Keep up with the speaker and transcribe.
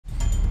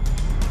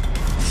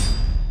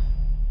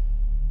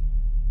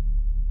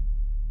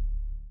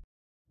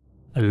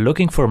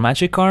Looking for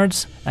magic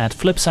cards? At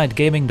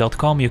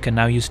flipsidegaming.com you can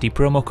now use the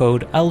promo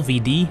code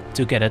LVD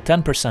to get a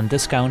 10%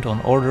 discount on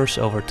orders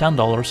over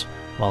 $10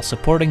 while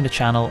supporting the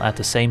channel at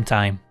the same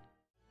time.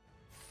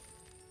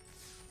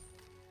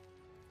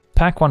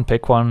 Pack 1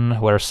 Pick 1,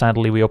 where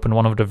sadly we open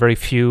one of the very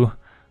few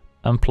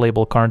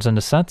unplayable cards in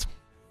the set.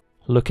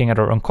 Looking at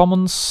our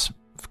uncommons,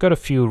 we've got a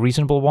few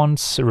reasonable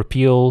ones.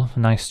 Repeal,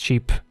 nice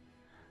cheap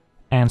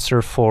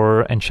answer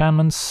for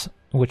enchantments,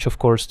 which of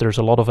course there's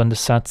a lot of in the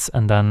set,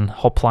 and then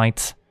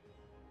Hoplite,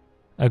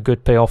 a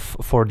good payoff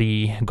for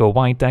the Go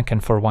White deck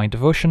and for White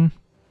Devotion.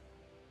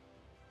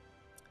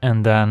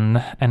 And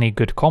then any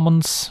good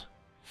commons.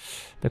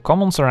 The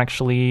commons are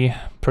actually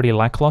pretty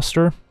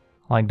lackluster,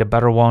 like the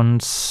better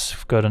ones.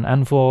 We've got an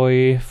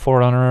Envoy,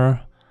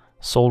 Forerunner,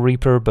 Soul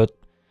Reaper, but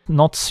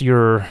not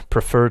your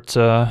preferred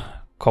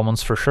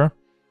commons for sure.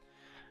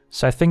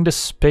 So I think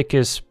this pick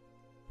is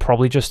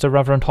probably just a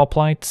Reverend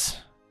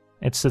Hoplite.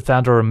 It's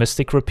that or a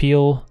Mystic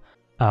Repeal.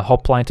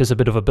 Hoplite is a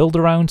bit of a build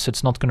around, so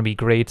it's not going to be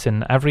great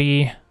in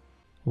every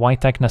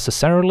white deck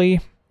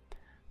necessarily,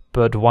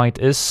 but white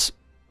is,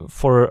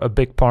 for a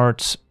big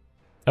part,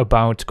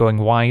 about going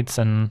white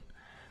and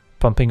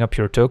pumping up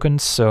your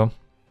tokens, so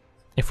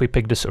if we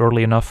pick this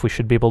early enough we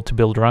should be able to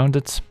build around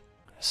it.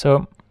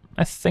 So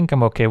I think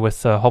I'm okay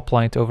with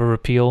Hoplite over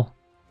Repeal,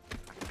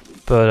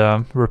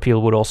 but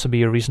Repeal would also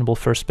be a reasonable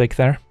first pick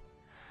there.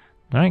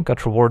 Alright,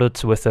 got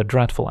rewarded with a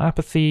Dreadful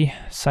Apathy,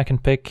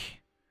 second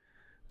pick.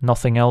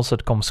 Nothing else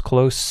that comes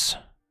close.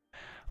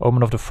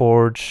 Omen of the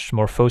Forge,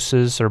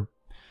 Morphosis are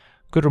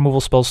good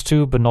removal spells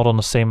too, but not on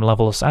the same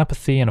level as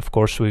Apathy, and of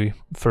course we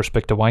first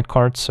picked a white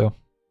card, so...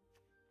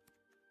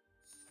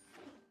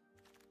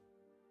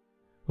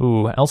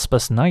 Ooh,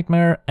 Elspeth's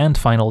Nightmare and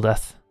Final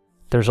Death.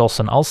 There's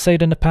also an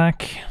Alseid in the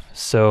pack,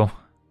 so...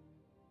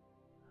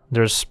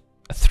 There's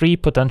 3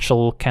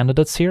 potential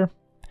candidates here.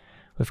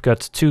 We've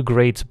got 2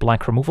 great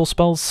black removal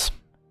spells,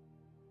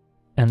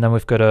 and then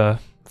we've got a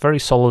very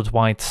solid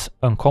white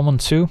uncommon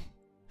too,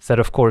 that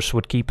of course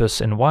would keep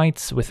us in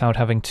white without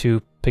having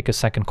to pick a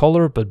second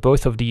color, but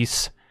both of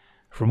these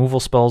removal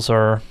spells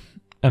are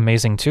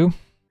amazing too.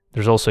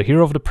 There's also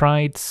Hero of the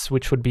Pride,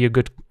 which would be a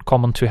good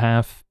common to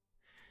have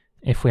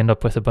if we end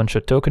up with a bunch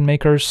of token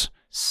makers.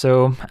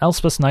 So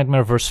Elspeth's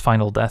Nightmare versus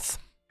Final Death.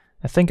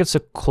 I think it's a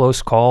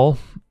close call,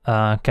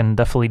 can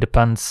definitely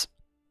depend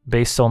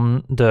based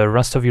on the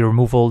rest of your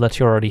removal that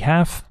you already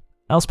have.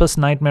 Elspeth's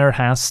Nightmare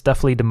has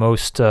definitely the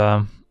most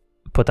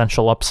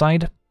potential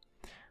upside,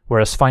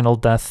 whereas Final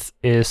Death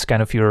is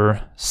kind of your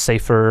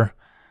safer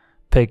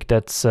pick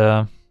that's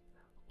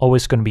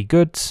always going to be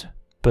good,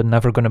 but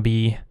never going to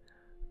be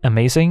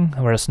amazing,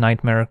 whereas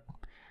Nightmare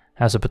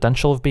has a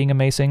potential of being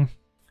amazing.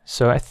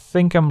 So I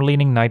think I'm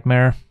leaning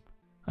Nightmare.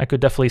 I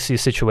could definitely see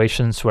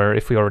situations where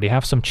if we already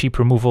have some cheap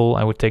removal,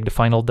 I would take the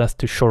Final Death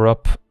to shore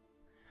up,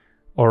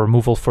 or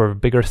removal for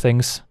bigger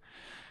things.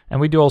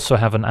 And we do also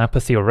have an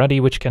Apathy already,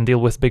 which can deal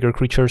with bigger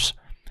creatures.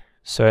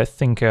 So I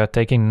think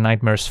taking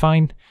Nightmare is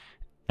fine.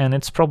 And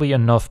it's probably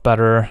enough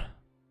better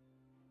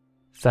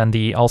than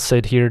the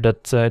Alseid here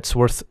that it's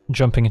worth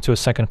jumping into a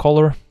second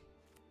color.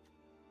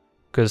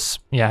 Because,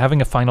 yeah,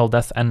 having a Final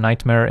Death and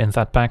Nightmare in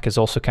that pack is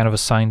also kind of a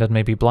sign that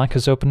maybe black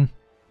is open.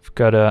 We've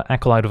got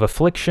Acolyte of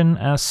Affliction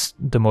as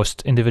the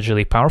most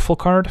individually powerful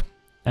card.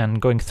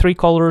 And going 3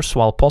 colors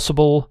while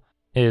possible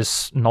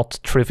is not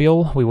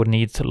trivial. We would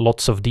need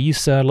lots of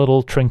these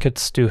little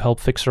trinkets to help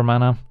fix our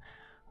mana,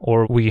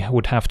 or we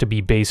would have to be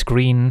base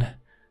green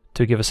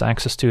to give us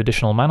access to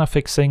additional mana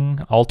fixing.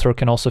 Altar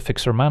can also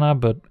fix our mana,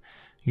 but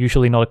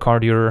usually not a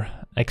card you're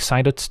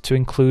excited to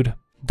include.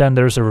 Then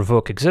there's a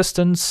Revoke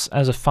Existence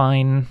as a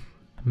fine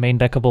main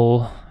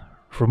deckable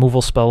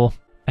removal spell,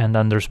 and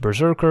then there's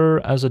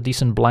Berserker as a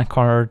decent black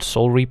card,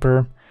 Soul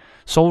Reaper.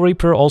 Soul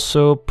Reaper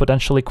also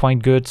potentially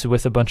quite good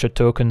with a bunch of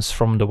tokens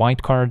from the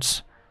white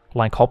cards,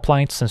 like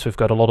Hoplite, since we've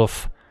got a lot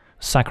of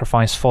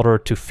sacrifice fodder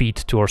to feed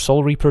to our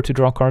Soul Reaper to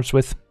draw cards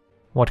with.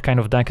 What kind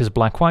of deck is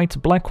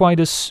black-white? Black-white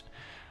is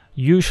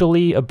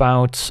usually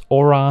about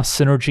aura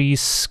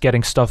synergies,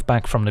 getting stuff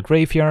back from the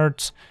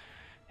graveyard.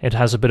 It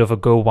has a bit of a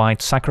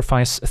go-white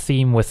sacrifice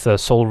theme with the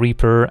Soul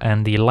Reaper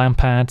and the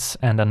Lampad,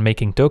 and then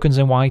making tokens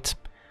in white.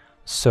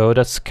 So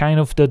that's kind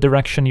of the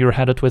direction you're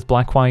headed with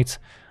black-white.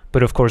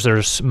 But of course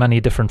there's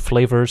many different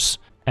flavors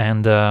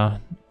and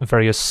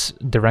various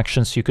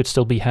directions you could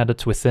still be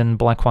headed within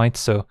black-white,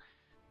 so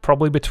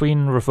probably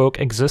between Revoke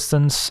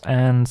Existence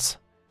and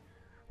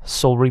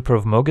Soul Reaper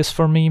of Mogis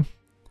for me.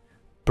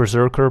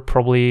 Berserker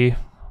probably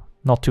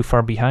not too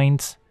far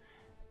behind,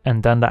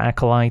 and then the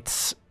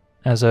Acolytes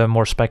as a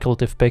more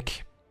speculative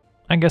pick.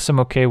 I guess I'm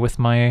okay with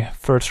my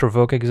first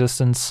Revoke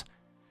Existence,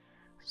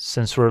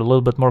 since we're a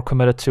little bit more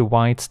committed to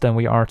white than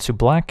we are to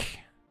black.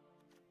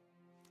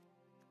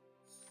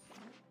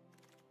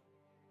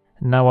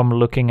 Now I'm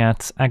looking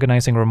at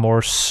Agonizing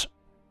Remorse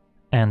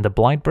and the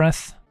Blight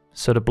Breath.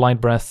 So the Blight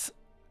Breath,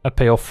 a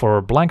payoff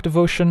for Black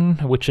Devotion,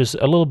 which is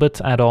a little bit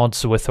at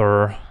odds with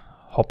our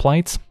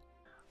Hoplite.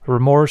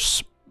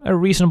 Remorse, a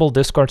reasonable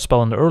discard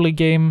spell in the early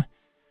game.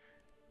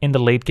 in the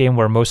late game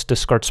where most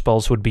discard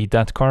spells would be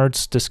dead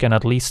cards, this can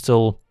at least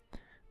still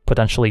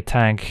potentially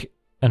tag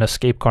an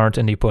escape card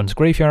in the opponent's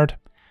graveyard.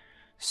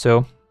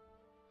 So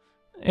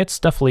it's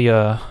definitely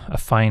a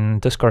fine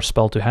discard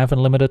spell to have in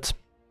Limited.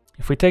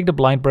 If we take the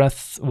Blind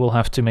Breath, we'll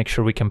have to make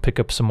sure we can pick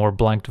up some more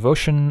Black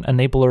Devotion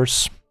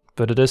enablers,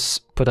 but it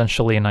is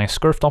potentially a nice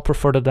curve topper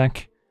for the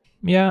deck.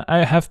 Yeah,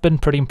 I have been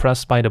pretty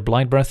impressed by the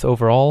Blind Breath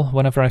overall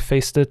whenever I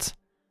faced it.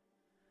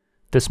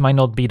 This might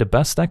not be the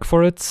best deck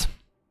for it,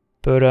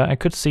 but I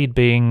could see it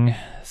being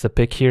the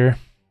pick here.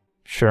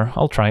 Sure,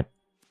 I'll try it.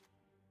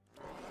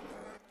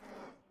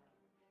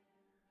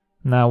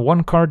 Now,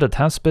 one card that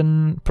has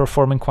been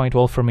performing quite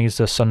well for me is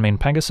the Sunmane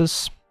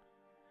Pegasus.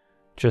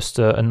 Just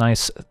a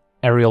nice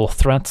aerial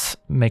threat,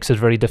 makes it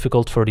very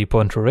difficult for the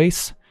opponent to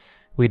race.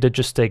 We did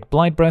just take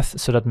Blind Breath,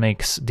 so that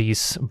makes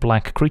these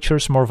black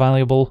creatures more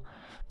valuable,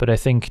 but I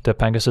think the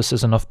Pegasus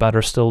is enough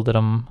better still that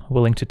I'm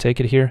willing to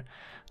take it here.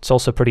 It's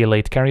also pretty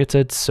late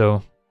caryatid,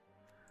 so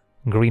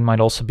green might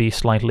also be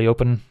slightly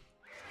open.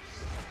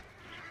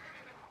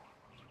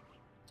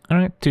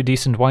 Alright, two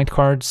decent white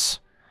cards.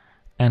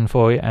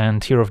 Envoy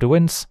and Hero of the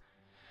Winds.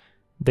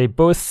 They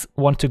both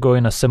want to go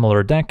in a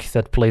similar deck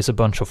that plays a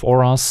bunch of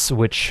auras,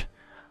 which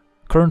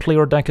currently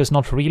our deck is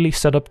not really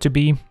set up to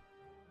be.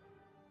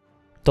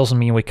 Doesn't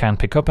mean we can't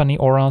pick up any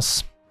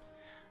auras,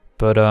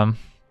 but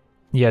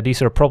yeah,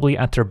 these are probably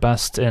at their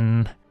best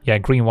in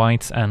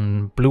green-white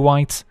and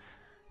blue-white,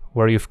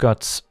 where you've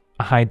got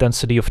a high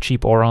density of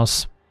cheap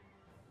auras.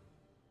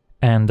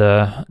 And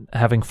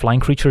having flying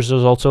creatures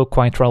is also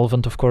quite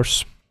relevant, of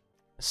course.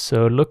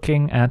 So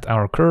looking at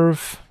our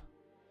curve,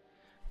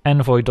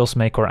 Envoy does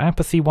make our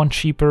Apathy one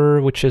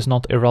cheaper, which is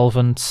not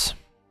irrelevant.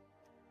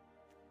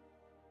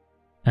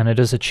 And it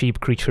is a cheap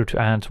creature to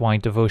add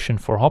White Devotion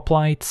for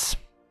Hoplites,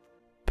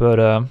 but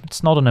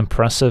it's not an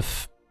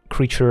impressive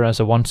creature as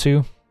a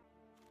 1/2.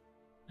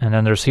 And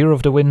then there's Hero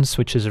of the Winds,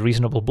 which is a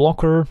reasonable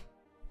blocker,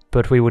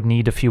 but we would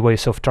need a few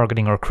ways of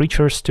targeting our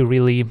creatures to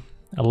really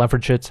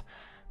leverage it.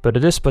 But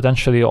it is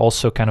potentially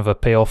also kind of a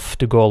payoff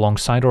to go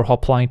alongside our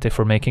Hoplite. If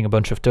we're making a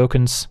bunch of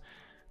tokens,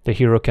 the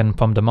hero can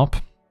pump them up.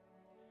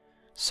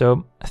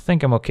 So I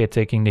think I'm okay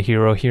taking the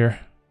hero here.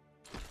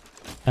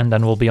 And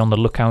then we'll be on the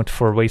lookout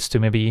for ways to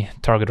maybe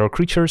target our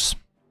creatures.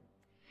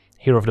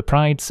 Hero of the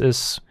Prides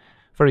is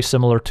very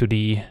similar to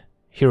the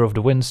Hero of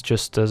the Winds,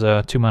 just as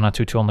a 2-mana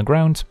 2/2 on the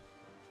ground.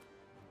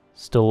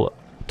 Still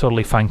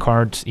totally fine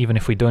card, even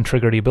if we don't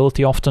trigger the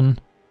ability often.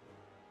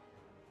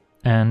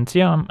 And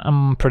yeah,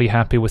 I'm pretty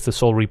happy with the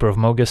Soul Reaper of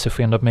Mogis if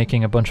we end up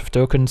making a bunch of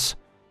tokens.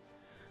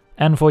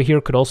 Envoy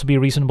here could also be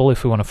reasonable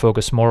if we want to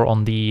focus more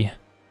on the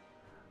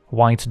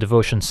White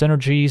Devotion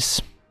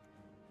synergies.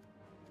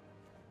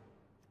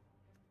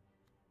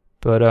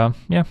 But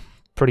yeah,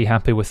 pretty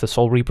happy with the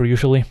Soul Reaper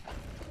usually.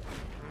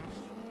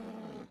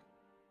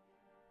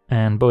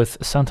 And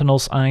both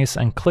Sentinel's Eyes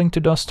and Cling to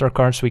Dust are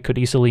cards we could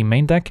easily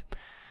main deck,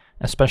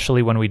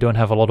 especially when we don't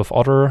have a lot of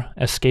other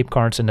escape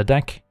cards in the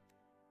deck.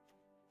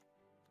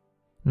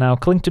 Now,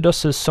 Cling to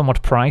Dust is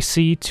somewhat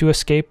pricey to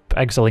escape.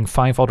 Exiling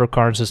 5 other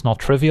cards is not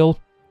trivial,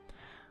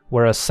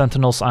 whereas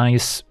Sentinel's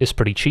Eyes is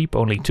pretty cheap,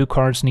 only 2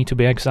 cards need to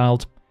be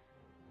exiled.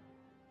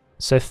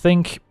 So I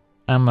think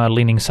I'm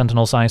leaning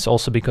Sentinel's Eyes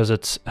also because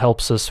it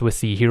helps us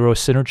with the hero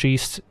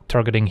synergies,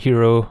 targeting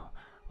Hero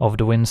of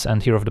the Winds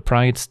and Hero of the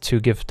Pride to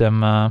give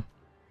them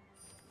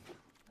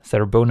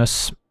their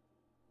bonus.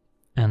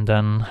 And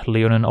then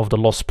Leonin of the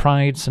Lost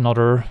Prides,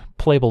 another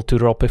playable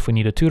 2-drop if we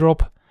need a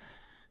 2-drop.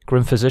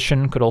 Grim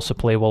Physician could also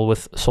play well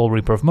with Soul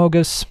Reaper of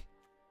Mogis.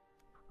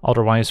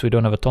 Otherwise, we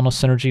don't have a ton of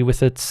synergy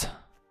with it.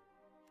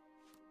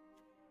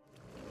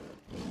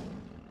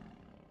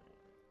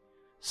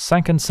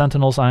 Second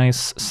Sentinel's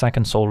Eyes,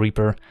 second Soul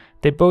Reaper.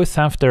 They both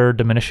have their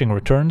diminishing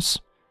returns,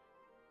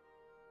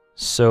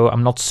 so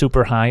I'm not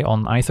super high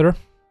on either.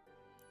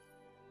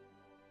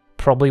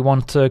 Probably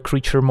want a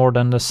creature more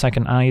than the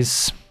second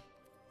Eyes.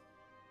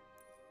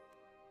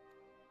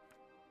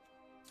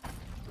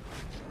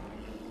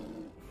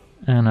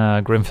 And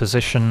a Grim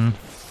Physician,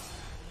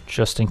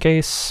 just in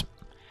case.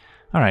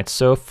 Alright,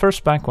 so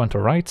first back went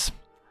alright.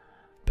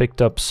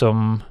 Picked up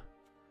some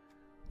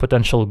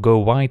potential go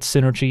white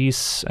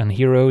synergies and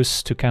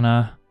heroes to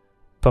kinda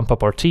pump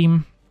up our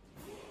team.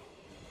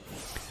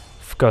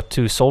 We've got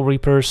 2 Soul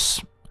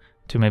Reapers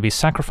to maybe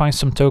sacrifice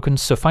some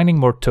tokens, so finding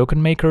more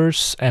token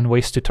makers and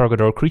ways to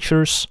target our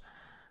creatures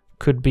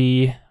could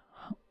be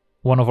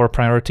one of our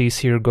priorities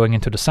here going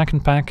into the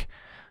second pack.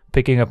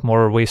 Picking up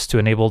more ways to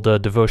enable the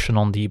devotion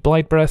on the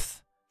Blight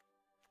Breath,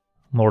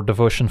 more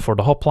devotion for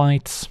the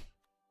Hoplites.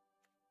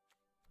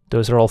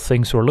 Those are all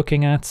things we're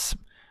looking at.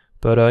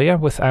 But yeah,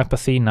 with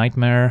Apathy,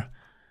 Nightmare,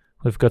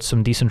 we've got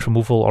some decent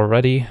removal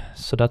already,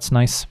 so that's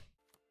nice.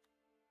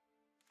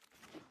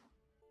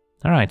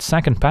 Alright,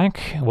 second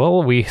pack.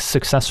 Well, we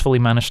successfully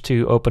managed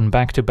to open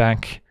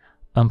back-to-back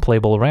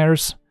unplayable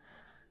rares,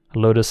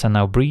 Lotus and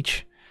now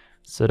Breach,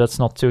 so that's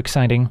not too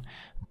exciting.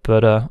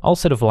 But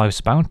Ulset of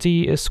Life's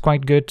Bounty is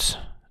quite good,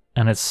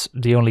 and it's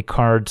the only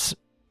card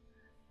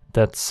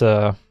that's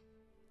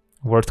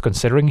worth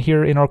considering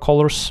here in our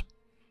colors.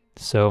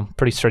 So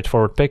pretty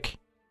straightforward pick.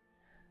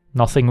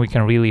 Nothing we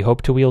can really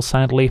hope to wheel,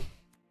 sadly.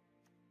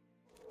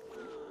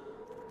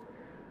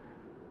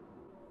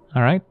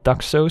 Alright,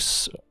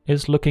 Daxos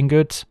is looking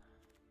good.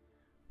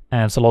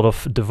 Adds a lot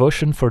of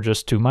devotion for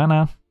just 2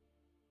 mana.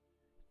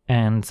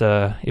 And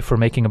if we're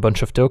making a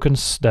bunch of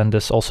tokens, then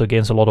this also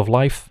gains a lot of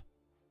life.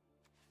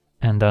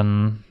 And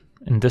then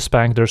in this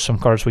pack there's some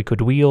cards we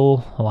could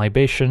wheel.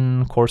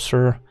 Libation,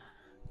 Courser,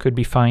 could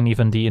be fine,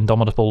 even the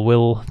Indomitable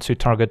Will to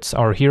target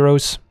our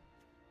heroes.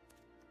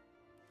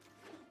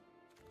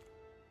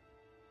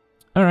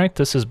 Alright,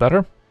 this is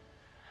better.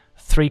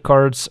 3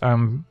 cards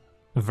I'm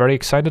very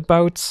excited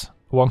about.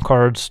 1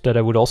 card that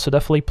I would also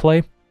definitely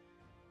play.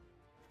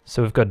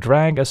 So we've got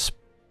Drag as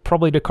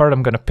probably the card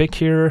I'm gonna pick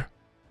here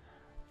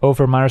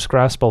over Mire's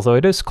Grasp, although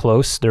it is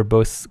close, they're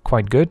both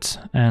quite good,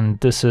 and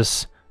this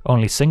is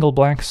only single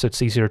black, so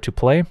it's easier to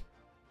play.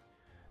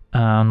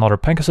 Another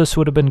Pegasus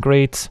would have been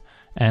great,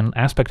 and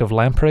Aspect of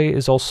Lamprey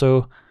is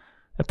also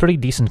a pretty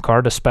decent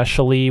card,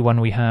 especially when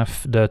we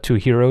have the 2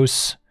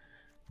 heroes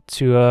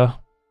to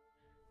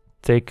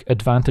take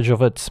advantage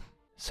of it.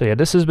 So yeah,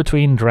 this is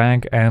between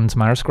Drag and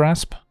Mire's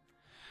Grasp,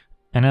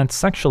 and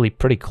it's actually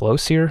pretty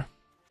close here.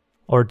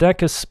 Our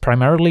deck is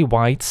primarily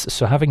white,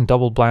 so having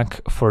double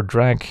black for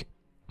Drag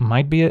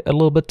might be a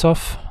little bit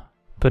tough,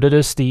 but it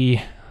is the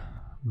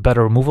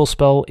better removal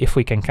spell if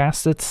we can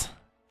cast it.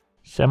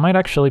 So I might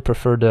actually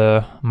prefer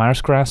the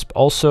Mire's Grasp.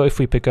 Also, if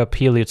we pick up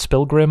Heliod's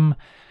Pilgrim,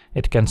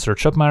 it can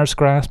search up Mire's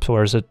Grasp,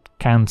 whereas it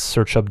can't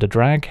search up the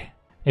Drag.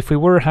 If we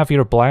were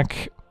heavier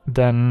black,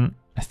 then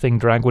I think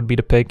Drag would be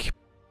the pick.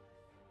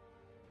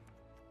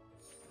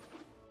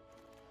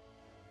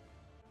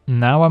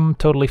 Now I'm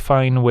totally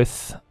fine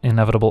with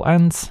Inevitable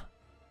End.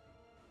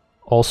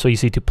 Also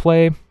easy to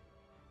play.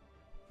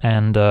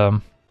 And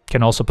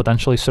can also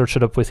potentially search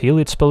it up with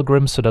Heliod's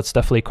Pilgrim, so that's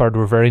definitely a card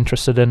we're very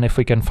interested in if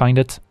we can find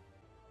it.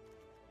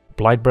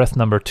 Blight Breath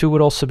number 2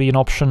 would also be an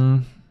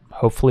option.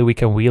 Hopefully we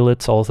can wheel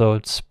it, although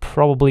it's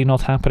probably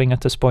not happening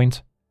at this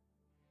point.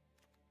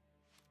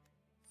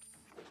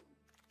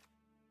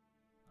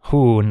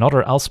 Ooh,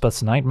 another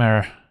Elspeth's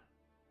Nightmare.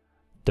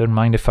 Don't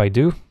mind if I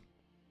do.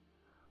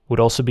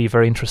 Would also be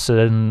very interested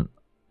in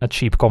a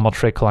cheap combat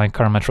trick like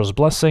Karametro's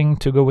Blessing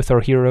to go with our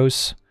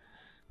heroes.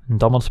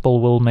 Indomitable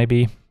Will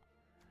maybe,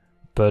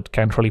 but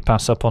can't really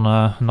pass up on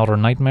another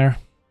Nightmare.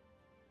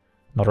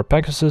 Another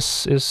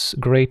Pegasus is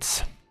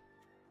great.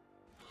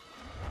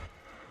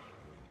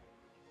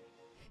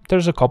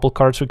 There's a couple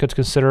cards we could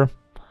consider.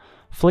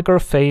 Flicker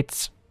of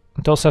Fate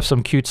does have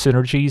some cute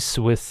synergies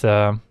with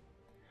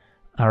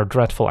our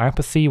Dreadful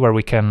Apathy, where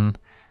we can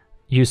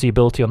use the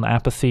ability on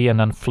Apathy and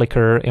then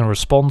flicker in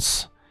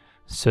response.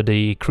 So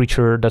the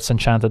creature that's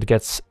enchanted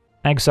gets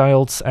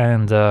exiled,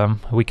 and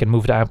we can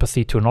move the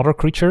Apathy to another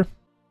creature.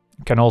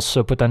 Can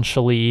also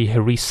potentially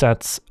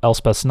reset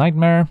Elspeth's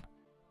Nightmare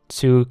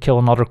to kill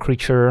another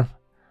creature.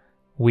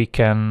 We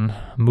can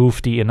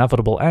move the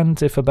Inevitable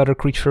End if a better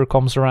creature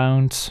comes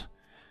around.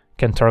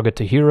 Can target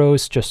the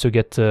heroes just to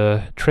get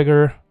the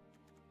trigger.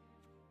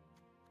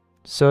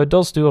 So it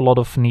does do a lot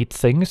of neat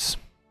things.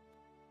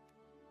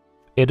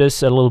 It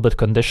is a little bit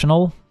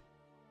conditional,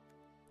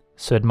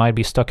 so it might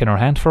be stuck in our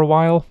hand for a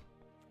while.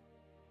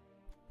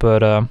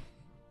 But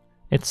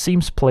it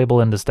seems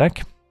playable in this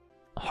deck.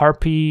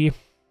 Harpy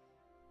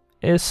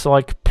is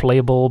like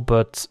playable,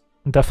 but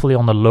definitely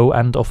on the low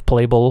end of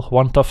playable.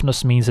 1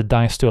 toughness means it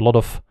dies to a lot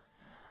of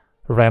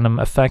random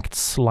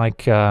effects,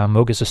 like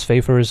Mogis'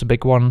 Favor is a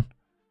big one,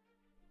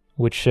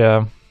 which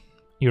you're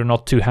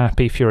not too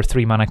happy if your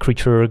 3-mana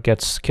creature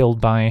gets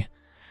killed by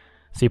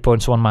the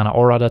opponent's 1-mana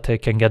aura that they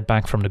can get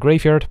back from the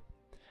graveyard.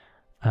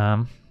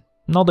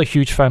 Not a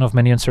huge fan of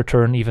minions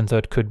return, even though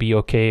it could be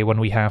okay when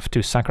we have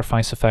to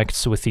sacrifice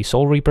effects with the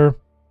Soul Reaper.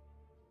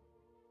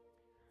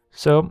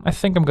 So I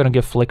think I'm gonna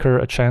give Flicker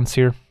a chance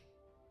here.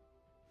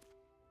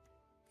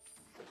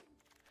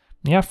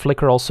 Yeah,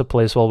 Flicker also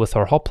plays well with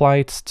our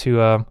Hoplite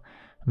to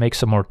make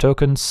some more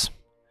tokens,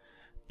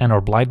 and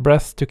our Blight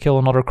Breath to kill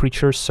another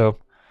creature, so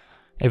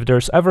if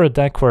there's ever a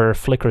deck where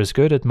Flicker is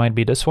good, it might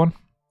be this one.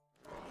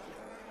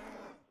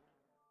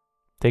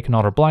 Take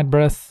another Blight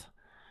Breath.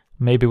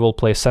 Maybe we'll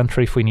play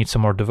Sentry if we need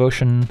some more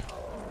devotion.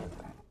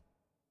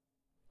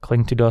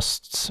 Cling to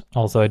Dust,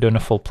 although I don't know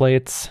if we'll play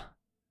it.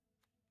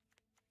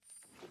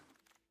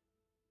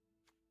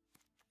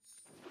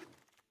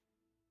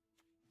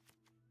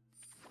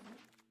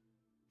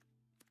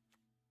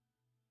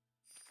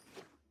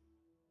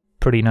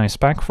 Pretty nice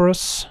pack for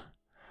us.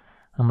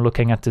 I'm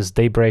looking at this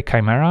Daybreak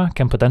Chimera.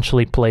 Can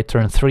potentially play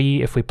turn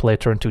 3 if we play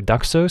turn 2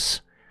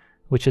 Daxos,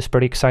 which is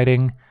pretty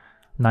exciting.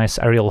 Nice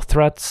aerial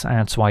threat,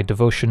 adds white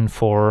devotion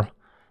for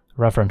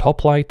Reverend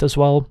Hoplite as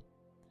well.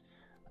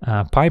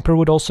 Piper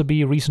would also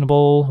be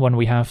reasonable when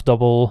we have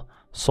double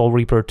Soul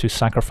Reaper to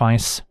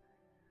sacrifice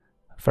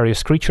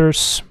various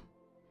creatures.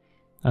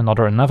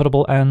 Another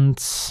Inevitable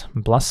End,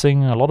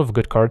 Blessing, a lot of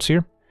good cards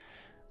here.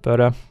 But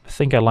I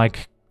think I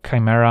like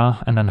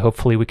Chimera, and then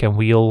hopefully we can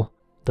wheel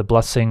the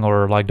Blessing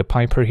or like the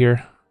Piper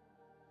here.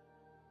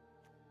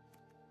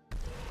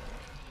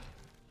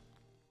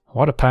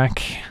 What a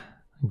pack.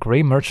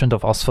 Grey Merchant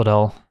of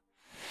Asphodel.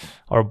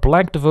 Our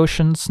Black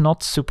Devotion's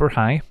not super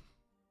high,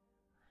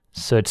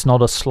 so it's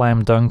not a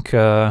slam dunk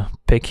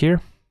pick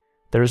here.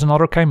 There is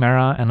another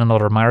Chimera and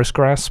another Myra's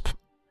Grasp,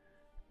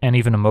 and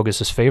even a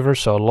Mogus's Favor,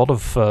 so a lot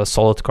of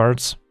solid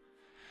cards.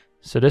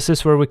 So this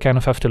is where we kind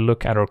of have to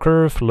look at our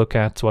curve, look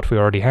at what we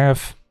already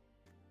have.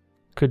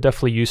 Could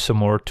definitely use some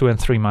more 2 and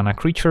 3 mana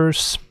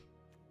creatures.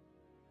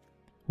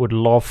 Would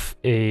love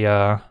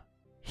a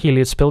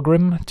Heliod's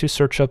Pilgrim to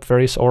search up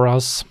various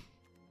auras.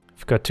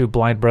 We've got 2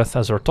 Blight Breath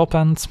as our top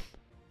end.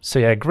 So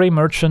yeah, Grey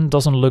Merchant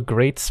doesn't look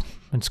great.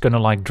 It's gonna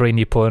like drain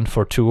the opponent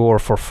for 2 or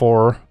for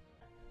 4.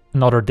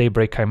 Another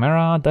Daybreak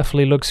Chimera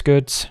definitely looks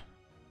good.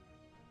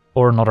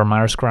 Or another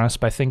Myra's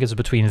Grasp, I think it's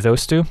between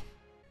those two.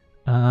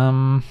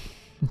 In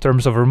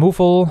terms of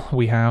removal,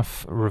 we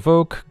have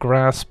Revoke,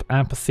 Grasp,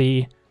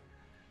 Apathy,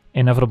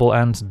 Inevitable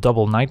End,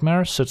 Double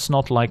Nightmare, so it's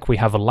not like we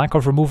have a lack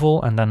of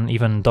removal and then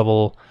even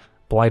double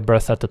Blight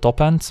Breath at the top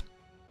end.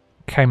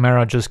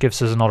 Chimera just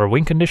gives us another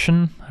win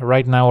condition.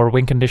 Right now our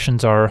win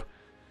conditions are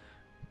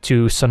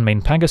 2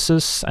 Sunmane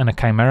Pegasus and a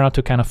Chimera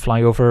to kind of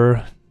fly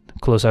over,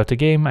 close out the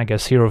game. I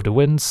guess Hero of the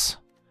Winds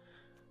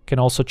can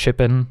also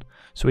chip in.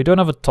 So we don't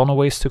have a ton of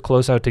ways to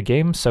close out the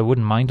game, so I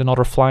wouldn't mind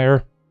another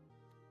flyer.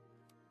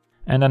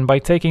 And then by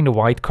taking the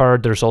white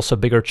card, there's also a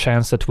bigger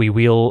chance that we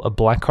wheel a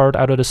black card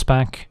out of this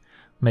pack.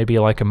 Maybe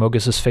like a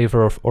Mogus's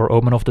Favor or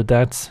Omen of the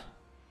Dead.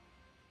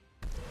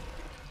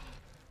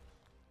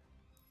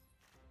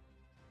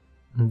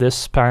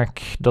 This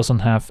pack doesn't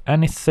have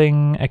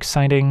anything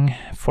exciting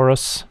for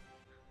us.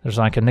 There's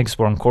like a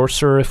Nyxborn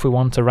Courser if we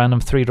want a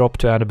random 3-drop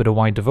to add a bit of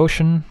White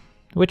Devotion,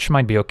 which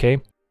might be okay.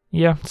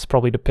 Yeah, it's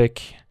probably the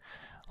pick.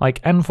 Like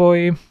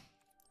Envoy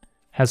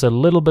has a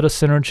little bit of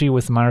synergy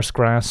with Myra's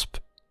Grasp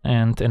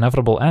and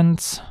Inevitable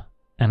End,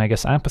 and I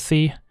guess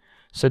Apathy,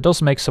 so it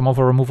does make some of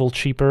our removal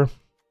cheaper.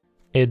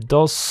 It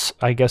does,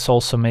 I guess,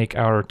 also make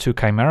our 2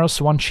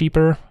 Chimeras 1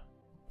 cheaper,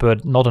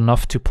 but not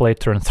enough to play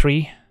turn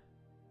 3,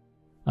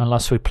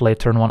 unless we play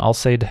turn 1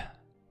 Alseid.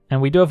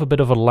 And we do have a bit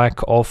of a lack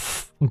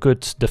of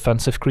good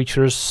defensive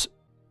creatures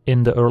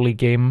in the early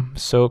game,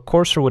 so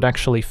Courser would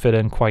actually fit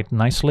in quite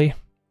nicely.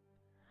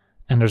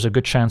 And there's a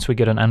good chance we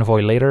get an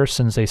Envoy later,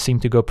 since they seem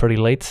to go pretty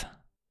late.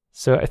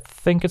 So I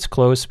think it's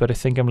close, but I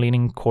think I'm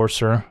leaning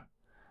Courser.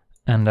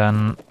 And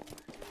then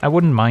I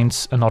wouldn't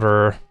mind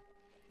another...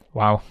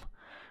 Wow.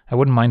 I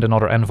wouldn't mind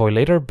another Envoy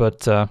later,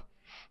 but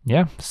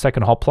yeah,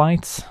 second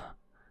Hoplite.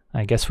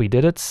 I guess we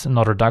did it.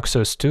 Another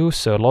Daxos too,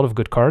 so a lot of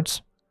good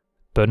cards.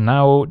 But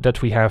now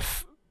that we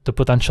have the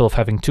potential of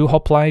having 2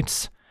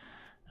 Hoplites,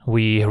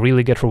 we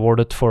really get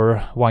rewarded for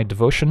White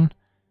Devotion.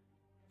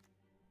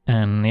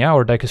 And yeah,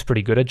 our deck is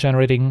pretty good at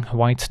generating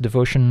White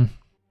Devotion.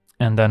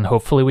 And then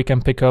hopefully we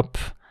can pick up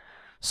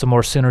some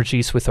more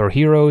synergies with our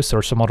heroes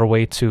or some other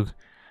way to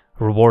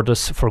reward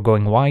us for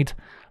going wide.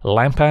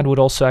 Lampad would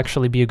also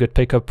actually be a good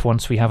pickup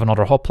once we have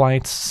another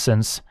Hoplite,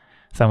 since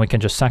then we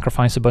can just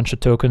sacrifice a bunch of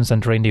tokens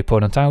and drain the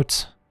opponent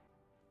out.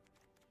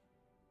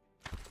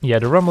 Yeah,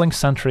 the Rumbling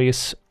Sentry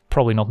is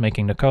probably not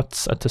making the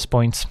cuts at this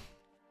point.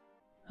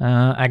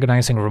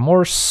 Agonizing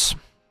Remorse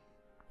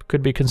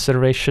could be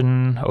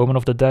consideration. Omen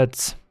of the Dead.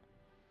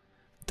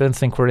 Don't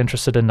think we're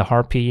interested in the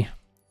Harpy.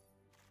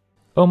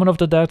 Omen of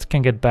the Dead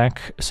can get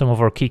back some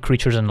of our key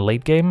creatures in the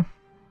late game,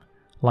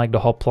 like the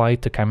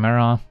Hoplite, the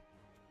Chimera.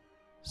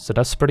 So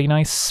that's pretty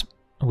nice.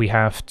 We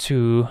have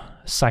 2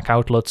 sack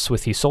outlets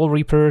with the Soul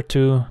Reaper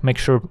to make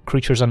sure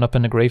creatures end up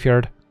in the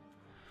graveyard.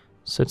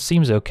 So it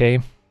seems okay.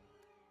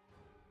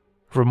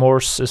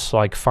 Remorse is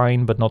like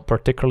fine, but not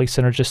particularly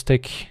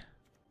synergistic.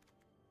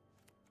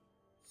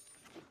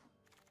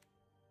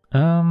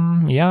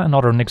 Yeah,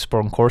 another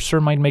Nyxborn Courser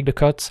might make the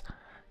cut,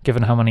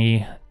 given how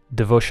many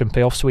Devotion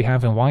payoffs we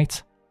have in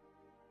white.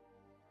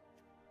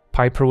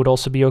 Piper would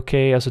also be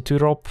okay as a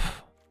 2-drop.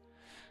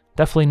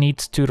 Definitely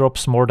needs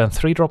 2-drops more than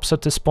 3-drops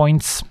at this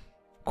point.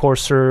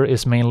 Courser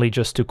is mainly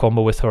just to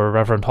combo with her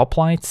Reverend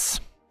Hoplites.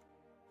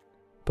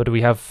 But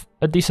we have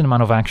a decent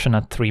amount of action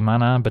at 3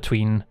 mana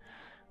between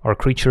our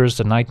creatures,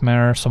 the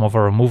Nightmare, some of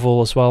our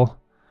removal as well.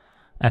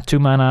 At 2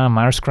 mana,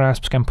 Myra's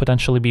Grasp can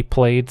potentially be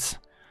played,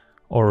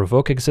 or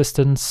Revoke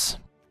Existence,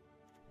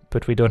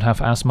 but we don't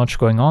have as much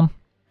going on.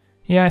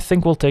 Yeah, I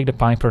think we'll take the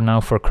Piper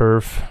now for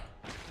curve.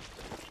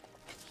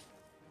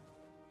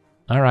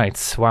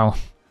 Alright, wow.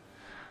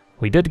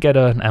 We did get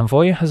an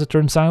Envoy, as it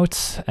turns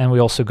out, and we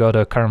also got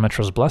a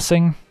Karametra's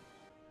Blessing.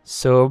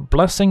 So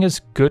Blessing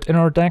is good in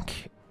our deck.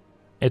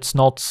 It's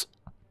not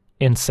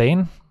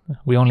insane.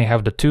 We only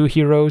have the 2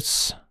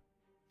 heroes,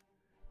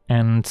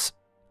 and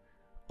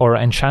our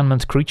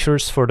enchantment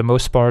creatures for the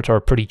most part are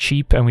pretty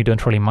cheap and we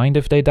don't really mind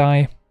if they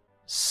die.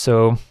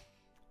 So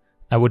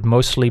I would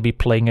mostly be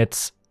playing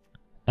it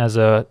as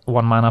a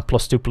 1 mana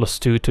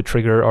 +2/+2 to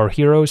trigger our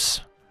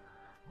heroes,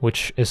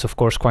 which is of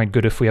course quite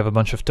good if we have a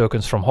bunch of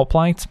tokens from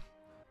Hoplite.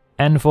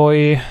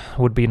 Envoy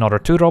would be another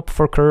 2-drop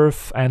for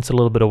curve, adds a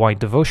little bit of White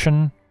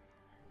Devotion,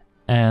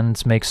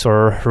 and makes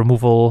our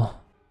removal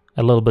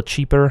a little bit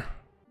cheaper.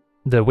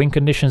 The win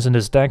conditions in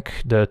this deck,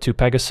 the 2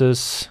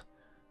 Pegasus,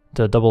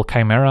 the double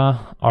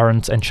Chimera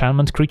aren't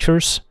enchantment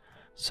creatures,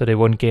 so they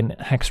won't gain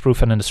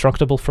hexproof and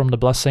indestructible from the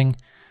blessing.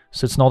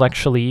 So it's not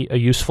actually a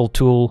useful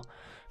tool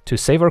to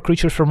save our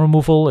creatures from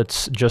removal,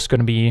 it's just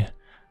going to be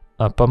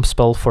a pump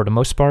spell for the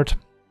most part.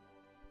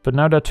 But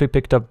now that we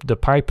picked up the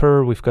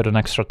Piper, we've got an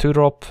extra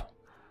 2-drop,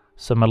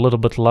 so I'm a little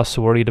bit less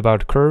worried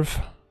about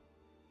curve.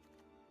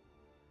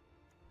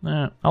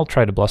 I'll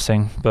try the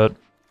blessing, but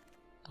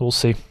we'll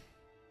see.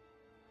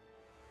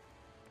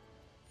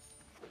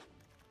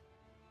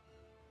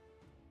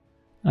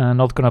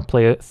 Not gonna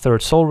play a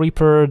third Soul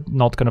Reaper,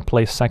 not gonna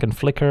play second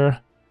Flicker.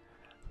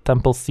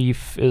 Temple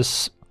Thief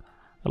is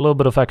a little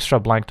bit of extra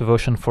Black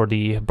Devotion for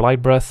the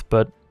Blight Breath,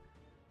 but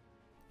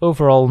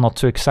overall not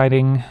too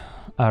exciting.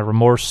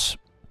 Remorse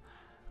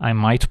I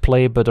might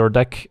play, but our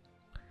deck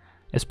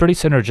is pretty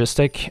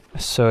synergistic,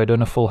 so I don't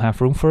know if we'll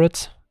have room for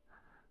it.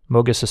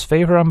 Mogis'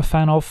 Favor I'm a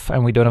fan of,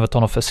 and we don't have a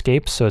ton of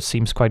escape, so it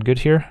seems quite good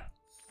here.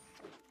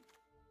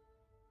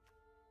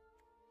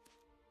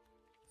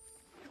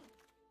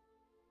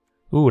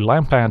 Ooh,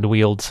 Lampad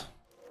Wield.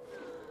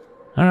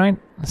 Alright,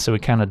 so we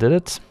kinda did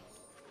it.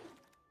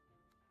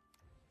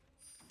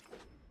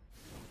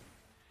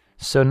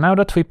 So now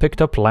that we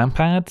picked up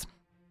Lampad,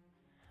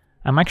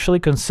 I'm actually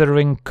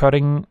considering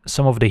cutting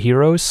some of the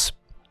heroes,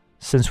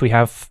 since we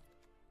have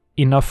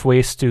enough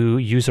ways to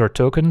use our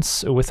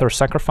tokens with our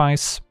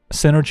sacrifice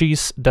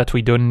synergies that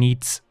we don't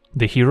need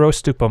the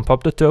heroes to pump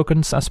up the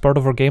tokens as part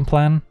of our game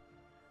plan,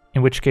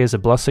 in which case a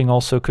blessing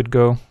also could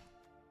go.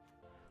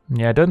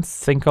 Yeah, I don't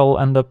think I'll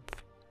end up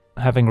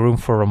having room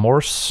for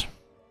Remorse.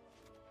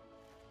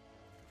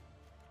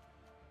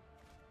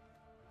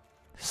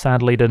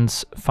 Sadly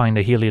didn't find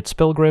a Heliod's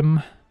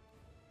Pilgrim.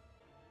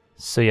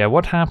 So yeah,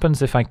 what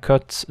happens if I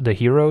cut the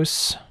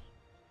heroes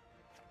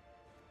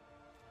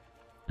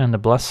and the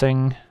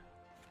blessing?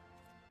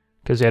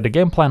 Because yeah, the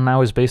game plan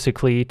now is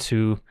basically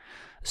to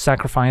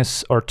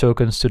sacrifice our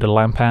tokens to the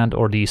Lampad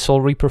or the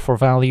Soul Reaper for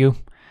value.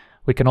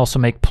 We can also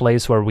make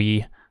plays where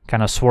we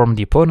kind of swarm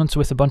the opponents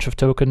with a bunch of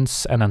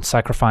tokens and then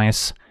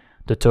sacrifice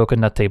the token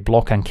that they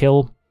block and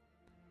kill,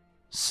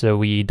 so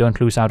we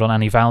don't lose out on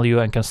any value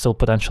and can still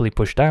potentially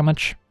push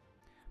damage.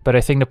 But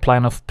I think the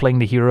plan of playing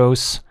the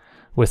heroes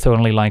with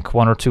only like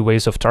 1 or 2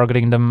 ways of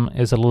targeting them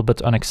is a little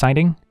bit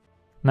unexciting.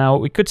 Now,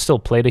 we could still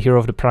play the Hero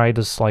of the Pride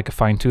as like a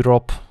fine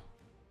 2-drop,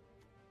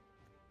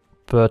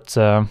 but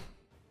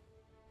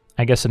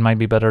I guess it might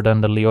be better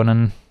than the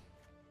Leonin.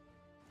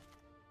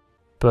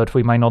 But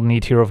we might not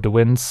need Hero of the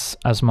Winds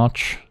as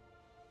much,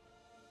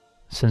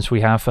 since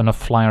we have enough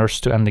flyers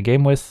to end the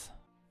game with.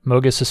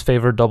 Mogis'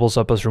 Favor doubles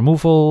up as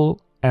removal,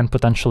 and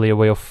potentially a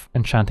way of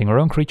enchanting our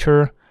own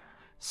creature.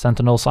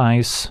 Sentinel's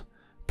Eyes,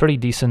 pretty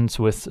decent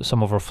with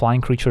some of our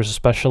flying creatures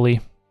especially.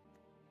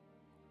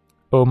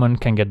 Omen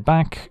can get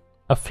back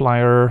a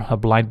flyer, a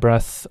Blight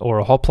Breath, or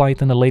a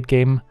Hoplite in the late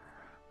game,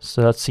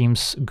 so that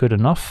seems good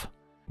enough.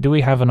 Do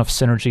we have enough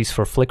synergies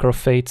for Flicker of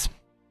Fate?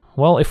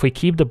 Well, if we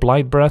keep the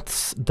Blight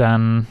Breaths,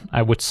 then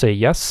I would say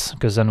yes,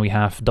 because then we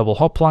have double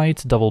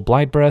Hoplite, double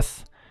Blight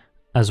Breath,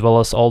 as well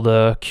as all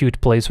the cute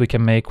plays we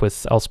can make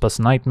with Elspeth's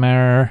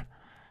Nightmare,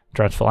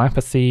 Dreadful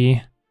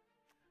Apathy,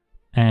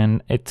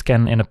 and it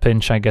can, in a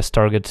pinch, I guess,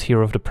 target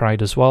Hero of the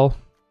Pride as well.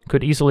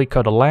 Could easily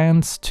cut a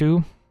land,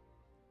 too.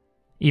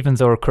 Even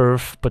though our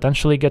curve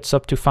potentially gets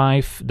up to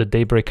 5, the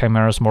Daybreak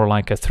Chimera is more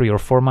like a 3 or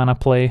 4 mana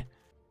play,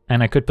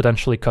 and I could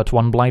potentially cut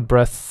 1 Blight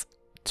Breath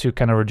to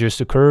kind of reduce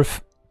the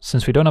curve,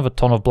 since we don't have a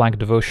ton of Black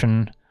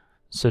Devotion,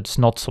 so it's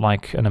not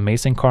like an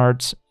amazing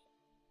card,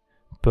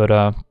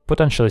 but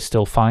potentially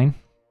still fine.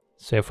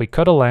 So if we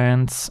cut a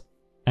land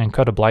and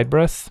cut a Blight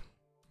Breath,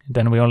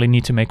 then we only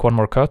need to make 1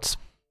 more cut.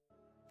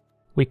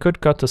 We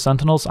could cut the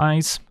Sentinel's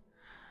Eyes.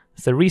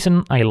 The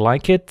reason I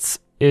like it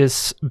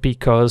is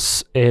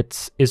because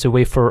it is a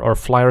way for our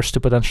flyers to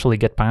potentially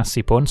get past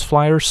the opponent's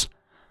flyers.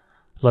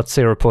 Let's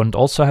say our opponent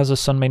also has a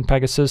Sunbane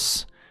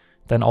Pegasus,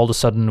 then all of a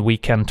sudden we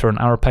can turn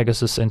our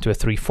Pegasus into a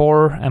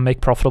 3/4 and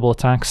make profitable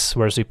attacks,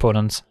 whereas the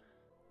opponent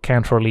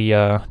can't really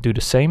do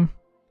the same.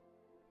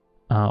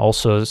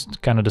 Also,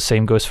 kind of the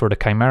same goes for the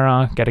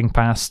Chimera, getting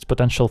past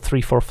potential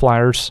 3/4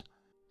 flyers.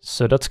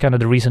 So that's kind of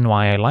the reason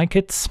why I like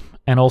it,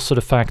 and also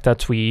the fact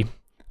that we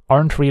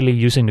aren't really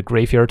using the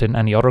graveyard in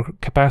any other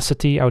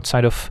capacity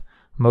outside of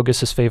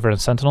Mogis' Favor and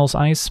Sentinel's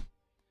Eyes.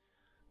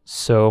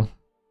 So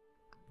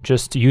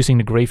just using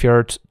the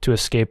graveyard to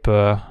escape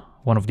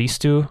one of these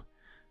two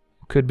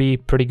could be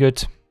pretty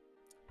good.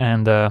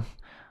 And the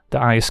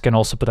Eyes can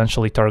also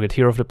potentially target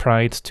Hero of the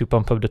Pride to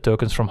pump up the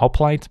tokens from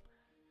Hoplite.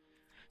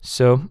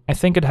 So I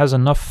think it has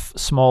enough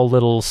small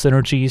little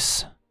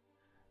synergies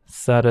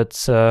that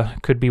it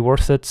could be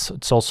worth it.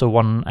 It's also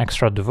 1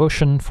 extra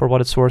devotion for what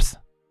it's worth.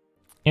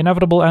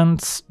 Inevitable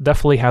End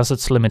definitely has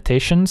its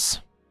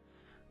limitations,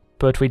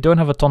 but we don't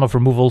have a ton of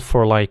removal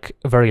for like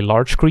very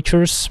large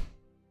creatures.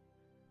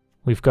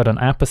 We've got an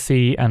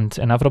Apathy and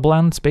Inevitable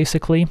End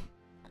basically.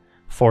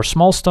 For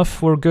small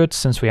stuff we're good,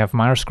 since we have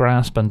Mire's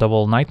Grasp and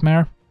double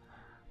Nightmare,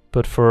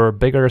 but for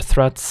bigger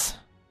threats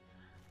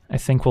I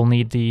think we'll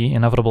need the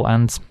Inevitable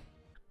End.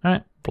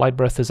 Alright, Blight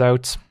Breath is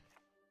out.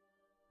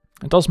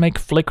 It does make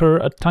Flicker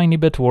a tiny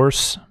bit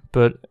worse,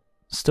 but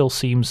still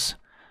seems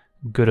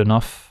good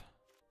enough.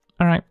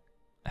 Alright,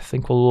 I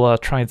think we'll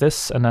try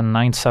this, and then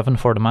 9-7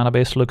 for the mana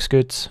base looks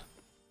good.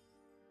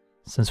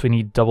 Since we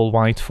need double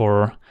white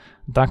for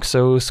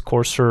Daxos,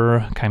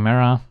 Courser,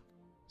 Chimera.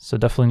 So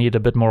definitely need a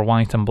bit more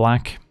white and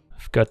black.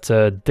 I've got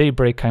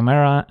Daybreak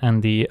Chimera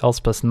and the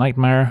Elspeth's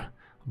Nightmare.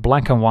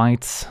 Black and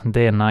white,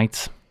 day and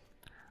night.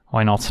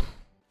 Why not?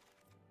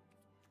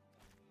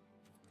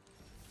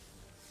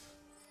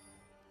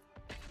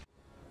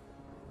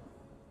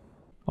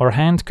 Our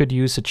hand could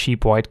use a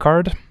cheap white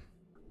card.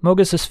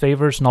 Mogus's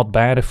Favor's not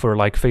bad if we're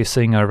like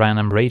facing a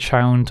random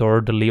Ragehound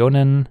or the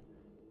Leonin.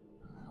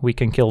 We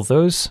can kill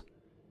those.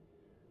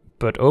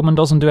 But Omen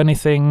doesn't do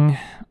anything,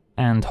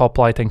 and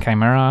Hoplite and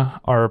Chimera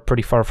are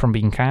pretty far from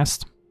being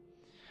cast.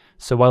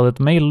 So while it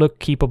may look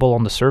keepable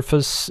on the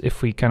surface,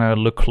 if we kind of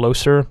look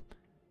closer,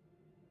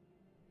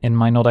 it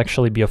might not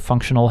actually be a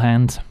functional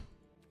hand.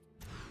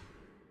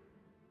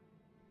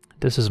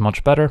 This is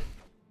much better.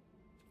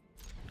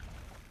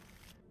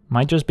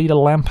 Might just be the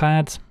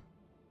Lampad.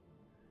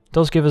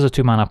 Does give us a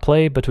 2-mana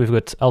play, but we've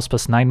got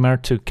Elspeth's Nightmare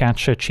to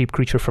catch a cheap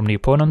creature from the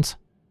opponent.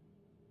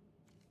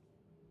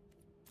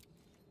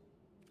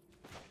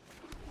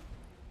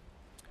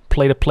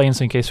 Play the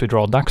Plains in case we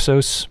draw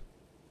Daxos.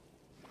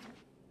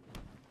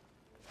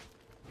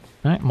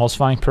 Alright, Moss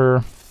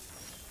Viper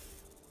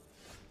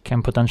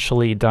can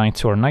potentially die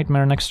to our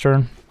Nightmare next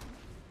turn.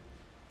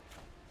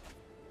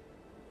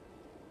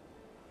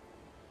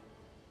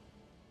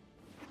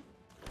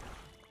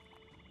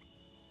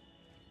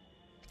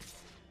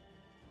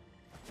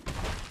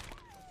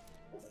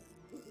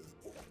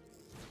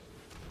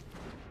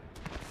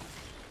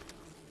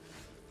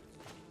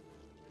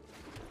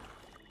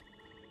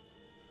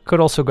 Could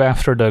also go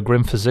after the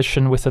Grim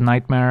Physician with the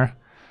Nightmare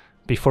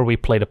before we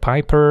play the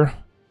Piper.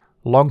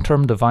 Long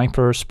term, the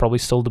Viper's probably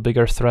still the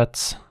bigger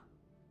threat.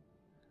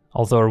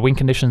 Although our win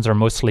conditions are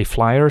mostly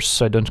flyers,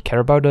 so I don't care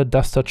about a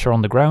Death Toucher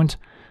on the ground.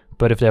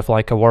 But if they have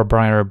like a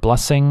Warbriar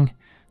Blessing,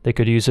 they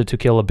could use it to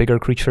kill a bigger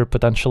creature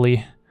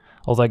potentially.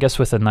 Although I guess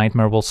with the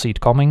Nightmare we'll see it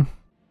coming.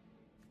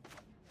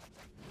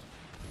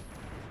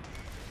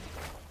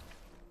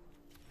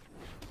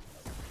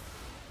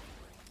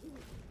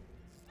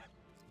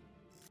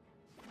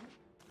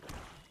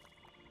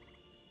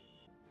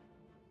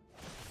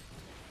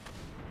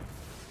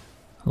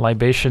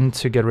 Libation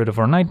to get rid of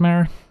our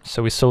Nightmare,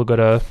 so we still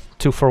got a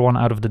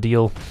 2-for-1 out of the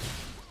deal,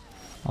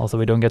 although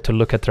we don't get to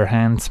look at their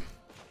hand.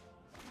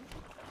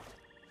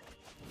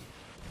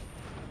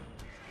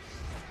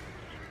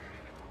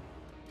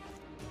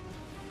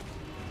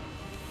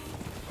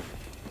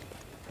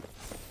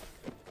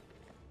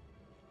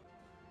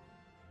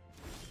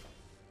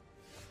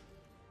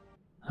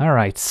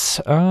 Alright,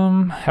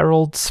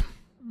 Herald,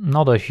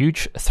 not a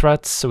huge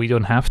threat, so we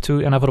don't have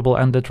to Inevitable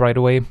End it right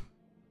away.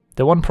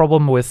 The one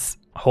problem with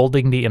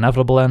holding the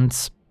Inevitable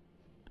End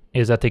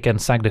is that they can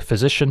sack the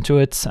Physician to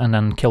it and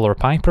then kill our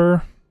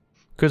Piper.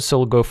 Could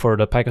still go for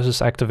the Pegasus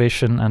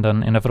activation and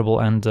then Inevitable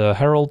End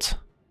Herald.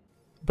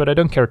 But I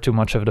don't care too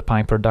much if the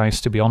Piper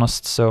dies, to be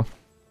honest, so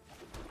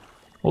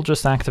we'll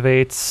just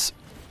activate,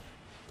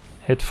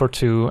 hit for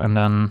 2, and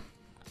then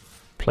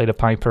play the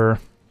Piper.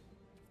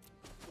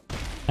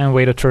 And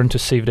wait a turn to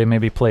see if they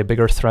maybe play a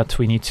bigger threat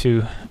we need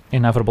to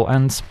Inevitable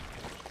End.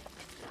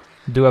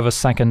 Do have a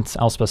second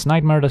Elspeth's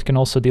Nightmare that can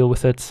also deal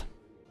with it.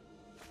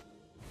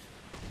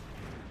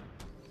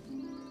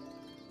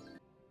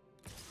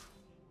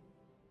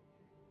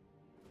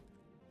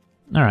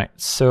 Alright,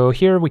 so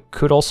here we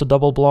could also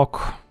double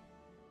block.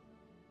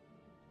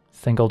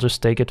 Think I'll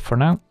just take it for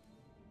now.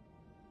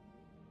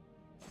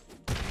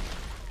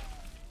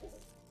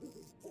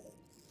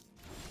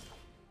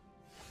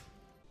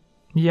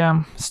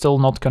 Yeah, still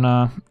not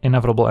gonna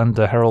Inevitable End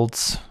the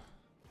Heralds.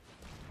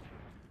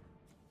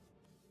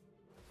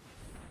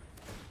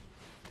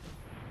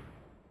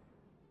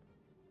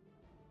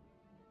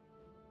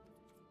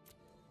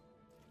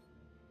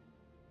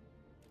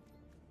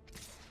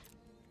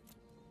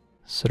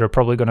 So they're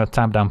probably gonna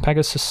tap down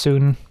Pegasus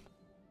soon.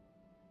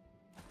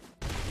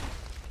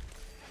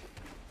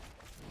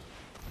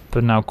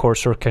 But now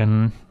Courser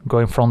can go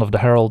in front of the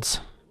Heralds.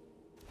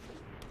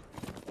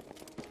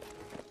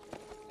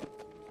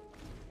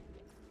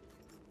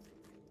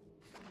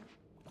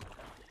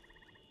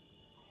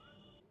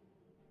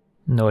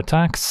 No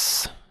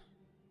attacks.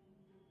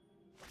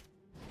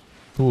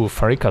 Ooh,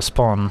 Pharika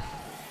Spawn.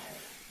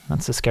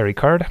 That's a scary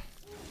card.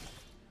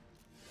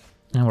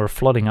 And we're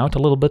flooding out a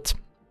little bit.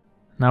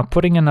 Now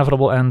putting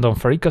Inevitable End on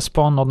Pharika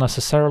Spawn, not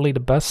necessarily the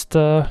best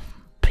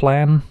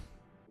plan.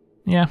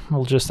 Yeah,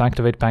 we'll just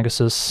activate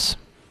Pegasus.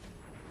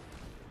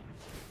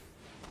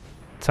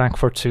 Attack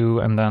for 2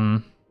 and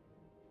then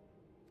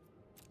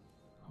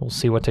we'll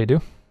see what they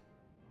do.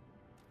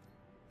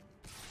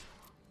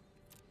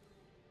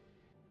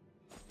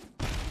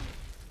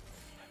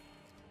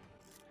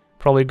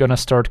 Probably gonna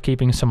start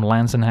keeping some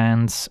lands in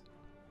hand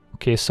in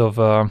case of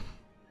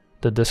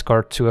the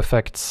discard 2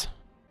 effects.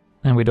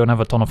 And we don't have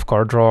a ton of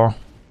card draw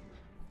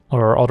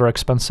or other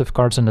expensive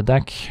cards in the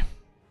deck.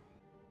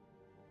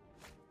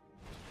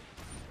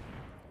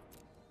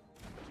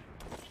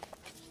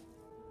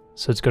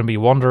 So it's going to be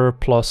Wander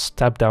plus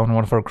tap down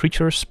one of our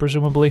creatures,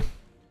 presumably.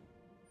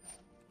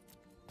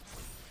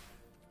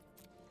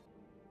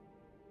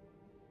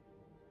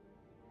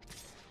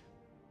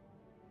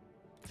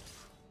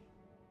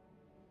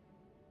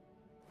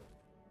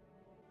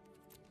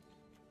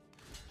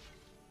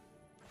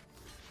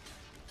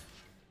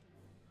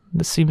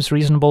 This seems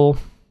reasonable.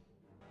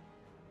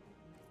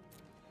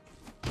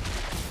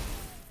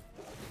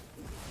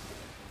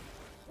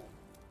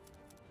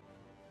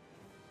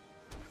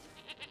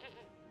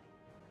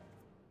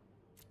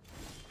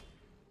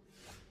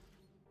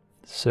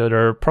 So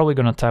they're probably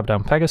going to tap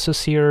down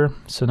Pegasus here,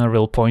 so no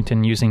real point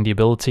in using the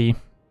ability.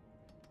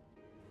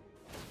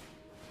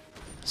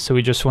 So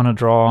we just want to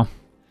draw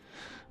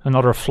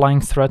another flying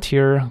threat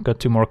here. Got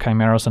 2 more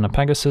Chimeras and a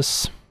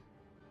Pegasus.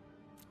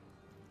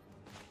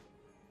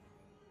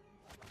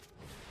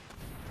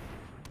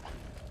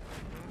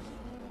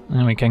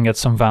 And we can get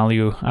some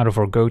value out of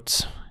our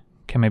goats.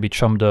 Can maybe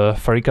chump the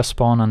Farika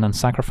spawn and then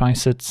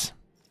sacrifice it.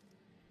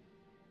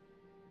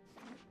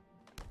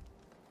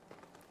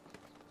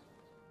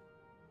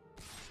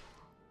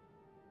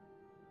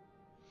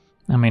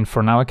 I mean,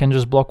 for now I can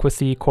just block with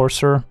the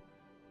Courser.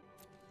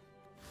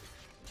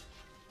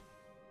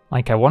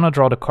 Like, I want to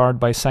draw the card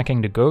by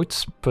sacking the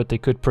goats, but they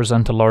could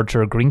present a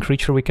larger green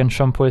creature we can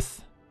chump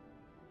with.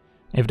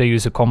 If they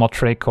use a combat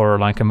trick or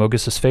like a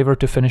Mogus's Favor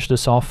to finish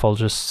this off, I'll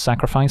just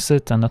sacrifice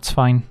it and that's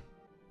fine.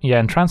 Yeah,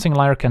 Entrancing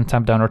Lyre can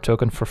tap down our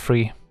token for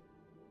free.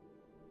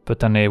 But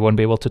then they won't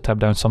be able to tap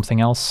down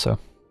something else, so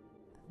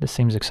this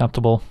seems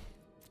acceptable.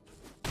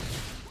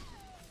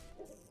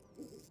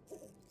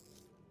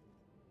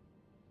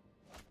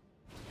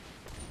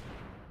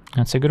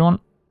 That's a good one.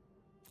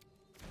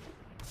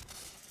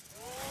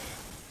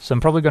 So I'm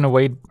probably going to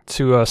wait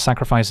to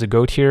sacrifice the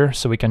goat here,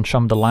 so we can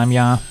chump the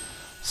Lamia,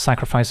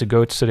 sacrifice the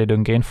goat so they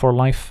don't gain 4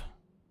 life.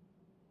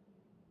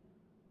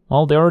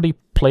 Well, they already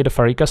played a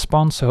Farika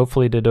spawn, so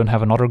hopefully they don't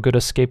have another good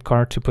escape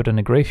card to put in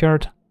the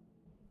graveyard.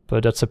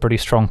 But that's a pretty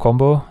strong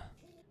combo.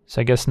 So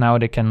I guess now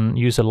they can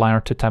use a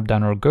Lyre to tap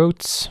down our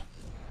goats.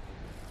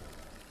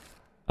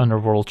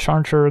 Underworld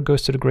Charger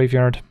goes to the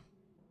graveyard.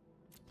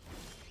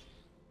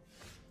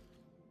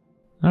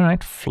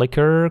 Alright,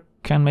 Flicker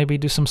can maybe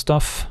do some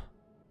stuff,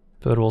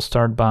 but we'll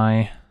start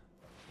by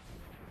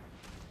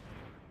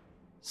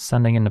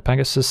sending in the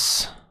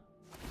Pegasus.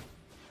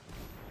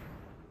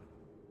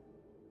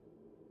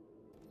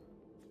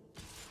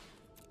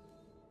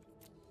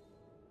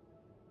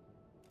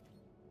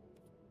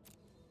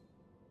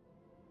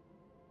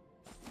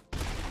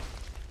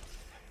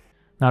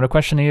 Now the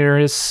question here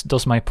is,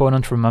 does my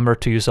opponent remember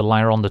to use a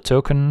Lyre on the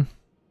token?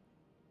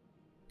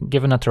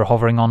 Given that they're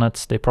hovering on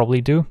it, they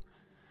probably do.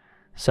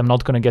 So I'm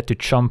not going to get to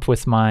chump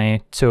with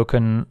my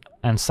token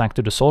and sack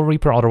to the Soul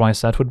Reaper,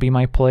 otherwise that would be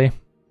my play.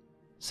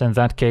 So in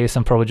that case,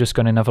 I'm probably just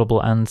going to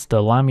inevitably end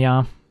the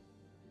Lamia.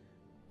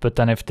 But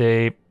then if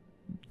they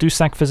do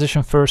sack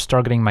Physician first,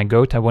 targeting my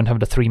goat, I won't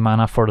have the 3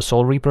 mana for the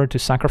Soul Reaper to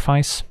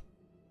sacrifice.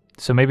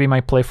 So maybe my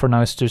play for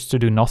now is just to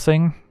do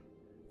nothing.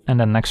 And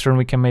then next turn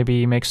we can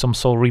maybe make some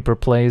Soul Reaper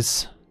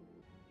plays.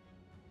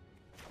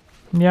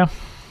 Yeah,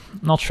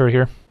 not sure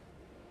here.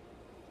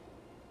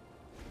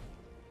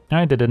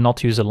 Alright, they did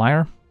not use a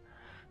Lyre,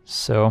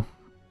 so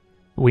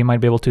we might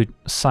be able to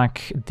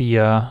sack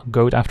the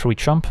goat after we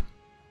chump.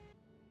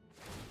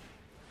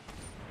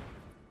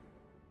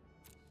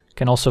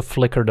 Can also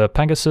flicker the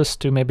Pegasus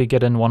to maybe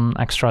get in 1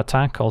 extra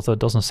attack, although it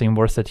doesn't seem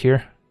worth it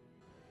here.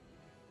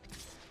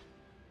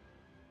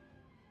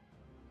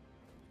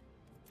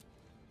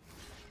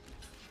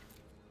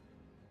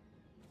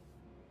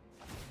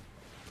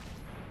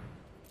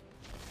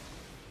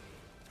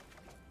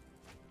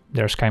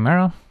 There's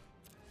Chimera.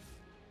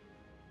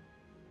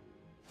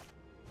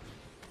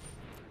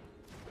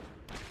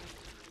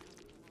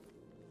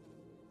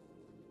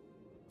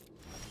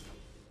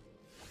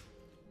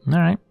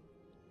 Alright.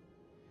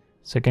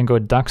 So I can go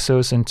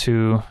Daxos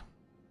into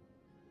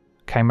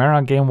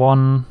Chimera game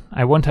 1.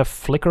 I won't have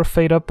Flicker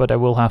Fade up, but I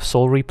will have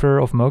Soul Reaper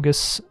of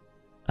Mogus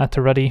at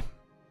the ready.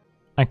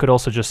 I could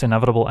also just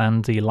inevitable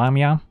end the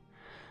Lamia,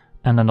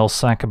 and then I'll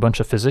sack a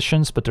bunch of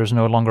Physicians, but there's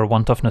no longer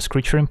 1 toughness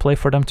creature in play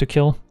for them to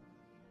kill.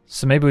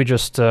 So maybe we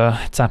just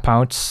tap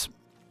out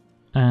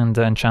and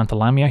enchant the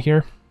Lamia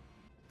here.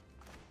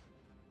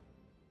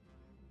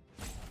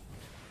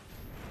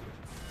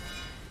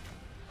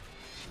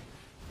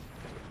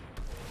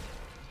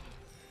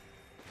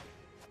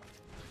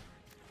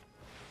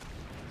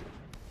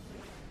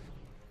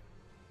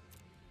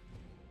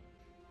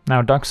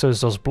 Now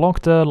Daxos does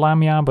block the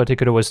Lamia, but he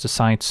could always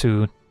decide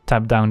to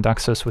tap down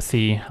Daxos with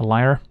the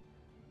Lyre.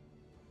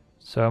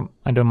 So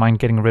I don't mind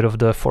getting rid of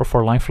the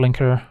 4/4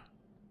 lifelinker,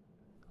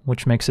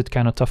 which makes it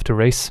kind of tough to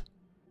race.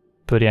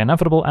 But yeah,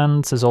 Inevitable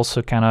End is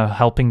also kind of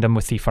helping them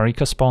with the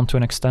Farika spawn to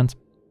an extent.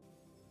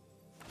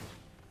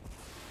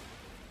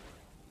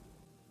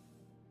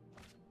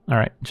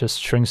 Alright, just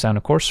shrinks down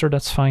a Courser,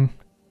 that's fine.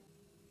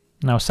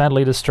 Now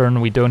sadly this turn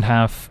we don't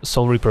have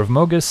Soul Reaper of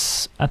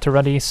Mogus at the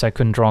ready, so I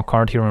couldn't draw a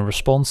card here in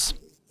response.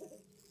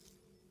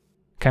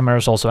 Chimera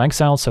is also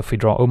exiled, so if we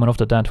draw Omen of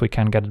the Dead we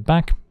can get it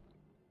back.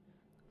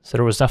 So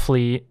there was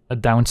definitely a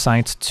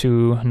downside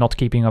to not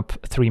keeping up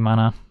 3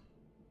 mana.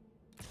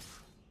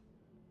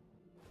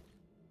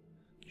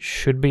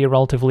 Should be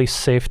relatively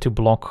safe to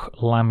block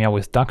Lamia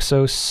with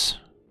Daxos.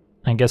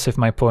 I guess if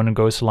my opponent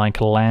goes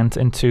like land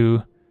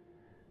into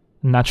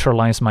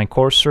naturalize my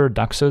Courser,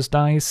 Daxos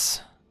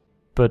dies.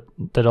 But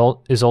that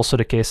is also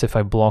the case if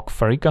I block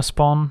Farika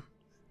spawn,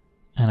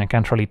 and I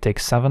can't really take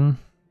 7.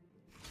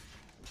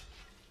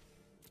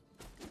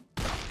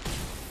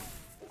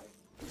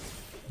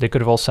 They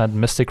could have also had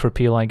Mystic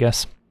Repeal, I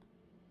guess.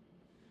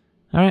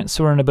 Alright,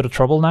 so we're in a bit of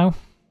trouble now.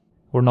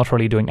 We're not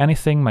really doing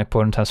anything. My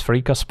opponent has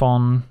Farika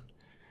spawn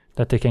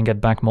that they can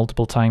get back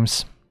multiple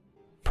times.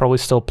 Probably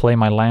still play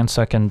my land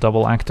so I can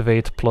double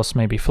activate plus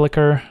maybe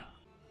flicker.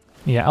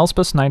 Yeah,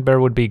 Elspeth's Nightmare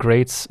would be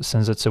great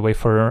since it's a way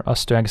for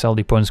us to exile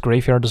the opponent's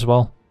graveyard as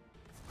well.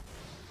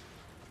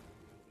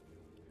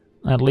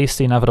 At least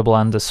the inevitable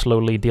end is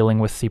slowly dealing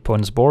with the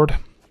opponent's board.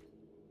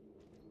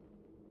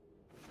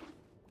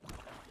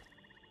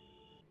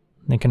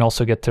 They can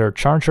also get their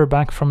Charger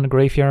back from the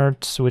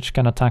graveyard, which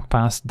can attack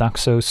past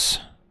Daxos.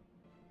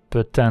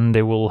 But then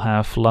they will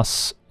have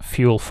less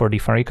fuel for the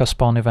Farika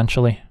spawn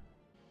eventually.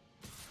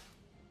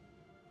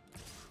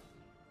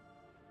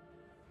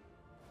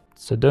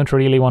 So don't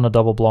really want to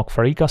double block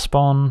Farika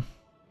spawn.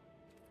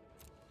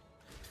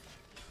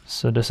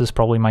 So this is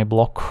probably my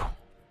block.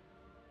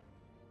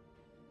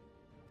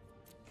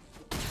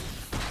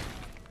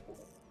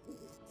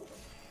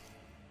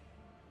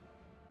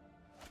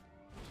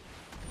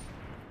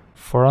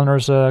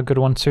 Forerunner's a good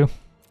one too.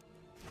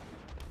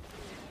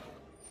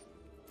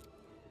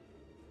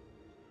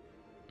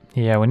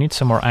 Yeah, we need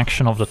some more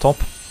action off the top.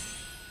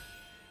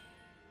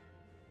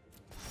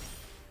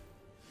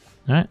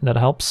 Alright, that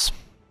helps.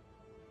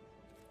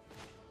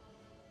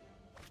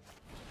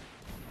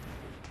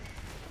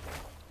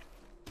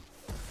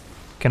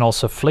 Can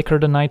also flicker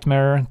the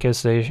Nightmare in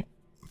case they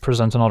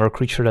present another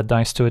creature that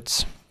dies to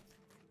it.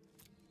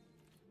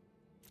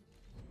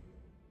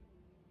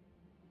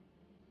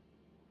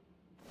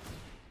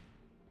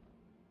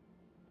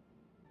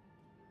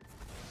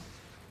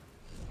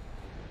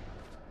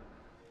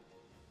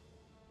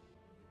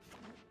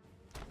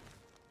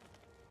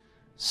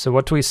 So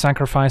what do we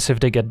sacrifice if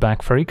they get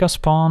back Farika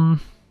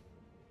spawn?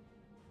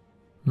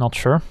 Not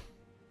sure.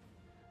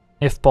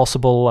 If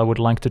possible, I would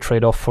like to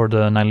trade off for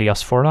the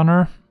Nylea's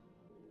Forerunner.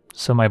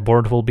 So my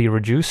board will be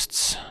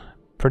reduced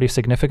pretty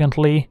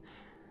significantly,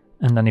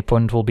 and then the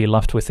opponent will be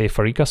left with a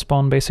Farika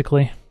spawn,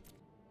 basically.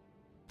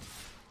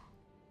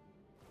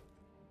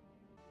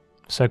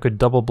 So I could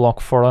double block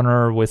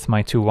Forerunner with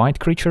my 2 white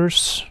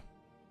creatures.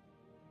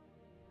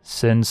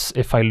 Since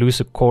if I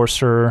lose a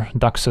Courser,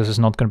 Daxos is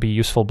not going to be a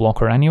useful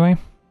blocker anyway.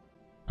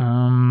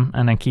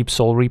 And then keep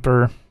Soul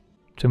Reaper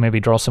to maybe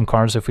draw some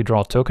cards if we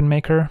draw a Token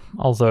Maker.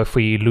 Although if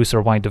we lose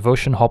our White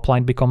Devotion,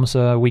 Hoplite becomes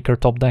a weaker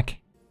top deck.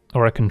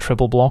 Or I can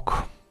triple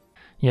block.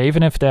 Yeah,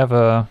 even if they have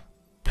a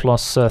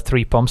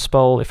 +3 pump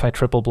spell, if I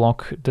triple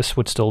block, this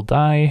would still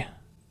die.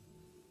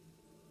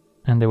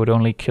 And they would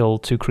only kill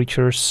 2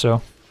 creatures,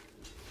 so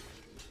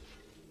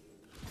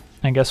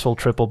I guess we'll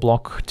triple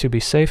block to be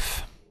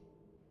safe.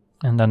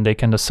 And then they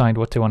can decide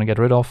what they want to get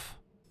rid of.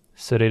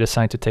 So they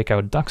decide to take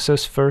out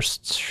Daxos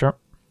first, sure.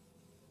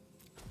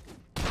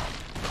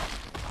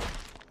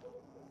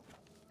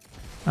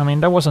 I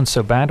mean, that wasn't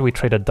so bad. We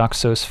traded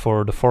Daxos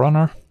for the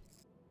Forerunner.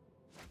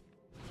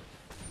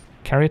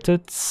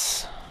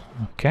 Caryatids,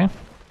 okay.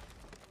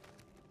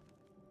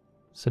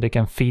 So they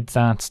can feed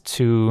that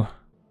to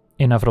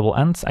Inevitable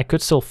End. I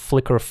could still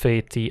Flicker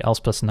Fate the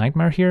Elspeth's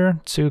Nightmare here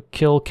to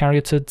kill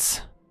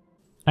Caryatids.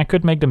 I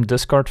could make them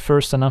discard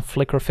first and then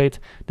Flicker Fate.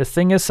 The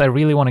thing is, I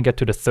really want to get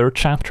to the 3rd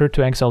chapter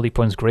to exile the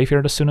opponent's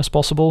graveyard as soon as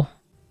possible.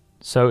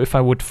 So if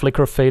I would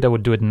Flicker Fate, I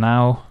would do it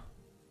now.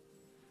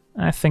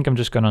 I think I'm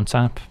just gonna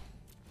untap.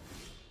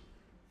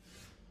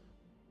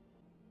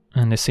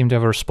 And they seem to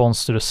have a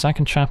response to the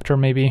 2nd chapter,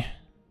 maybe.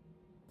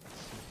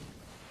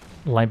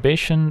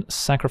 Libation,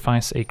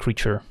 sacrifice a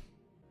creature.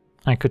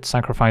 I could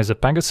sacrifice a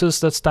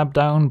Pegasus that's tapped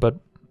down, but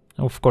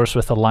of course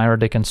with a Lyre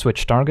they can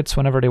switch targets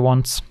whenever they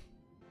want.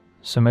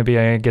 So maybe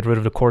I get rid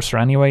of the Courser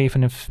anyway,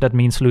 even if that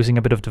means losing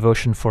a bit of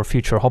devotion for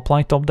future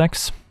Hoplite top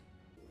decks.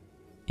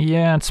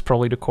 Yeah, it's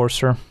probably the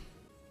Courser.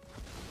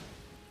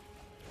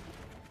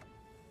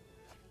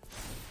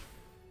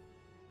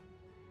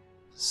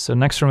 So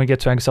next turn we get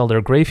to exile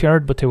their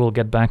graveyard, but they will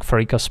get back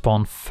Farika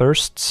spawn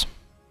first.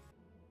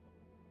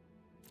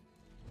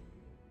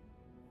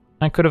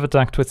 I could have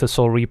attacked with the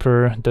Soul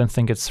Reaper, don't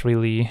think it's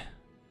really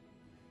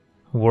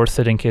worth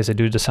it in case I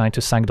do decide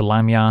to sack the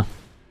Lamia.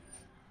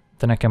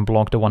 Then I can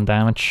block the 1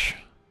 damage,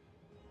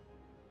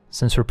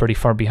 since we're pretty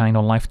far behind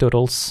on life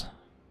totals.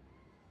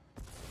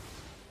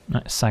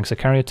 Sacks a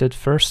Caryatid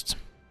first.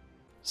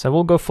 So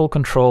we'll go full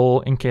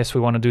control in case we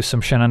want to do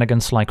some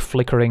shenanigans like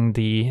flickering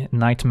the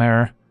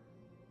Nightmare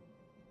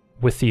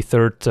with the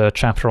 3rd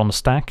chapter on the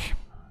stack.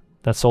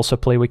 That's also a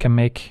play we can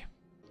make,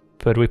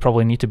 but we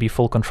probably need to be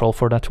full control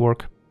for that to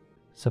work.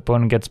 So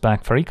opponent gets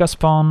back Farika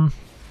spawn.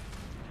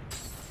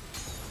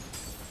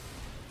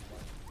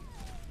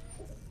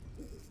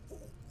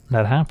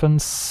 That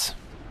happens.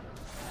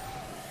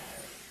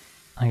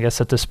 I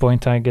guess at this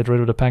point I get rid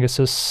of the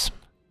Pegasus.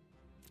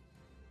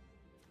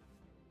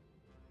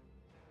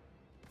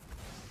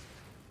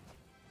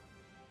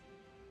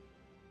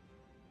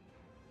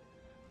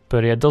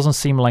 But yeah, it doesn't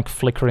seem like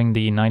flickering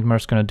the Nightmare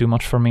is gonna do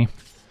much for me.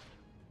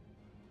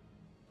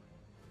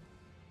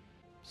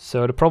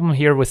 So the problem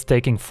here with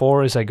taking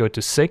 4 is I go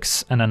to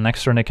 6, and then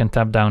next turn I can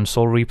tap down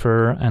Soul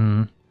Reaper,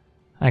 and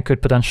I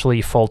could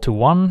potentially fall to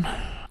 1,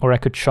 or I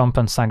could chump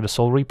and sack the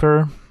Soul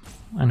Reaper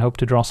and hope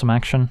to draw some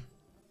action.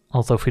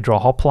 Although if we draw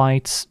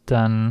Hoplite,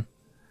 then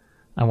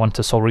I want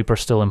the Soul Reaper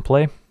still in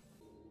play.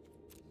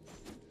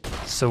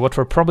 So what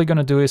we're probably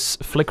gonna do is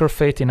Flicker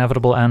Fate the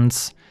Inevitable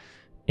Ends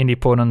in the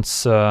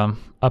opponent's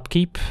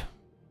upkeep,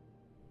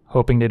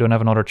 hoping they don't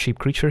have another cheap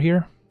creature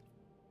here.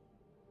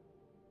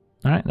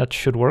 Alright, that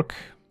should work.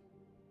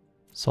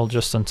 So I'll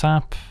just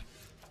untap.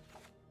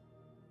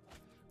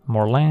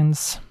 More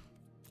lands.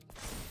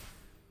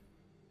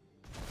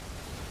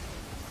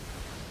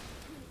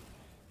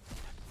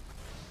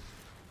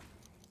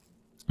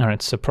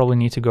 Alright, so probably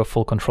need to go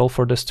full control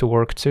for this to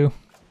work too.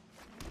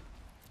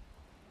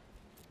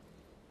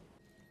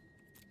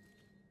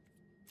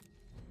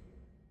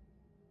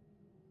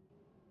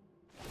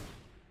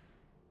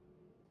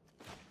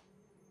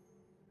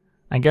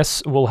 I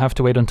guess we'll have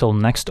to wait until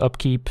next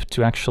upkeep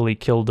to actually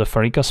kill the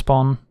Pharika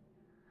spawn,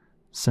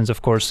 since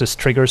of course this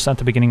triggers at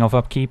the beginning of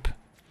upkeep.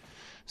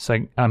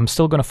 So I'm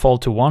still gonna fall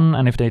to 1,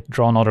 and if they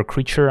draw another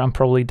creature I'm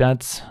probably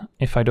dead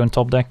if I don't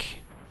top deck.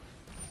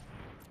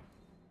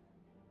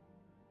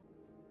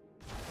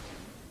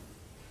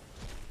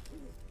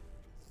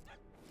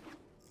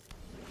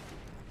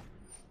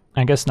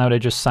 I guess now they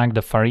just sack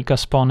the Pharika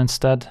spawn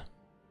instead.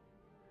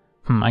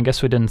 I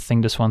guess we didn't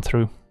think this one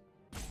through.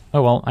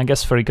 Oh well, I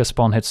guess Pharika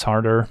spawn hits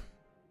harder.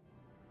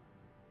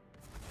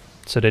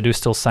 So they do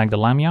still sack the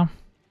Lamia.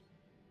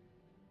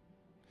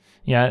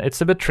 Yeah, it's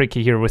a bit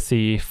tricky here with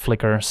the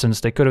Flicker, since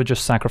they could have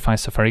just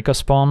sacrificed the Pharika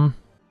spawn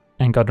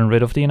and gotten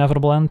rid of the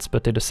Inevitable End,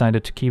 but they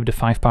decided to keep the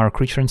 5-power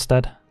creature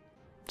instead.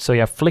 So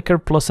yeah, Flicker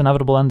plus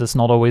Inevitable End is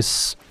not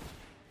always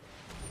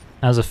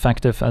as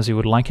effective as you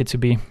would like it to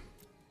be.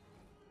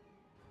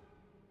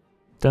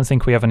 Don't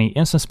think we have any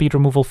instant speed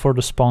removal for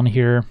the spawn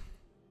here.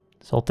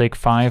 So I'll take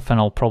 5 and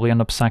I'll probably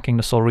end up sacking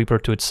the Soul Reaper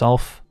to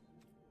itself.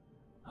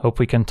 Hope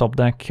we can top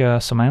deck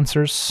some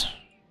answers.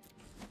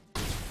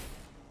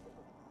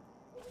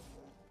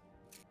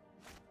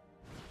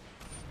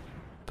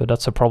 But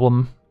that's a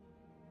problem.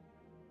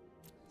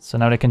 So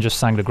now they can just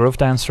sack the Grove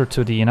Dancer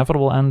to the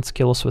Inevitable End,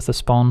 kill us with the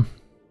spawn.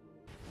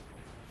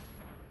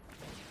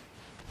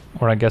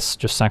 Or I guess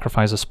just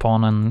sacrifice a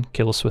spawn and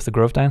kill us with the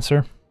Grove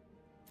Dancer.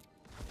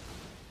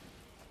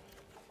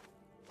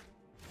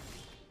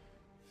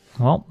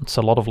 Well, it's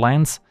a lot of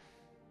lands.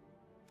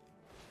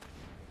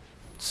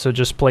 So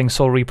just playing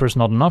Soul Reaper is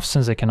not enough,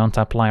 since they can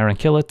untap Liar and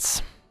kill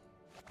it.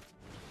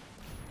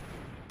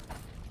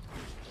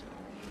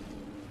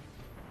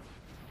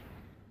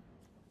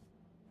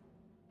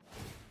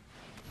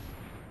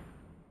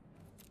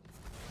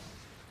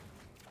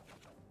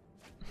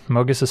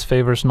 Mogis'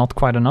 favor is not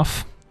quite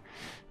enough.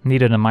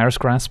 Needed a Myra's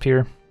Grasp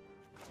here.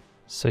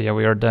 So yeah,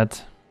 we are dead.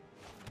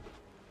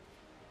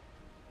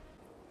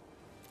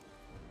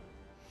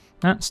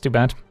 That's too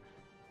bad.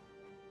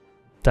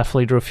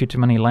 Definitely drew a few too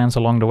many lands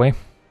along the way.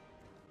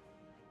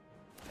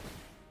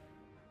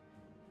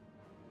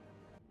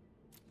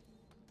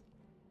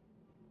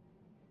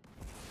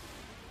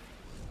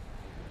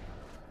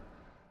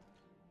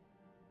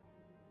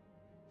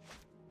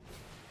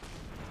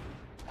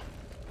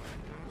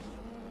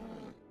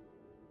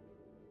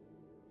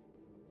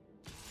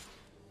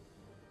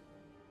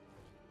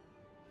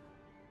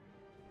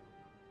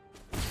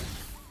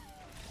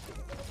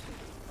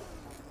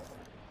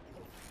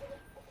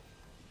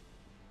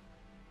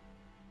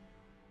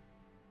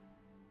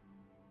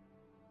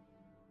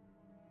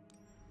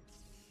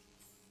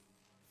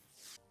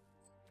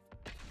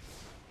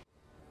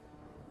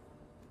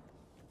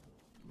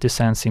 This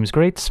hand seems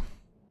great.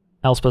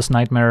 Elspeth's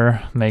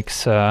Nightmare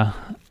makes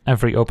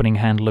every opening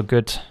hand look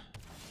good.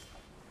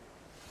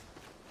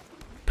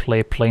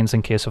 Play Plains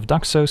in case of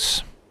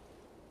Daxos.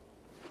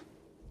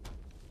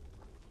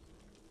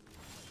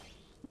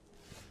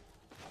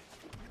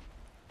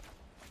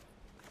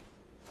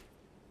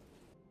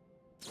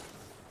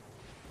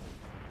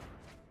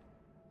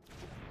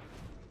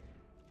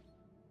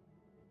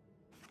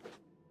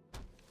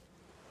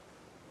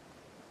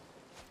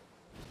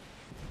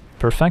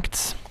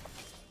 Perfect.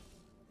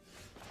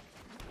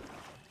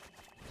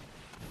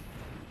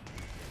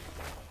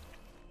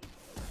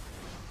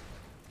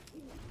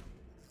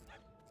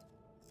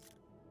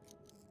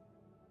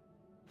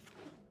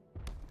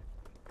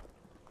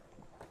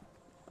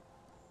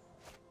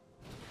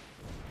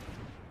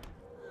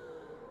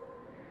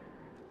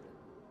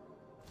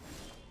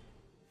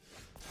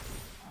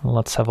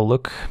 Let's have a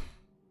look.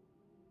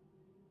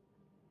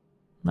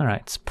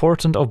 Alright,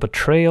 Portent of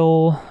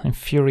Betrayal,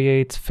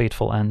 Infuriate,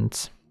 Fateful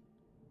End.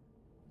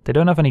 They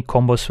don't have any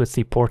combos with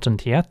the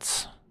Portent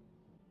yet.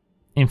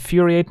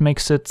 Infuriate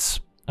makes it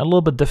a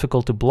little bit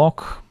difficult to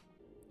block,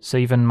 so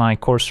even my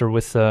Courser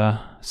with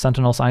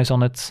Sentinel's Eyes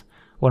on it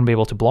won't be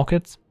able to block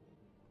it.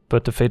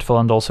 But the Fateful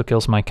End also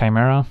kills my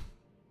Chimera.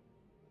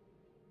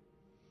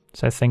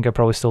 So I think I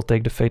probably still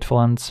take the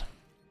Fateful End.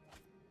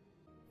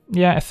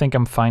 Yeah, I think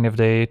I'm fine if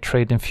they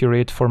trade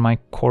Infuriate for my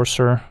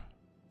Courser.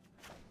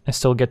 I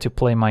still get to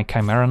play my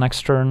Chimera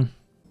next turn.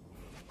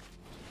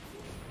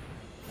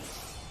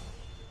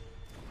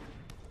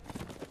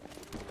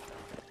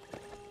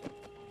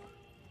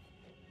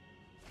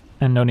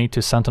 And no need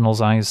to Sentinel's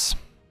Eyes.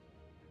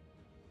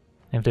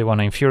 If they want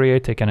to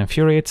Infuriate, they can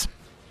Infuriate.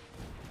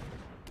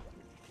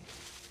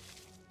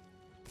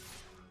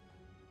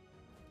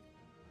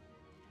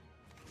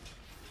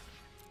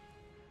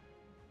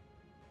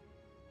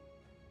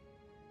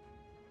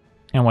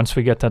 And once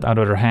we get that out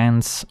of their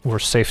hands, we're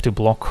safe to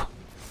block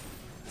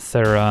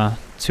their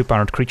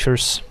 2-powered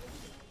creatures.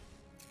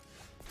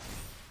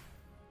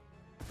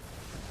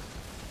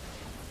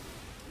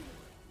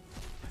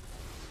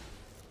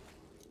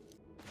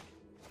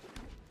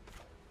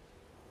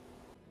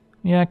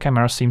 Yeah,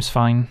 Chimera seems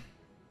fine.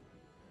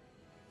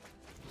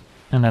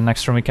 And then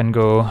next turn we can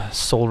go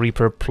Soul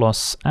Reaper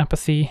plus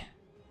Apathy.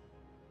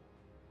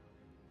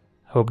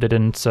 Hope they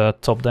didn't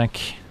top deck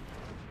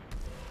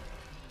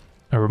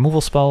a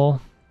removal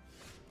spell.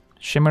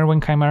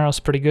 Shimmerwing Chimera is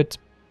pretty good.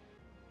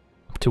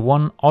 Up to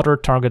 1 other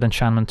target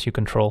enchantment you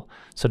control.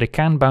 So they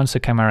can bounce the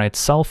Chimera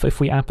itself if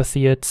we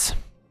Apathy it.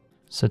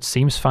 So it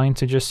seems fine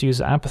to just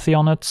use Apathy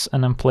on it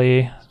and then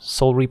play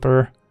Soul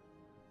Reaper.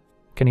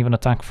 Can even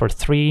attack for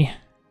 3.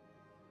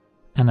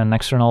 And then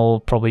next turn I'll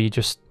probably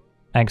just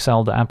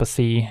exile the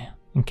Apathy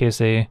in case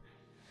they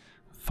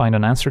find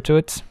an answer to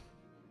it.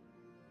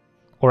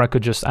 Or I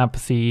could just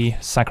Apathy,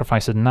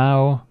 sacrifice it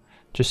now,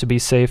 just to be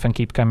safe and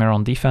keep Chimera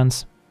on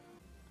defense.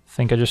 I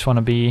think I just want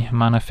to be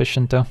mana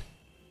efficient though.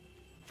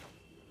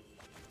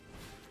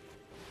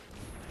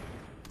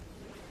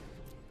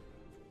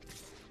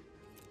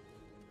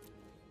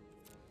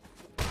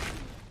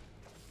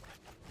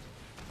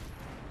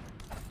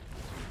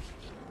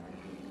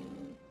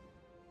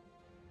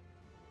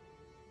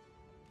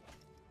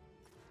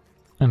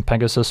 And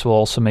Pegasus will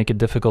also make it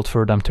difficult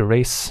for them to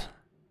race.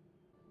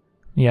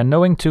 Yeah,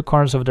 knowing 2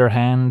 cards of their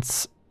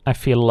hands, I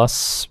feel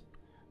less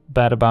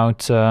bad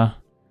about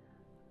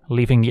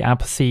leaving the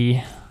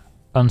Apathy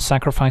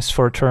unsacrificed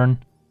for a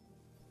turn.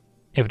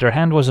 If their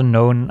hand was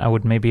unknown, I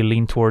would maybe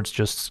lean towards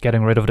just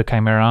getting rid of the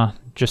Chimera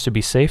just to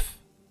be safe.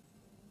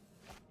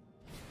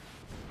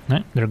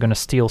 They're gonna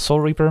steal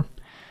Soul Reaper.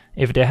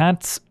 If they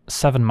had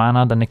 7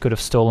 mana, then they could have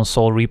stolen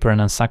Soul Reaper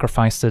and then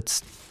sacrificed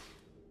it.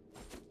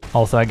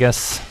 Although I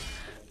guess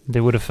they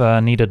would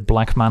have needed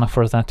black mana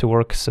for that to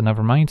work, so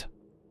never mind.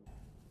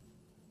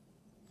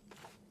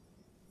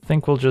 I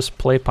think we'll just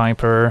play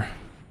Piper.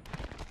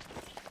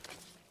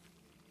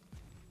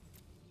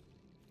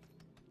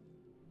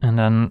 And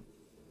then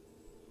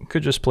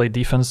could just play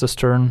defense this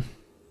turn.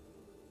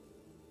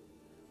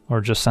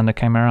 Or just send a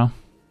Chimera.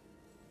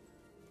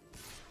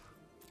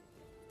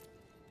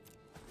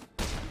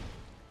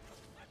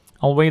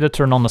 I'll wait a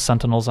turn on the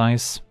Sentinel's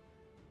Eyes.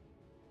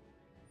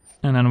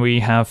 And then we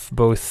have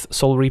both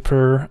Soul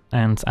Reaper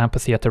and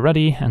Apathy at the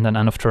ready, and then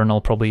end of turn I'll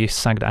probably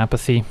sack the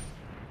Apathy.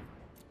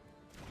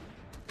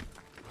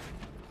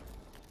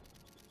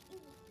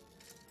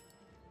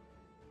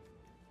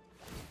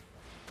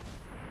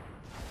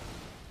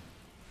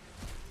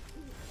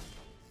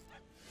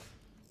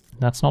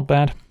 That's not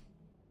bad.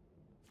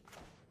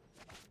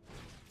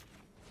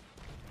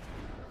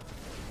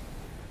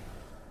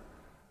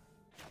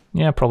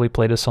 Yeah, probably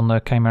play this on the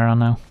Chimera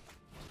now.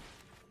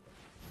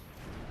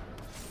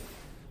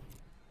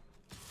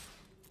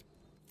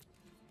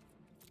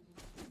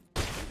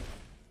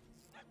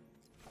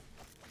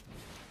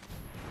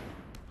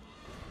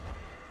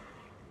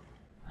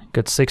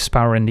 Got 6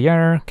 power in the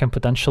air, can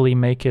potentially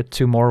make it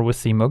 2 more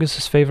with the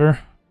Mogus's favor.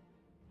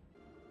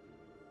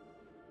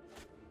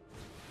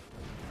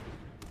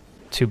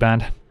 Too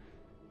bad.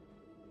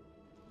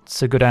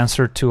 It's a good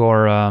answer to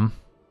our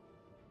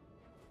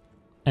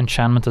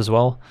enchantment as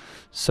well.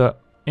 So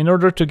in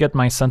order to get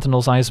my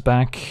Sentinel's Eyes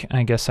back,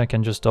 I guess I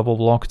can just double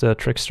block the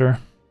Trickster.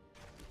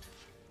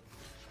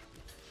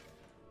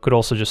 Could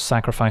also just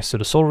sacrifice to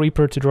the Soul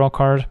Reaper to draw a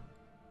card,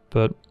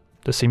 but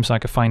this seems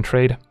like a fine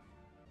trade.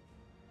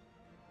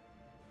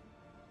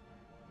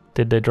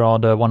 Did they draw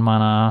the 1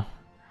 mana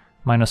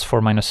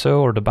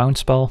 -4/-0 or the bounce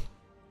spell?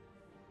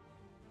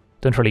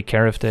 Don't really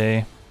care if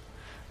they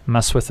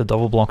mess with the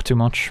double block too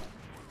much.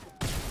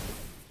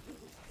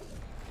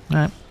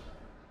 Alright.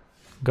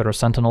 Got our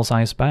Sentinel's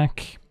Eyes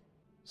back.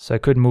 So I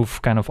could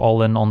move kind of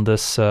all in on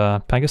this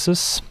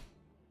Pegasus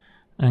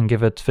and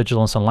give it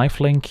Vigilance and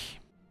Lifelink,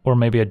 or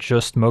maybe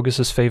adjust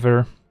Mogus's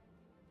favor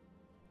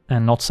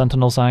and not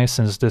Sentinel's Eyes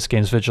since this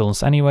gains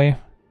Vigilance anyway.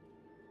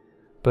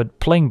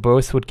 But playing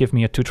both would give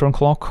me a 2-turn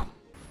clock.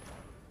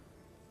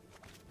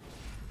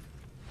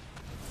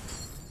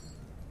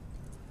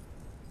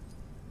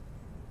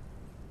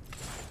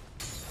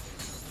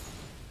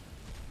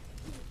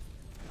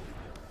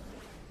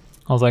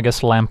 Although I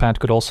guess Lampad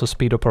could also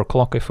speed up our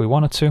clock if we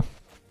wanted to.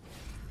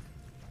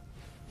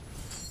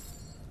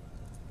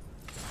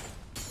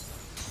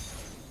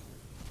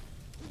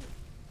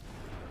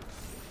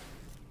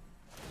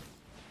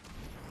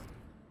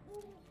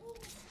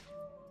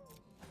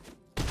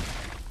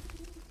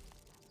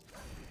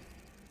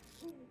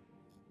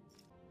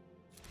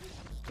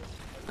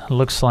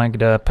 Looks like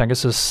the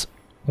Pegasus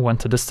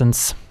went a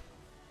distance.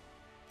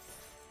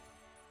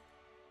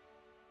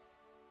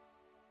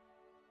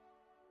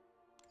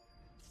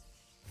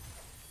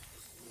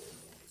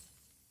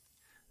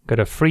 Got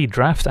a free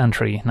draft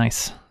entry,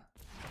 nice.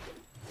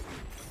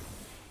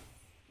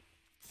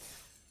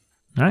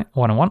 Alright,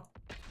 1-1.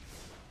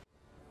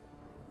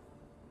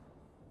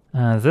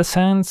 This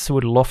hand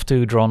would love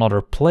to draw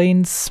another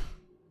Plains.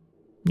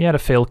 Yeah, the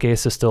fail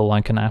case is still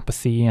like an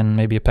Apathy and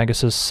maybe a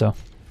Pegasus, so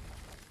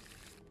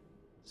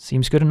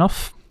seems good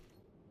enough.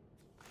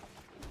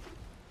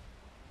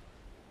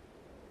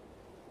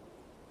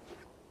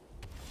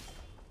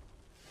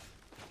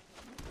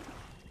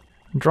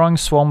 Drawing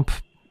Swamp,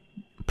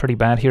 pretty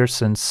bad here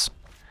since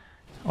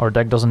our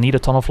deck doesn't need a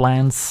ton of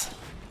lands.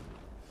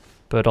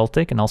 But I'll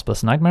take an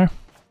Elspeth's Nightmare.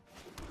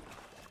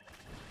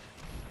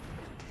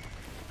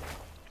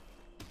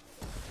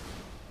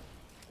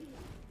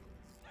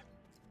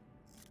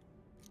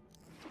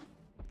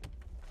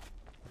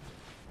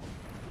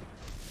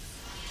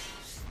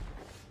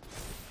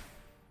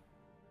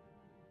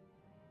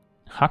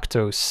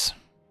 Haktos.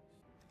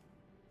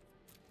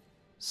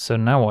 So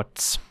now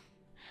what?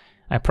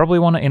 I probably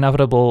want to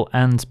Inevitable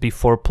end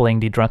before playing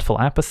the Dreadful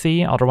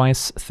Apathy,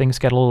 otherwise things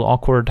get a little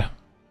awkward.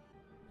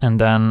 And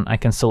then I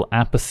can still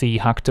Apathy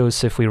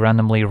Haktos if we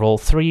randomly roll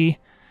 3.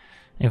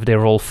 If they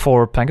roll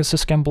 4,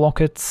 Pegasus can block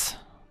it.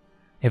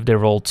 If they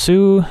roll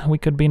 2, we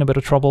could be in a bit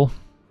of trouble.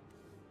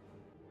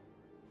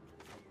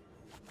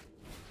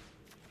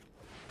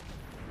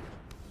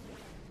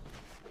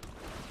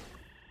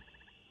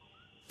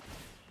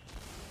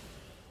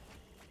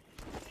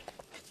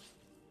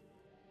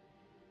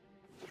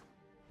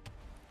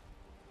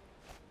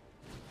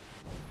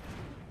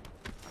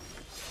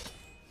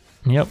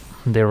 Yep,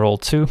 they roll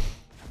 2.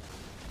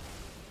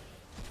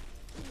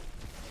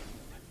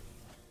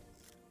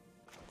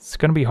 It's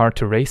gonna be hard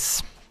to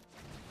race.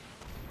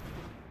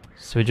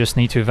 So we just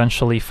need to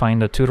eventually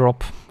find a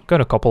 2-drop.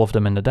 Got a couple of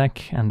them in the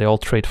deck, and they all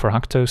trade for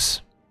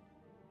Haktos.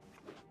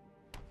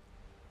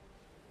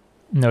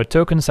 No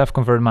tokens have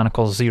converted mana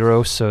cost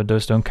 0, so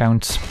those don't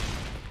count.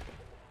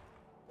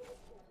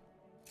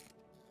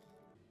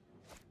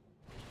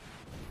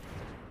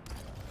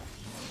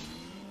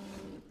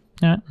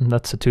 Yeah,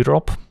 that's a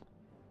 2-drop.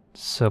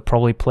 So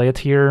probably play it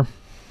here.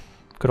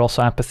 Could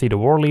also Apathy the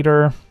War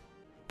Leader,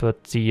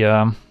 but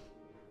the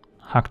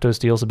Haktos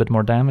deals a bit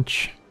more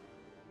damage.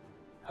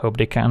 Hope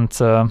they can't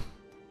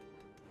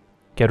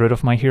get rid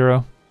of my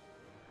hero.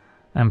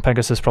 And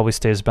Pegasus probably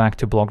stays back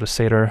to block the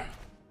Satyr.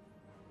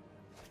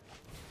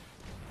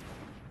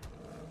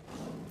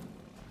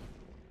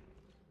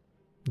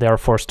 They are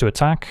forced to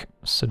attack,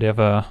 so they have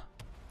a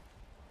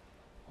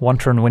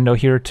 1-turn window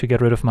here to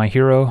get rid of my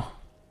hero.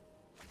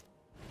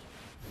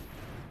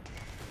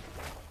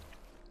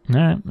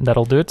 Alright,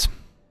 that'll do it.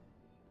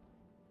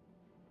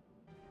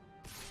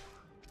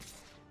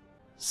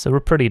 So we're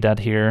pretty dead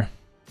here.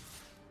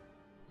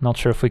 Not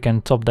sure if we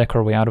can top deck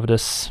our way out of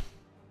this.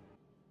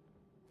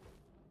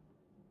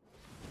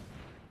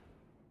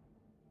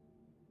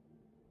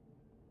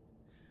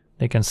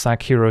 They can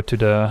sack hero to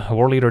the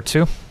War Leader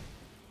too.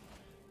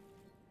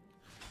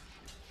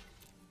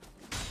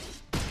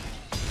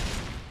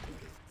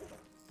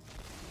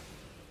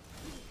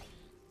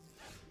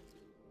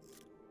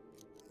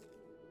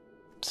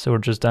 So we're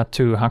just dead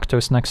to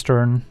Haktos next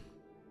turn.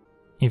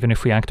 Even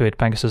if we activate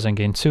Pegasus and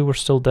gain 2, we're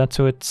still dead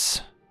to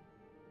it.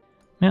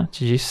 Yeah,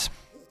 GG's.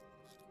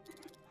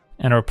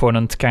 And our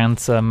opponent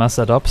can't mess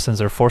that up since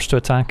they're forced to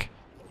attack.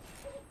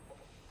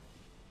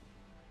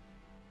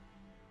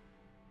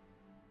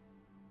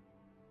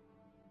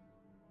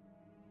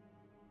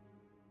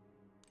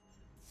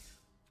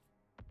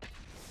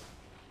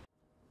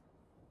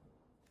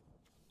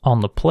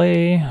 On the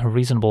play,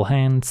 reasonable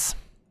hands.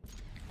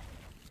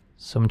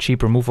 Some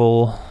cheap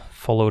removal,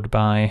 followed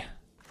by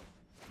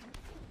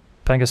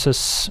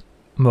Pegasus.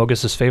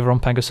 Mogus's favor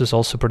on Pegasus,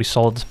 also pretty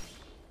solid.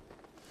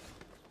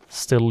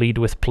 Still lead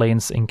with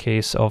Plains in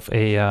case of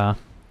a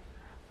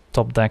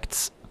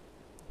top-decked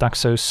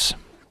Daxos.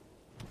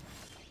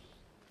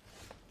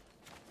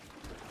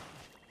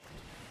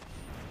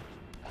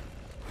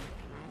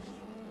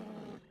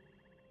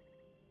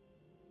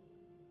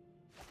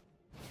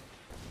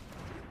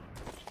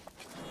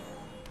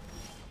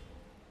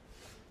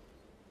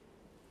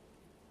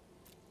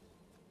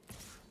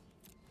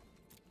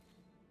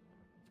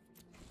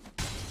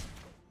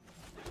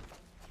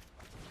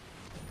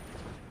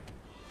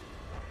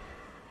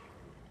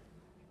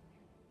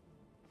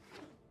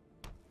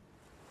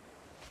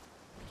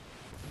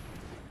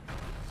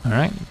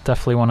 Alright,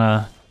 definitely want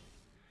to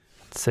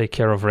take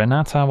care of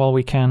Renata while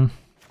we can.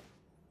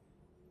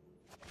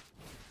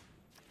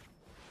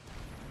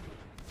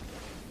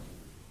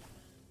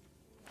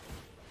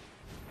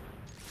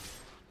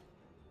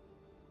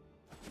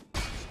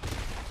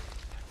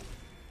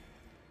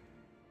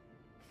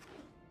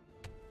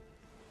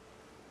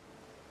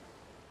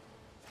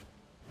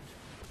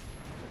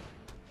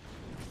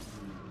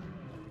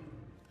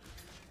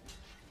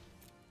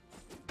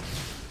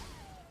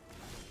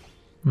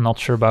 Not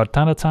sure about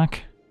that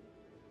attack.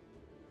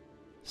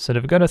 So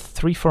they've got a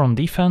 3-4 on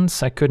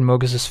defense. I could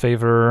Mogus's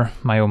favor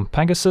my own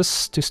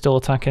Pegasus to still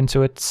attack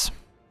into it.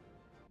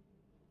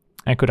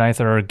 I could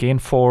either gain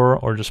 4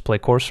 or just play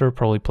Courser,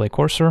 probably play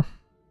Courser.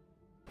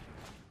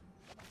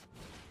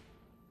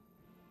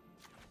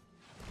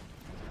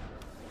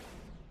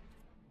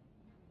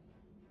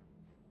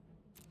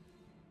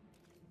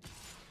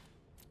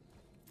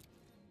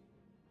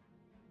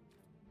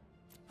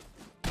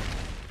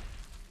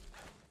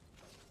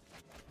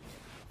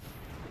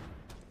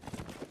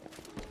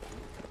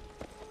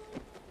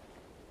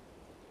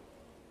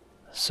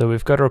 So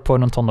we've got our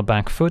opponent on the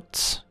back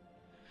foot,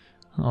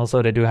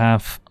 although they do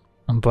have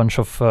a bunch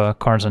of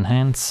cards in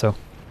hand, so...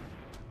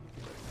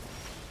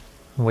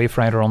 Wave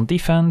Rider on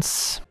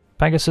defense.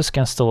 Pegasus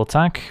can still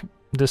attack.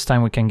 This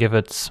time we can give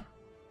it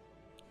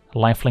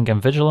Lifelink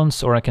and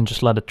Vigilance, or I can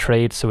just let it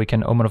trade so we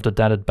can Omen of the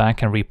Dead it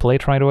back and replay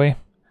it right away,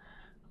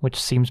 which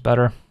seems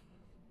better.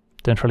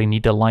 Don't really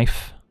need the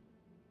life.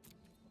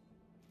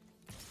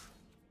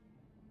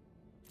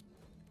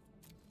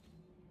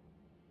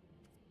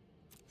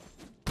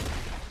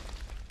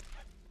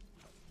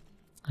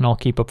 And I'll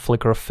keep up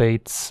Flicker of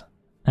Fate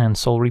and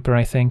Soul Reaper,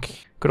 I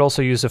think. Could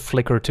also use a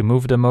Flicker to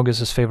move the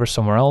Mogus's favor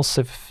somewhere else,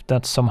 if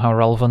that's somehow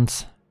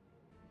relevant.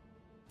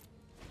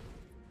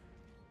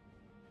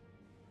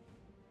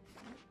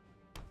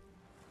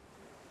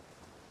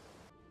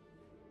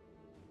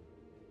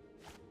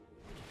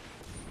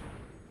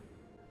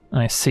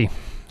 I see.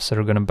 So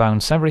they're gonna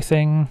bounce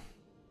everything.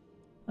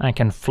 I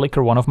can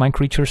Flicker one of my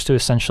creatures to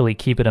essentially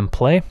keep it in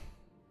play,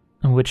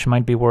 which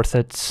might be worth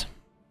it.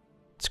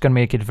 It's going to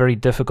make it very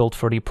difficult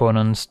for the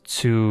opponent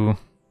to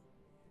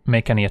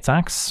make any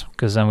attacks,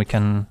 because then we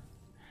can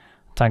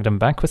attack them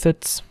back with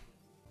it.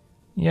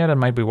 Yeah, that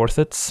might be worth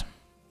it.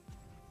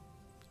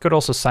 Could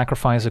also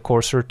sacrifice a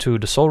Courser to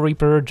the Soul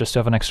Reaper, just to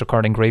have an extra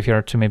card in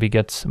graveyard to maybe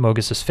get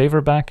Mogus's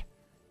favor back.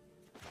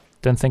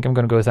 Don't think I'm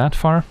going to go that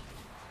far.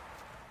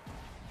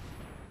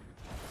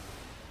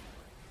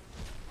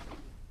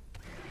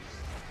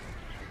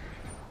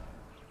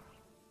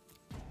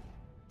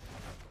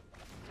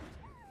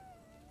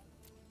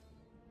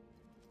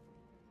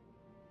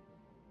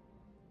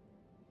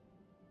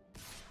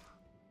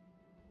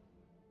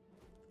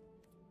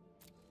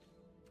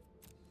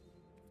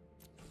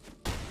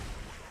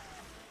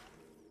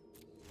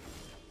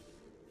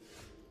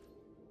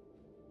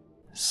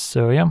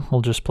 So yeah,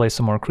 we'll just play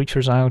some more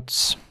creatures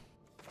out.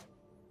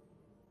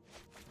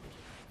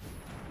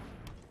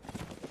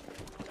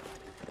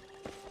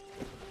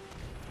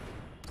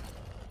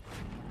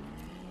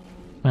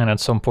 And at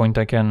some point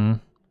I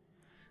can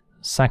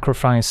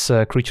sacrifice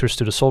creatures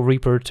to the Soul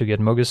Reaper to get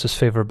Mogus's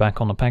favor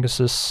back on the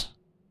Pegasus.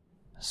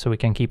 So we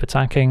can keep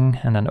attacking,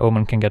 and then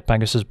Omen can get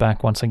Pegasus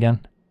back once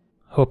again.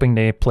 Hoping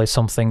they play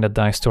something that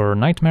dies to our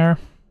Nightmare.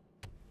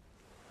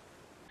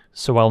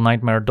 So while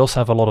Nightmare does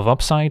have a lot of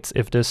upsides,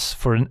 if this,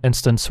 for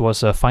instance,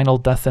 was a final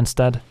death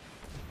instead,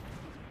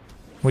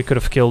 we could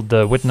have killed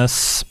the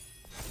Witness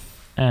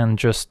and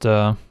just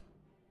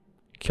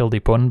killed the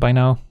opponent by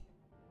now.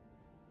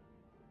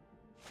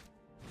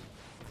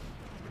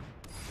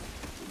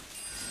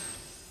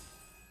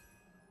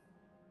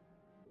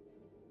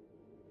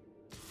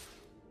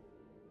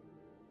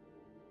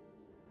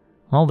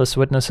 Well, this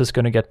Witness is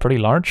going to get pretty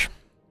large,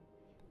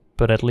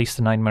 but at least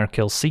the Nightmare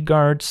kills Sea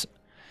Guards.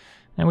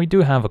 And we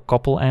do have a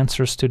couple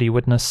answers to the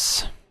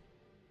Witness.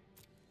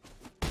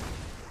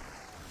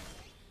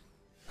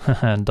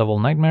 Double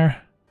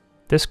Nightmare.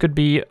 This could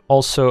be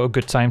also a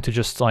good time to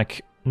just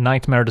like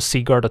Nightmare the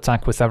Sea Guard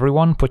attack with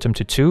everyone, put him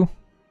to 2.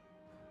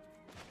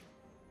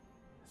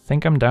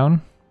 Think I'm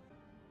down.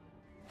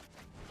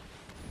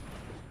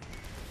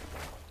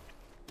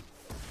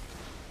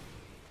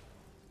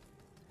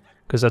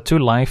 Because at 2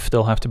 life,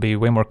 they'll have to be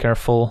way more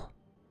careful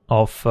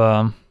of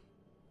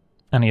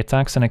any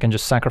attacks, and I can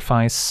just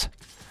sacrifice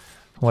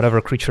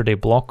whatever creature they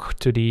block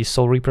to the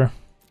Soul Reaper.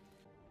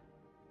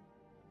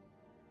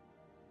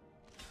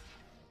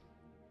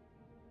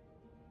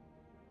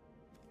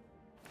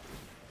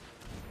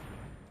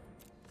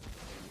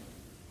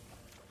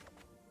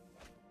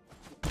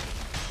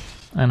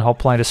 And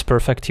Hoplite is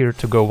perfect here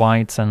to go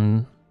wide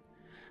and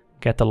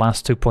get the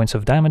last 2 points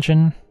of damage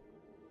in.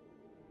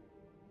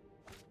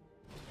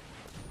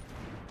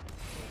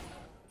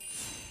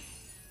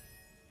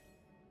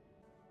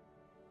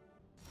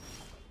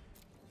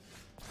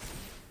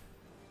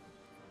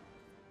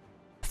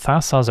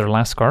 Thassa is our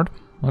last card.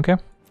 Okay.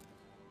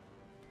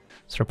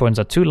 So our opponent's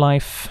at 2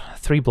 life,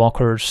 3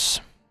 blockers.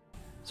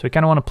 So we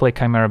kind of want to play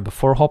Chimera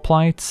before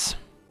Hoplite.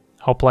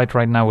 Hoplite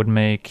right now would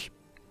make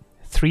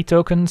 3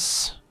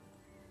 tokens.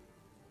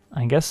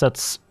 I guess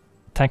that's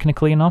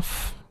technically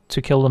enough to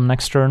kill them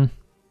next turn.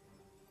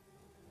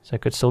 So I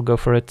could still go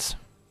for it.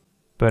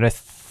 But I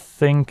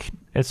think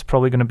it's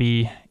probably going to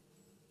be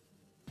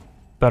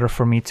better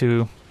for me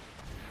to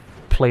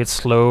play it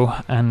slow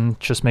and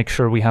just make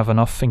sure we have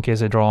enough in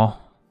case I draw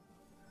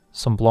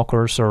some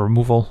blockers or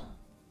removal.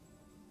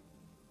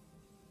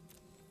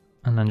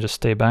 And then just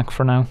stay back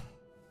for now.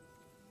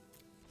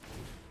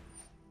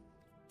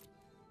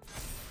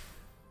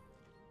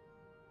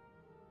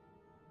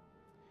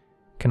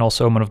 Can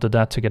also Omen of the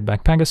Dead to get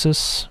back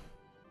Pegasus.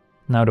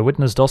 Now the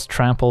Witness does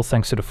trample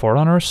thanks to the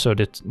Forerunner, so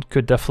that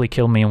could definitely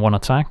kill me in one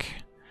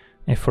attack,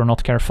 if we're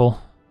not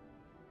careful.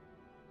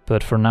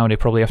 But for now they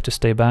probably have to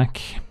stay back.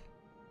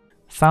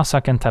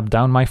 Thassa can tap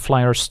down my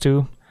flyers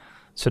too,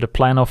 so the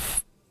plan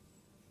of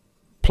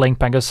playing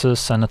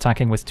Pegasus and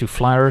attacking with 2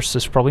 flyers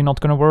is probably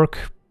not gonna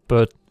work,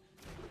 but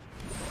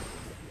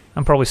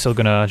I'm probably still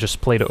gonna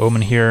just play the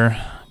Omen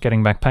here,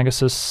 getting back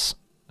Pegasus,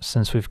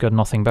 since we've got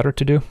nothing better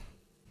to do.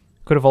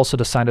 Could have also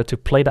decided to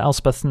play the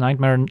Elspeth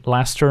Nightmare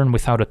last turn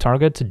without a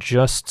target,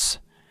 just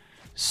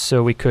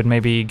so we could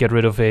maybe get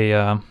rid of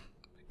a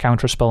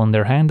counterspell in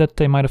their hand that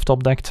they might have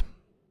top decked.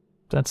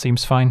 That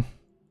seems fine.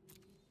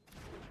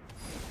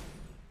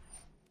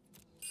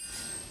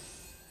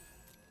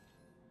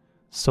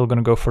 Still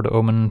gonna go for the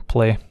Omen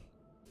play.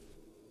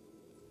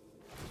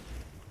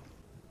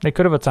 They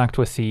could have attacked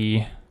with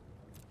the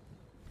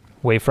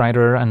Wave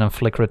Rider and then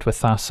flicker it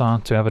with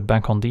Thassa to have it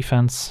back on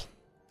defense.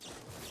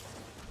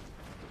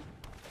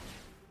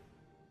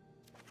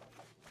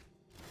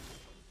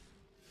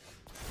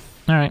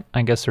 Alright,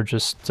 I guess they're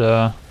just,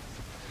 I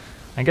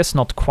guess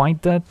not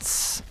quite dead.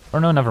 Or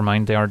no, never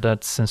mind, they are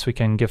dead, since we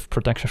can give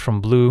protection from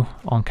blue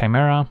on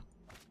Chimera.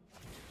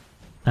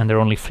 And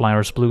they're only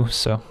flyers blue,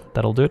 so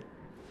that'll do it.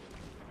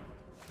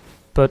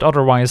 But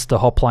otherwise, the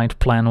Hoplite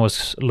plan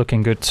was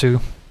looking good too.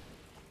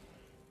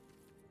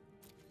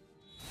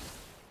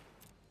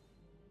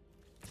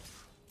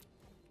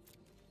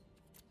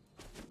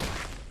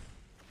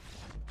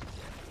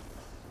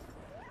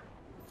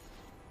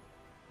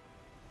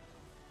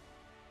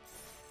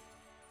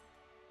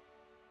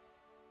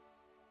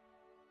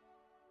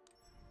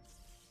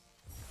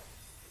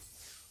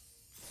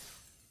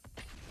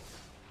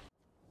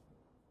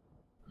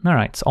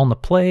 Alright, on the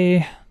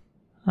play.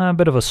 A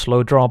bit of a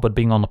slow draw, but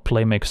being on the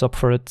play makes up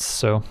for it,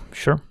 so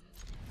sure.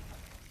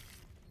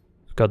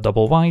 Got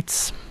double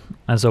whites.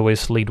 As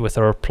always, lead with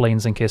our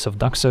planes in case of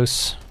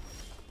Daxos.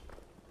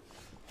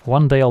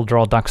 One day I'll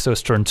draw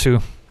Daxos turn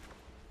 2.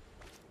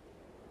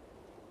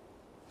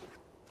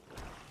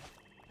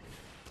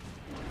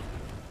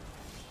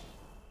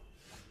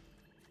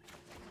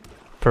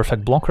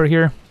 Perfect blocker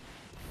here.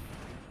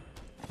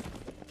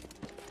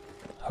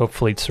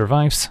 Hopefully it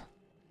survives.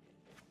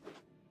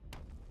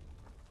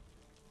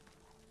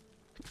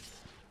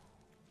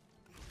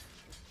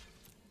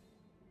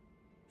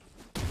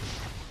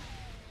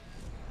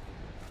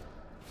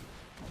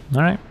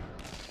 Alright.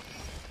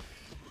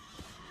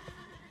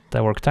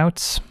 That worked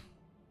out.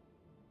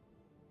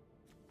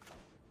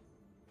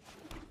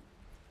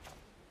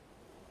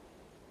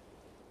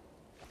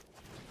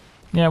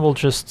 Yeah, we'll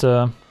just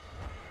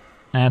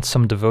add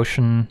some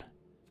devotion.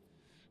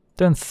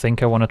 Don't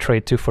think I want to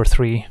trade 2 for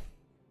 3.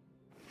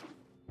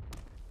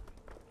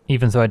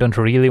 Even though I don't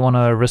really want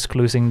to risk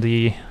losing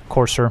the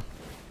Courser.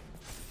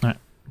 Alright,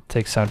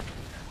 takes out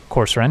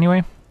Courser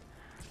anyway.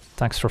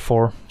 Attacks for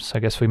 4, so I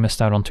guess we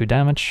missed out on 2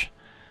 damage.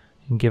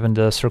 Given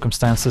the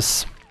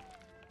circumstances.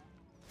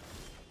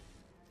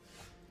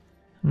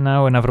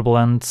 Now Inevitable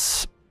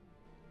Ends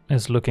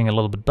is looking a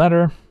little bit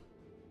better.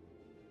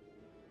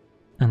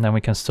 And then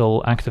we can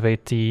still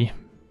activate the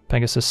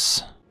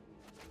Pegasus.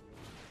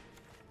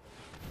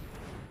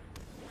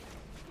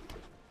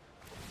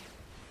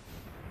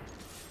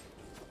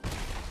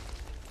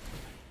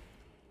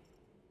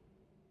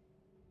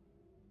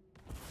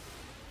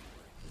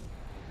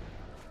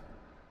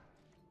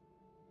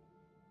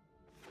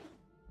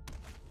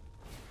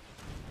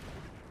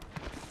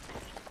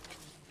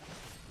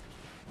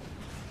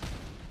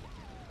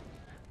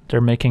 They're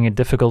making it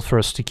difficult for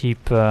us to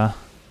keep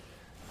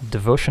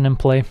Devotion in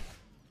play.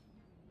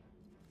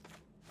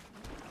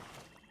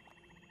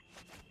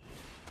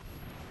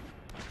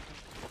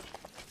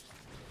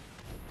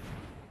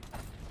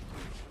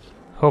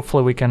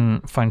 Hopefully we can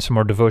find some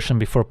more Devotion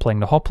before playing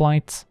the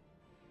Hoplite.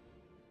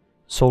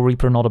 Soul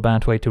Reaper, not a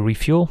bad way to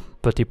refuel,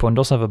 but the opponent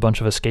does have a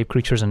bunch of escape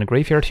creatures in the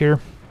graveyard here.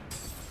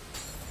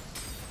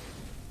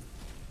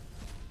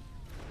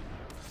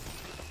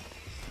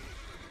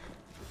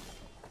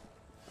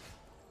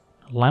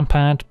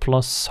 Lampad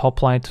plus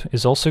Hoplite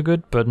is also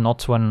good, but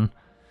not when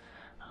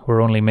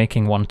we're only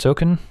making 1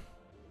 token.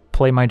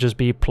 Play might just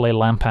be play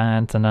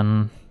Lampad, and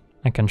then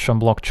I can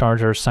Shumblock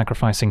Charger,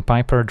 sacrificing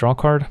Piper, draw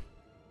card.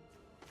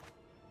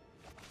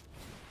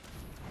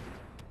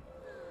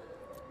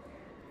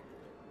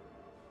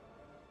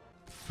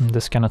 And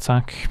this can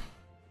attack.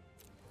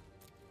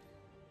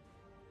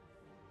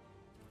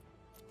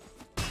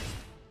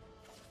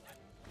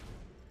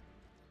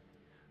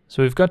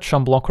 So we've got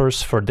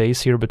Shumblockers for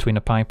days here between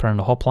the Piper and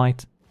the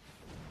Hoplite.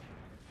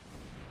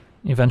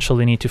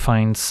 Eventually need to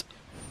find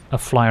a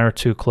flyer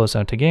to close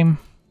out the game.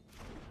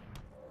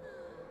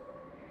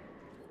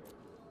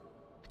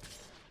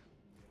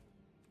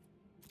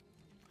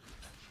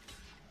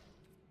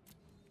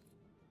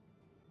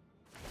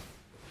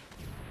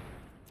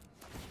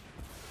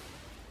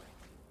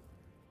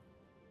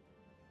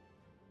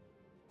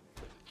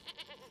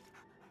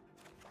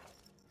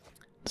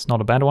 It's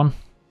not a bad one.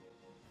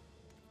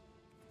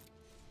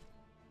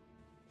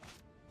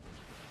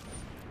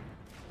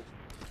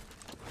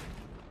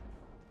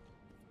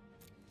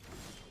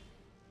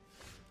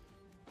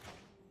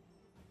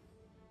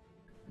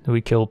 Do we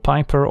kill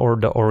Piper or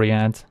the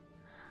Oread?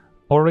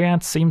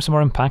 Oread seems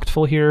more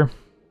impactful here.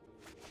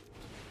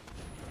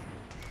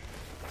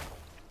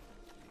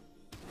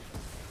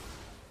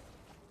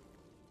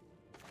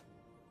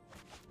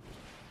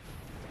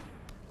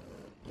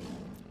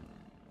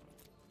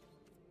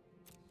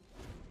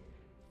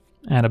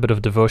 Add a bit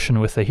of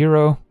devotion with the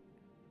hero.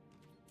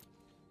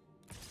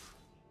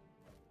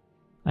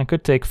 I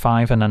could take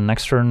 5 and then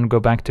next turn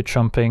go back to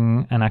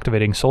chumping and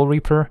activating Soul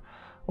Reaper,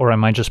 or I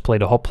might just play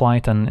the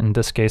Hoplite, and in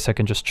this case I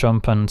can just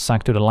chump and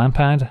sack to the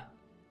Lampad.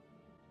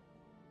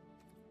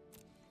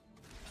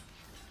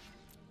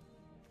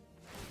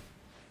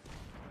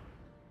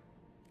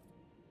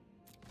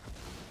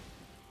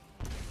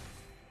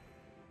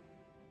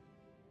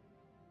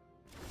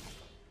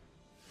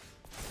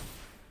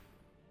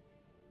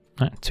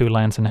 Two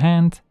lands in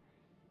hand.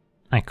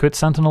 I could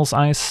Sentinel's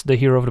Eyes the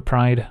Hero of the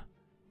Pride,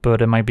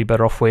 but it might be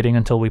better off waiting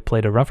until we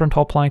play the Reverend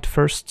Hoplite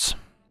first.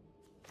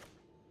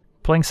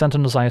 Playing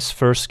Sentinel's Eyes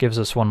first gives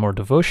us one more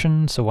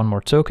devotion, so one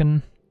more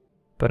token,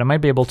 but I might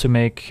be able to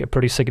make a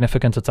pretty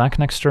significant attack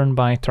next turn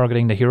by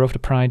targeting the Hero of the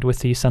Pride with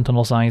the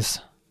Sentinel's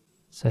Eyes.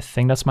 So I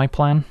think that's my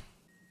plan.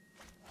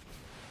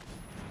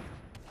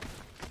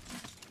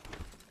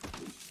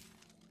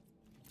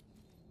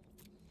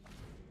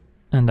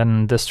 And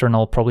then this turn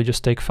I'll probably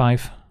just take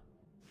 5.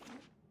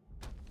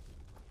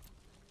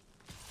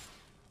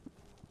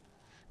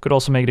 Could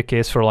also make the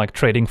case for like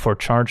trading for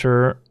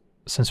Charger,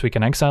 since we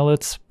can exile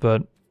it,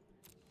 but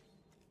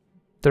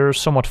they're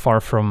somewhat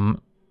far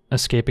from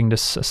escaping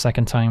this a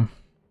second time.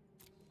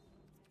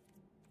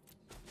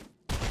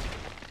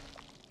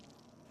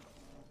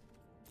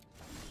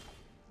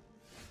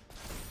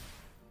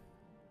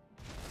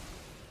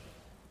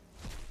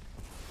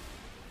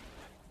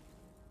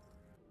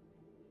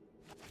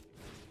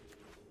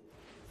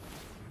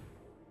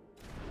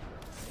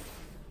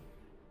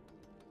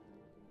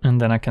 And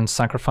then I can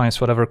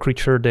sacrifice whatever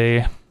creature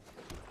they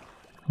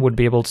would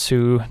be able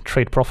to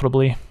trade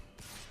profitably.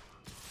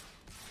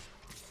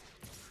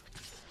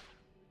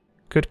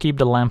 Could keep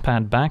the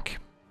Lampad back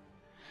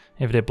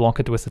if they block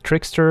it with the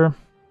Trickster.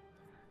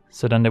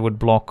 So then they would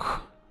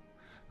block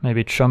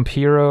maybe Chump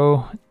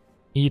Hero,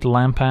 eat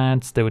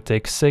Lampads, they would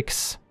take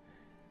 6,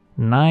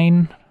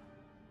 9,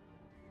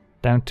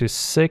 down to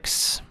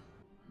 6.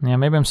 Yeah,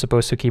 maybe I'm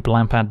supposed to keep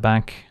Lampad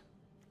back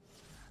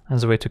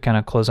as a way to kind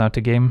of close out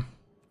the game.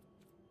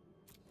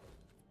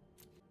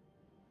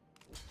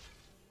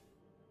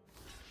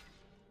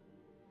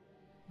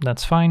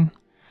 That's fine.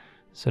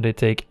 So they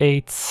take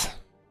 8.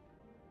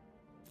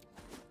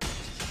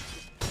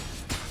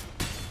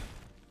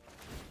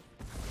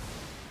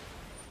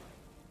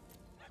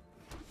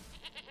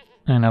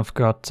 And I've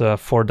got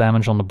 4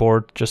 damage on the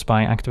board just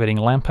by activating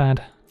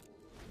Lampad.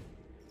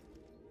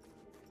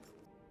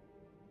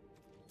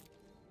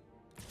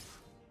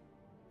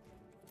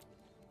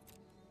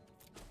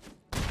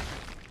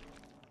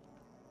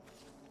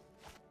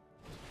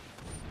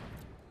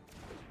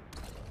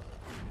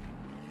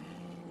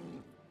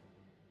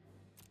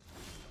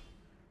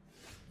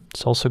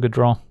 It's also a good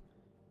draw.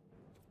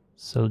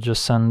 So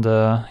just send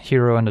the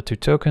hero and the 2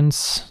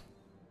 tokens.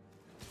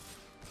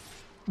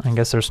 I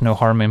guess there's no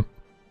harm in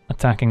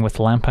attacking with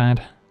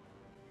Lampad.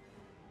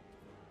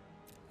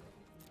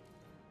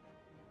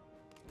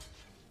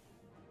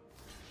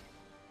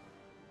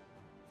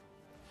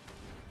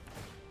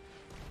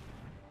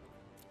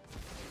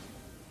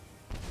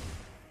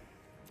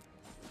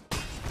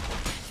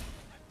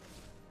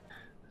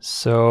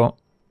 So,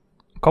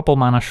 a couple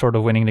mana short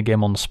of winning the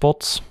game on the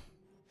spot.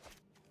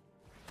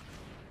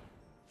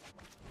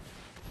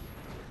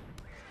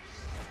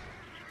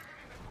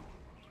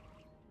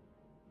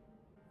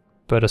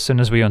 But as soon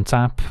as we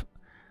untap,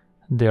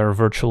 they are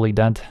virtually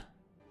dead.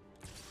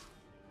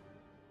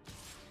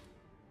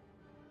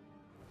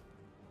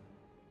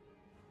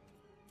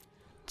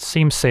 It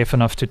seems safe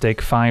enough to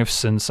take 5,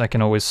 since I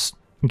can always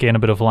gain a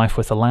bit of life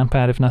with a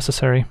Lampad if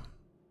necessary.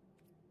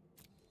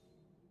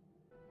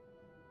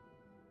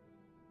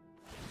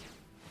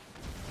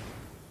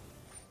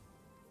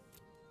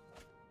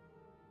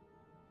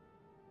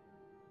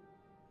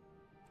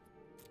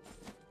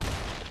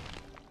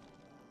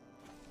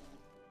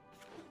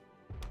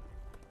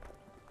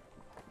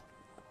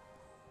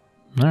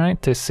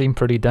 Alright, they seem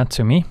pretty dead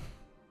to me.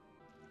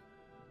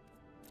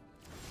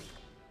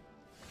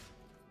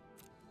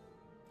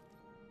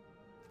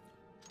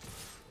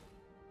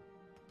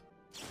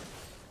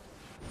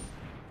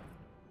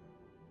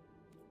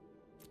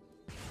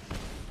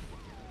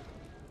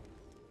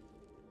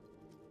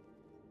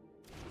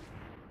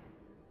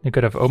 They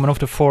could have Omen of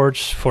the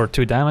Forge for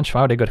 2 damage.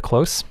 Wow, they got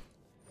close.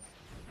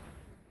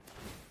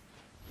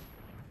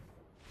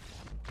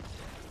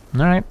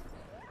 Alright.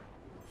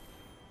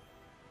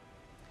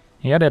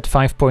 Yeah, they had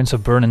 5 points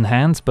of burn in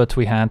hand, but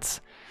we had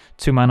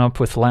 2 mana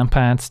up with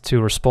Lampad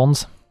to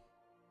respond.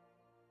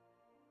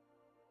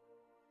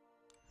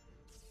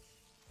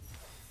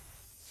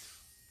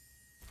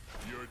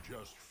 You're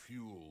just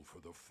fuel for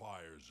the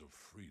fires of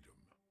freedom.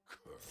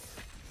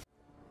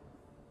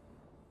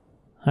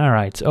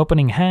 Alright,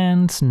 opening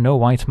hand, no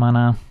white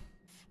mana.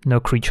 No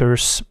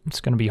creatures.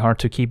 It's going to be hard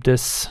to keep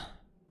this.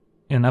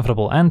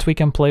 Inevitable End we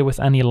can play with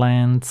any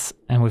land,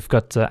 and we've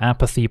got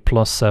Apathy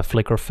plus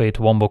Flicker Fate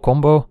Wombo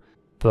combo,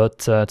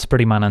 but it's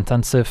pretty mana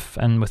intensive,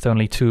 and with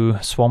only 2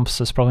 swamps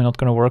it's probably not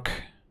going to work.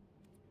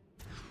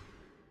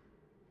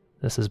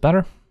 This is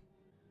better.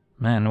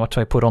 Man, what do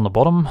I put on the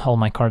bottom? All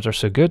my cards are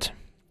so good.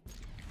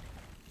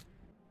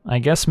 I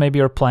guess maybe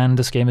our plan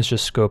this game is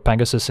just go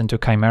Pegasus into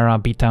Chimera,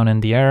 Beatdown in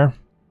the air,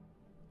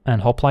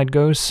 and Hoplite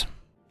goes.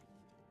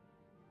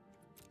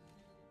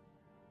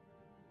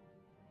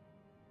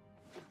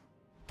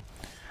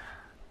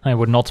 I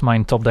would not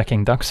mind top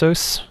decking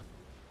Daxos.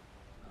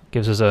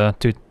 Gives us a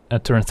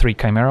turn 3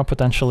 Chimera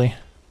potentially.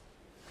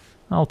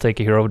 I'll take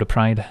a Hero of the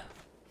Pride.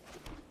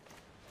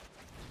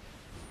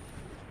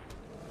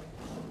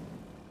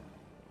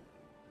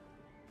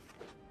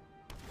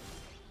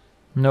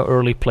 No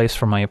early plays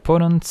for my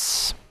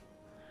opponents.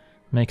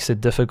 Makes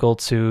it difficult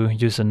to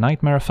use a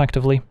Nightmare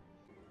effectively.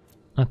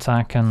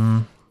 Attack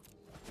and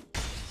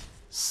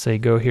say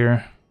go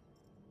here.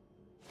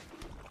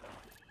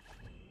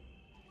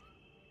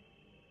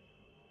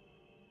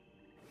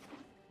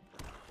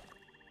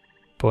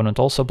 Opponent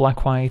also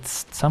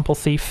black-white, Temple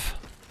Thief.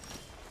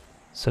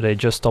 So they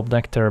just top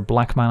deck their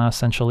black mana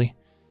essentially.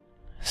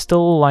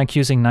 Still like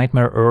using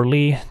Nightmare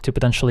early to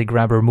potentially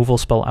grab a removal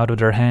spell out of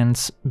their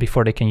hands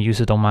before they can use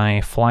it on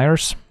my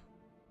flyers.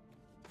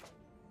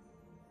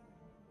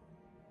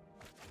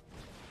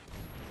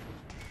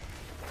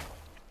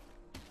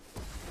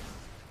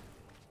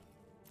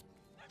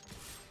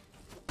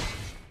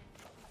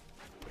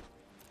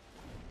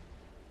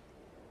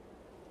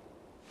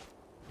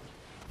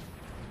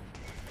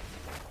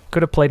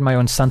 Could have played my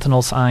own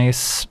Sentinel's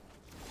Eyes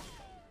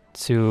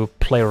to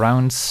play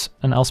around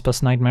an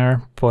Elspeth's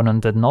Nightmare.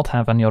 Opponent did not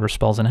have any other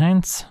spells in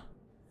hand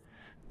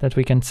that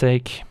we can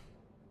take,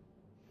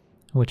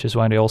 which is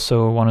why they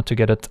also wanted to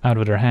get it out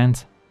of their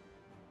hand.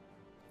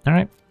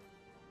 Alright.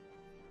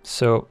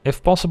 So,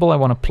 if possible, I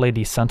want to play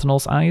the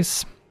Sentinel's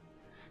Eyes.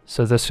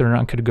 So this turn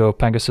I could go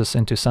Pegasus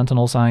into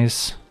Sentinel's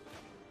Eyes.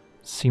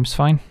 Seems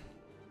fine.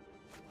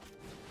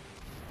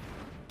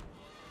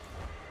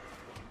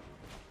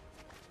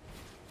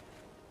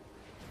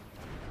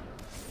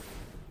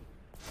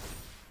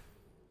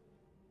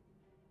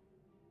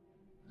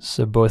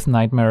 So both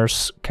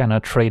Nightmares kinda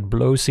trade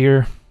blows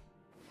here.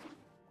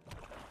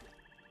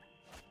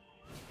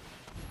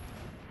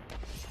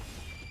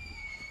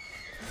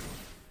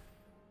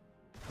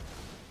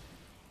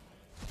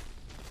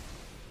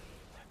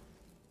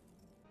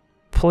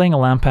 Playing a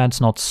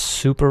Lampad's not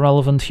super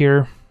relevant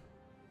here.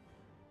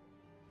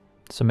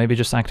 So maybe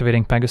just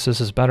activating Pegasus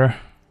is better.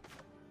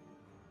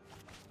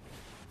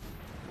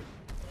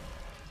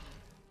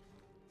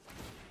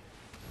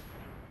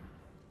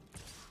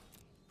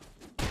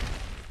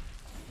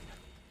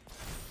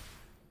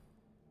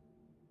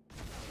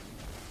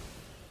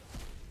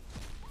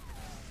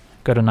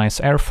 Got a nice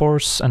Air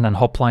Force, and then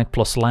Hoplite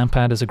plus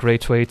Lampad is a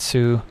great way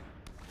to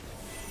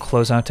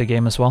close out the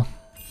game as well.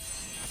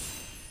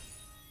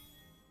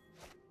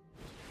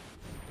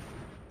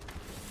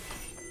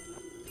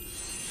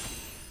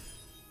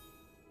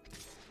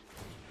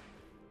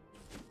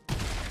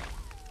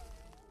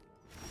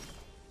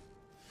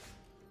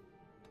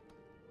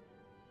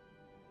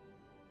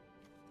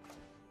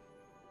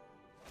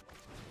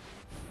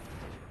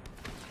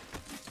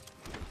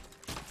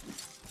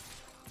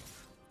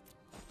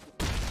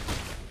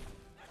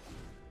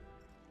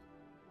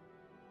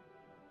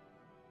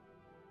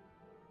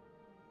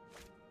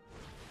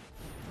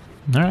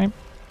 Alright.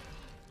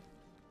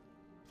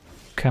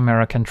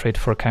 Chimera can trade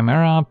for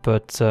Chimera,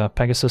 but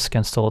Pegasus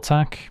can still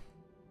attack.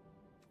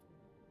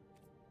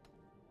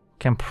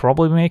 Can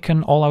probably make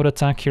an all-out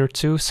attack here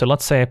too. So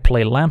let's say I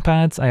play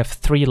Lampad. I have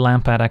 3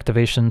 Lampad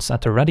activations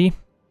at the ready.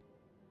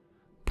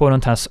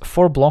 Opponent has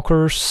 4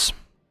 blockers,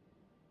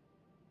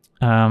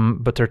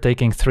 but they're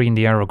taking 3 in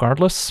the air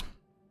regardless.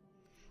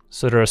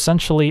 So they're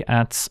essentially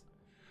at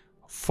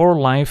 4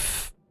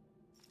 life.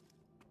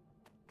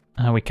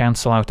 We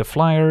cancel out the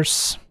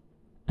flyers.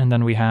 And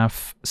then we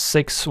have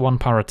 6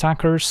 1-power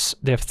attackers.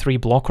 They have 3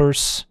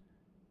 blockers.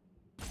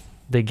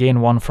 They gain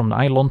 1 from the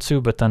Eidolon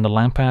too, but then the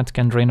Lampad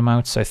can drain them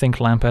out. So I think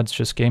Lampad's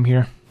just game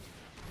here.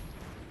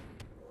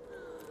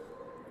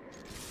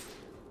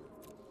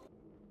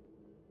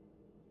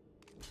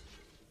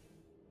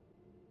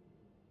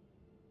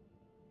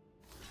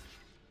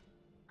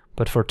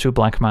 But for 2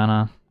 black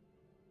mana,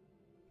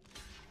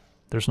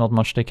 there's not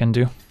much they can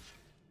do.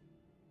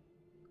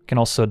 Can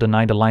also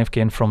deny the life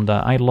gain from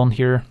the Eidolon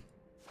here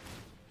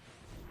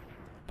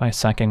by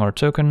sacking our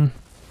token.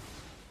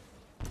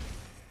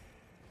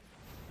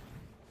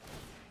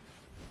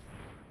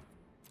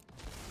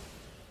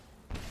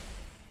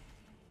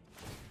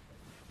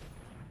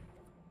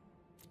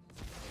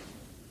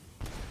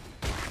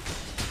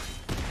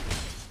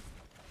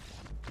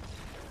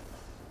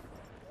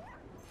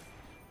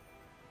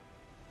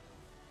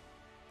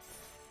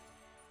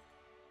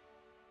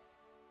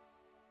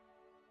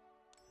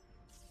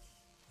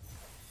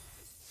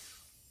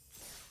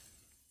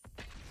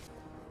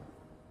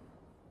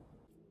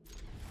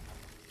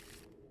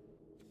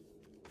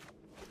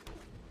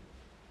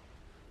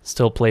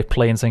 Still play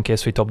Plains in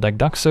case we top deck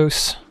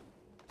Daxos.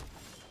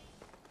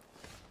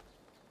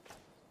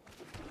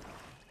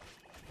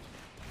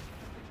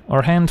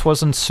 Our hand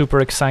wasn't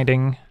super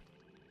exciting.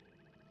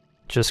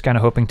 Just kind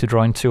of hoping to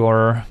draw into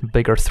our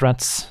bigger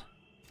threats.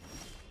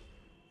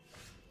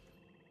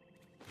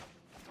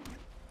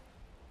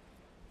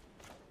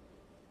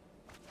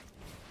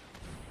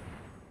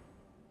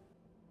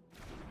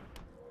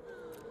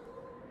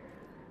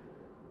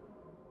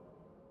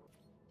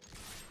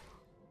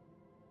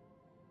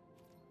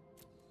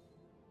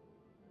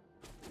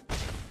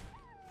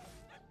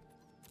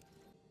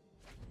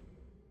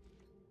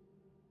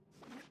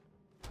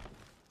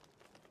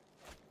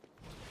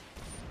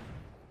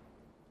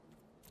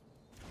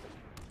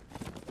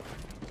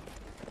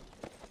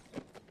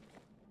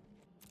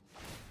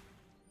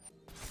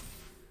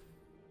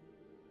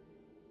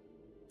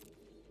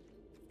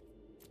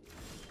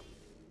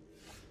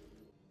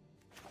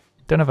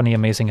 Don't have any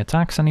amazing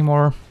attacks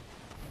anymore.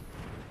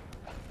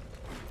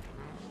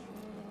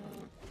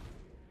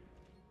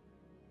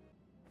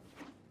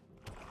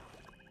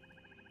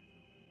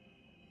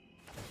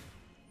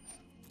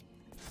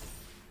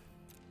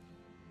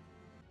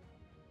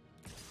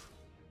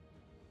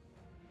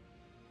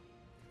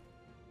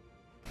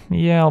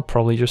 Yeah, I'll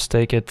probably just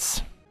take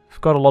it. I've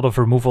got a lot of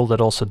removal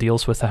that also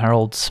deals with the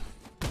heralds.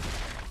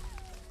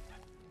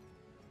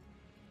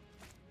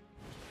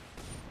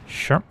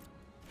 Sure.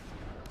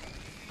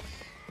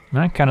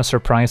 I'm kind of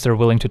surprised they're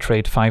willing to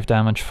trade 5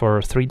 damage for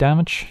 3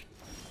 damage.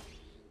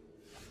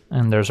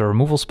 And there's a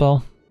removal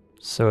spell.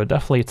 So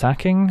definitely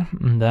attacking,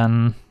 and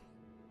then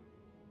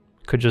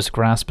could just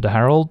grasp the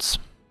heralds.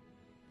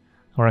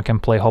 Or I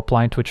can play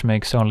Hoplite, which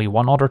makes only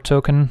 1 other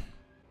token.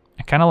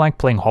 I kind of like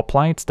playing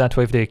Hoplite, that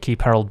way if they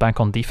keep Herald back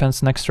on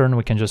defense next turn,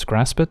 we can just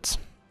grasp it.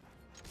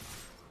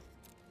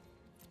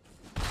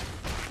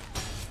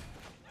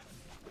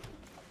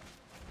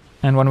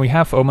 And when we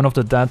have Omen of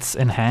the Dead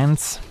in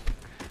hand,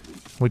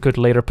 we could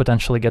later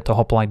potentially get the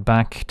Hoplite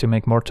back to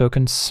make more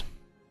tokens.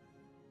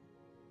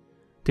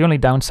 The only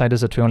downside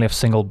is that we only have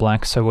single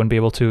black, so I wouldn't be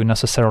able to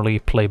necessarily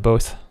play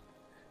both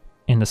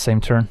in the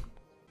same turn.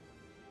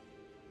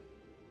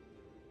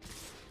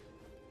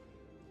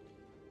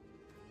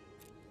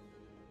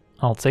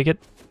 I'll take it.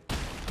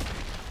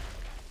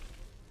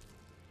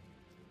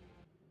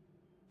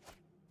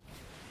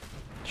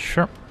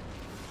 Sure.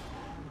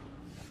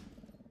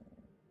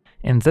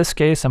 In this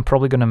case, I'm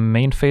probably going to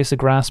main phase a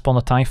Grasp on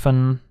the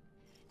Typhon,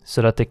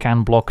 so that they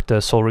can block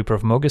the Soul Reaper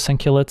of Mogus and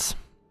kill it.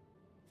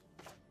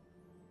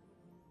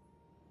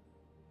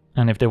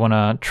 And if they want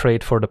to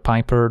trade for the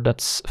Piper,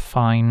 that's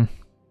fine.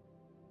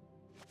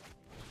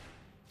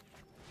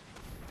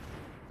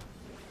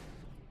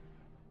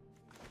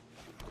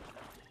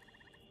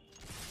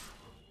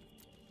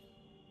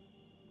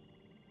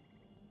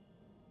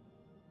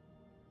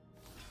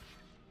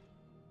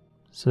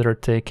 So they're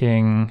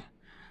taking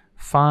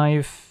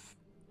 5.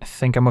 I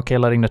think I'm okay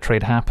letting the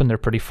trade happen, they're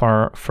pretty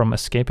far from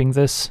escaping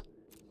this.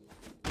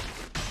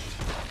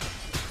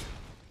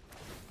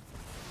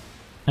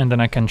 And then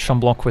I can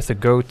Shumblock with the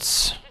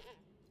goats.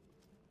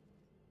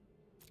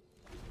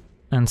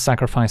 And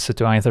sacrifice it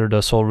to either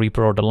the Soul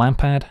Reaper or the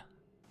Lampad.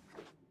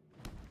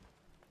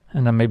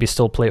 And then maybe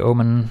still play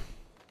Omen.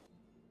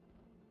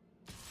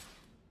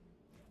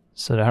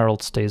 So the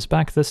Herald stays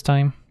back this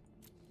time.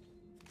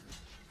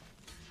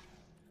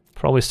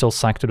 Probably still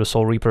sack to the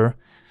Soul Reaper.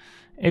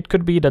 It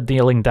could be that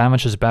dealing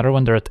damage is better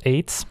when they're at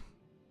 8,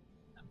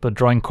 but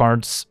drawing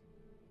cards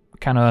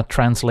kind of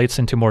translates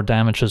into more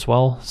damage as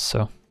well,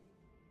 so...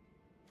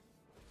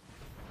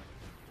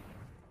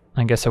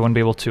 I guess I won't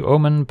be able to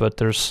Omen, but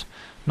there's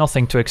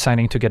nothing too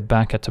exciting to get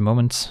back at the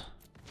moment.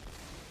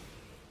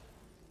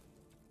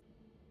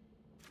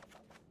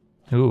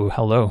 Ooh,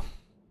 hello.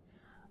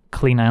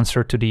 Clean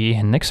answer to the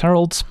Nyx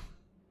Heralds.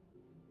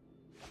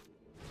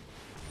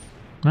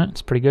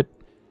 That's pretty good.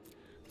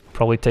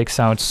 Probably takes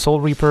out Soul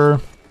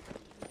Reaper,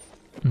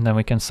 and then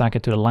we can sack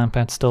it to the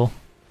Lampad still.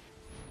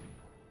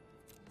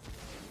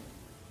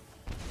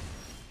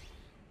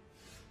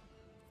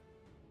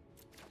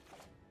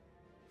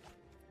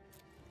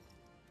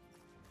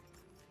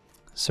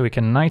 So we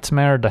can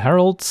Nightmare the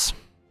Heralds,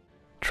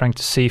 trying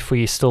to see if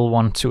we still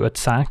want to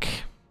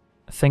attack.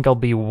 I think I'll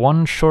be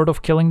 1 short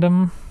of killing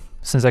them,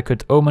 since I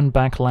could Omen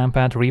back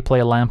Lampad, replay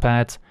a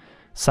Lampad,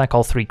 sack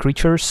all 3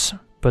 creatures,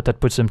 but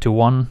that puts them to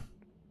 1.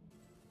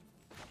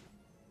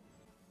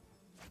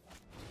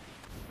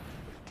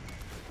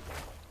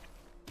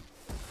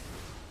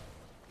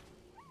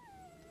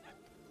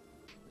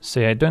 So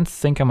yeah, I don't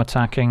think I'm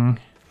attacking.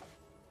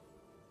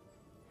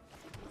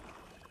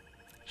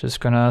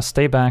 Just gonna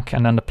stay back,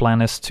 and then the plan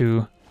is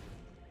to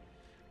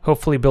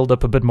hopefully build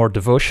up a bit more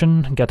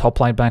devotion, get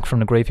Hoplite back from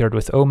the graveyard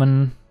with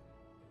Omen,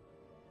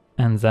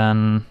 and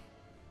then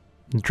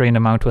drain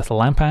them out with a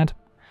Lampad.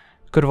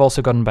 Could have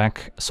also gotten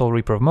back Soul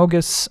Reaper of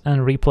Mogus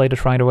and replayed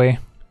it right away,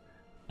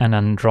 and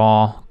then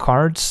draw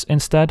cards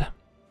instead.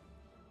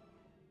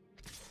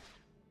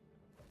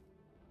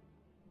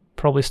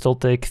 Probably still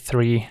take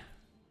 3.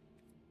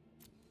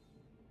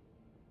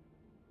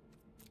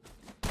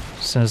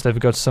 Since they've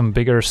got some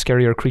bigger,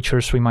 scarier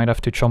creatures, we might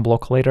have to chum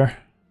block later.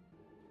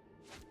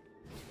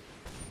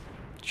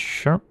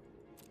 Sure.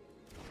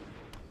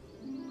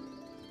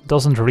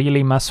 Doesn't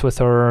really mess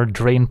with our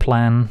drain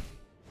plan.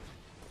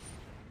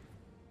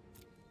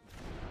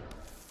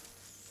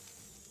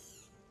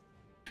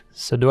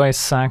 So do I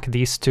sack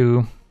these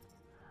two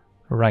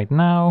right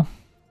now?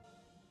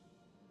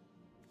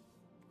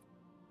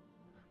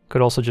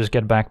 Could also just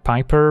get back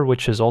Piper,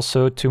 which is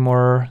also 2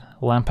 more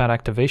Lampad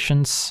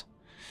activations.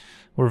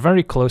 We're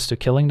very close to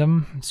killing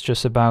them. It's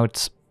just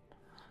about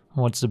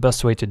what's the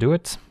best way to do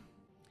it.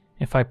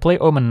 If I play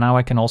Omen now,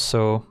 I can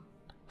also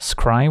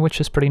scry,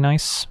 which is pretty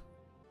nice.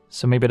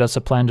 So maybe that's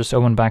a plan, just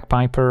Omen back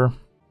Piper,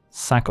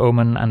 sack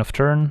Omen end of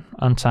turn,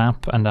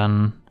 untap, and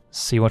then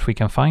see what we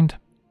can find.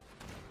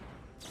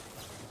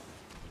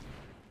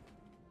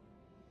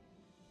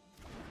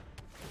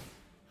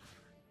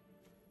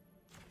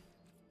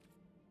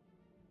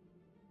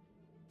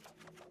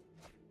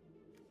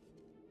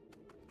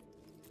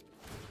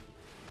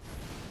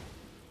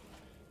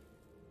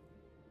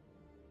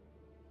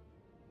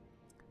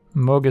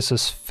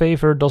 Mogus's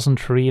Favor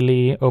doesn't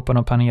really open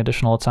up any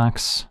additional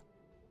attacks.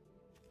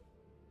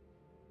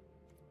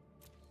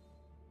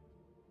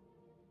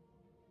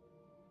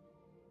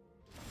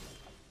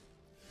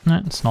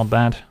 It's not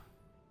bad.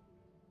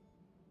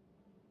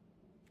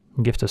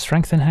 Gift of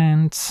Strength in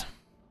hand.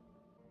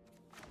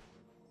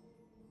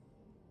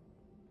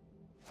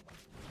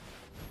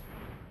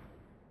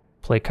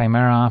 Play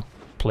Chimera,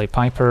 play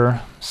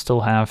Piper,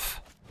 still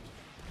have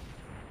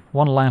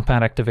 1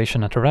 Lampad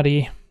activation at the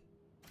ready.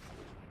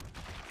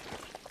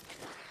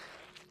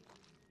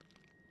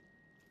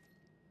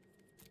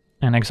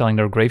 And exiling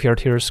their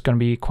graveyard here is going to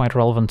be quite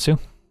relevant too.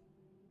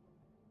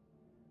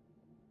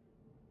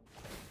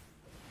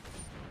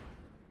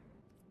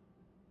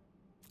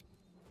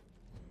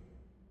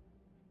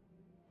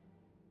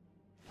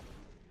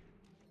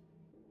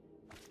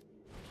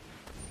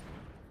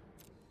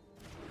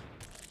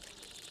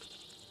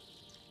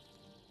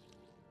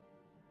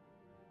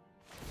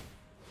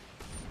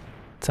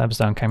 Taps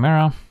down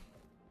Chimera.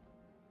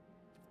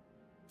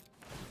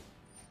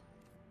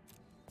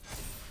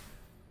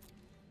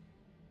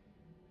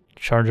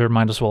 Charger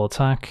might as well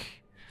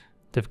attack.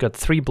 They've got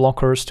 3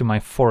 blockers to my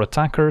 4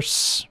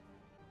 attackers.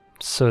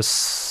 So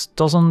it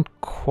doesn't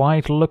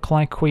quite look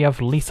like we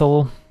have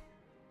lethal.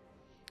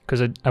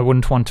 Because I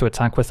wouldn't want to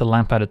attack with the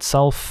Lampad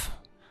itself.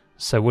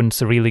 So I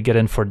wouldn't really get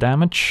in for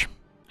damage.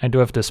 I do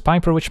have this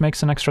Piper, which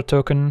makes an extra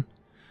token.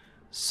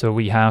 So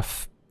we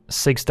have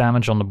 6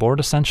 damage on the board,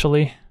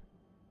 essentially.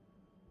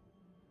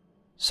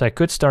 So I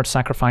could start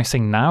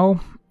sacrificing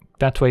now.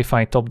 That way, if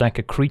I top deck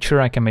a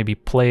creature, I can maybe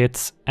play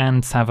it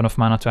and have enough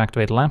mana to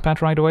activate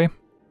Lampad right away.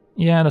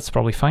 Yeah, that's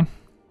probably fine.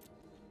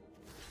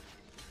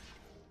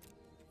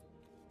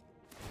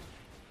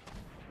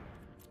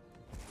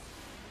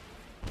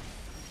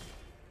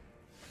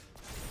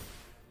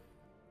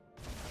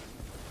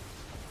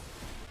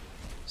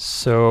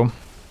 So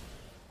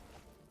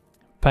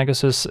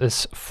Pegasus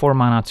is 4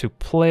 mana to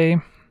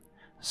play,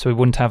 so we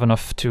wouldn't have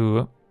enough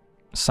to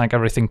sack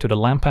everything to the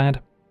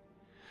Lampad.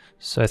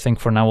 So I think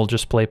for now we'll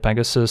just play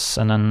Pegasus,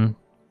 and then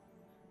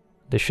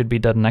they should be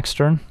dead next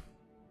turn.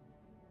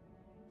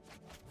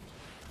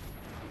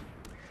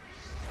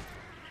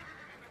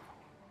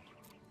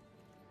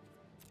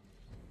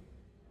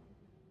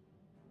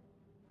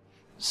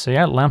 So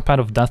yeah, Lampad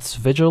of Death's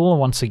Vigil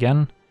once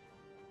again.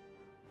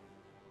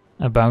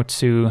 About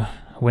to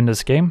win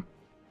this game.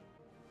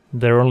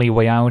 Their only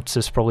way out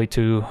is probably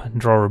to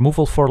draw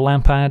removal for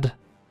Lampad.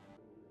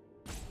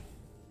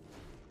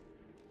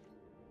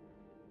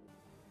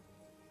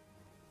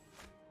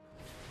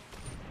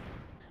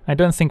 I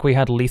don't think we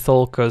had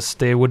lethal, because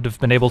they would have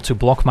been able to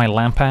block my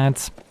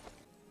Lampad,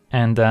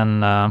 and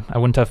then I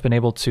wouldn't have been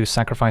able to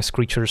sacrifice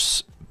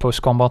creatures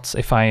post-combat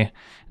if I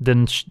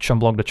didn't chum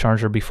block the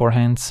Charger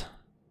beforehand.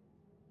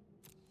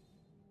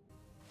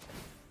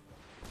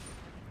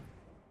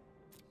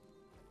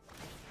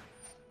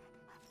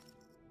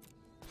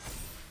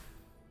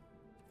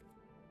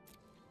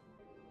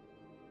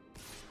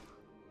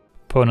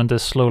 Opponent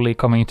is slowly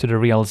coming to the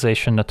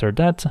realization that they're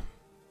dead.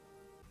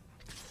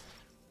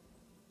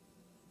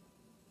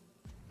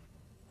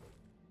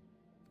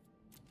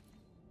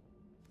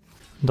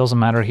 Doesn't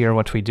matter here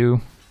what we do.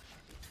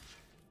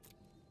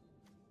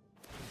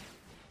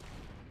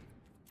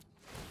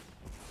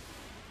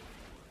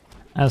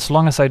 As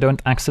long as I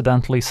don't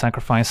accidentally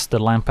sacrifice the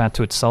Lampad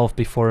to itself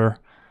before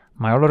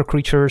my other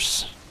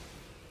creatures,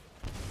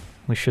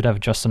 we should have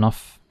just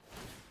enough.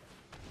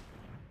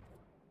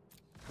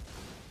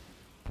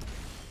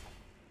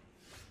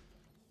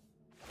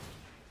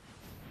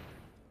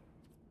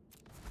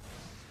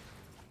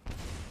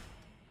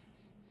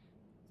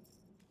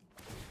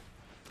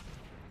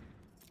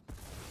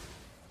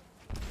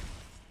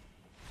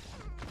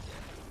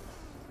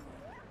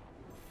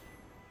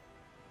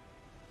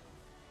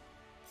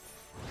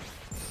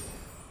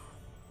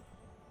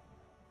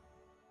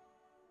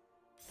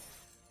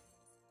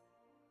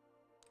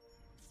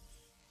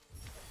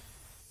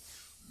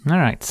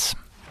 Alright,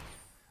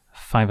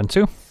 5 and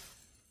 2.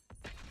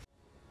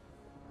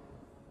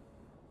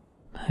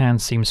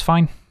 Hand seems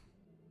fine.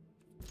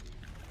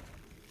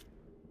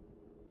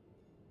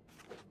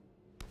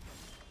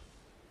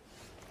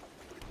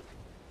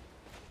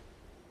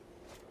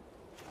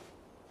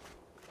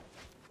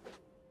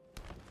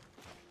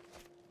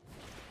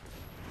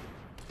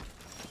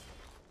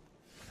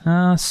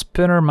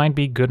 Spinner might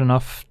be good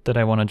enough that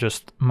I want to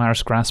just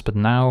Mars Grasp it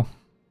now.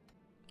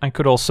 I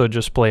could also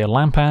just play a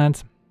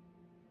Lampad,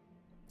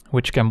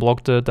 which can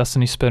block the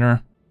Destiny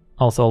Spinner.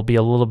 Also, I'll be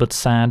a little bit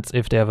sad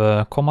if they have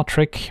a comma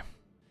trick.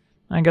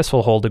 I guess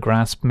we'll hold the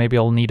Grasp, maybe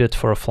I'll need it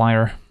for a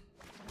flyer.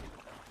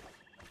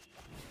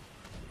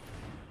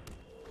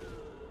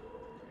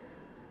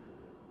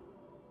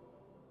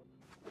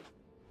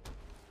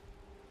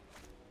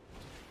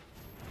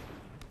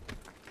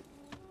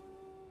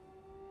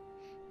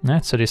 Yeah,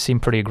 so they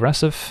seem pretty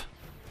aggressive.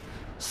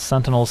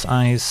 Sentinel's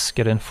Eyes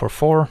get in for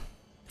 4.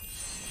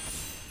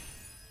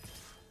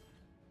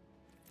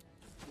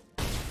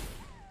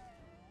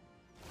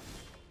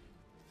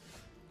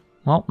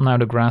 Well, now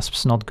the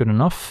Grasp's not good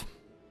enough.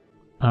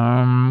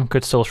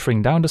 Could still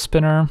shrink down the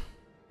Spinner,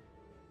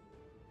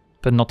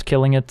 but not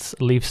killing it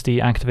leaves the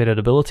activated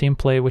ability in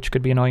play, which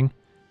could be annoying.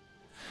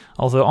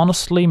 Although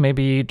honestly,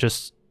 maybe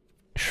just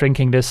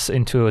shrinking this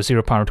into a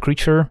 0-powered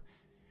creature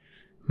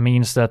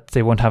means that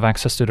they won't have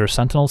access to their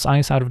Sentinel's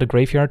Eyes out of the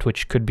graveyard,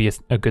 which could be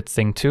a good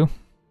thing too.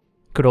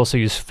 Could also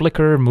use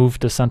Flicker, move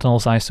the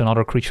Sentinel's Eyes to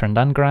another creature and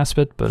then grasp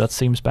it, but that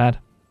seems bad.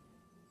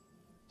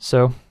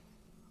 So,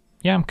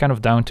 yeah, I'm kind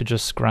of down to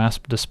just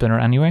grasp the Spinner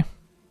anyway.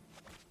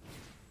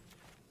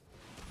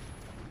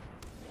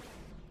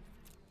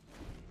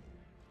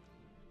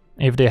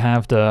 If they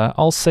have the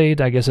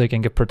Alseid, I guess I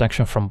can get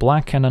protection from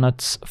black and then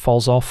it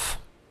falls off.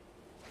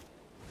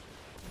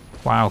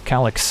 Wow,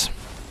 Calyx.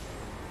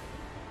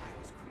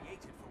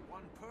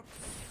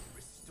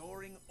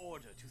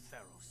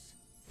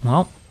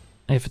 Well,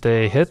 if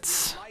they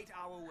hit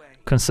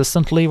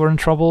consistently, we're in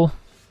trouble.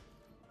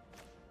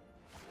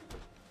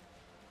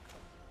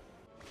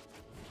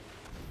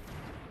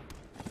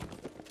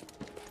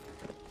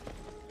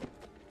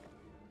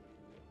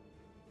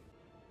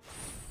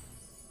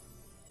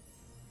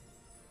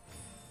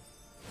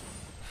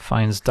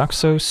 Finds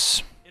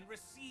Daxos.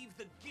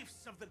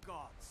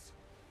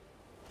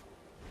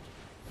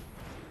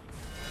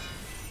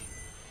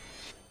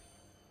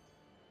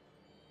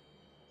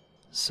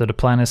 So the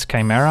plan is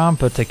Chimera,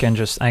 but they can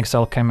just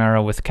exile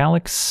Chimera with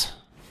Calyx.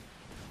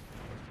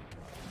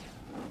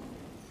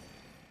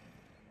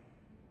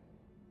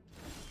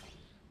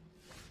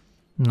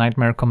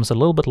 Nightmare comes a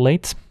little bit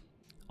late.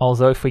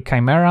 Although if we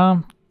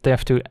Chimera, they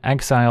have to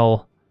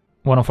exile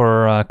one of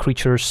our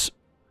creatures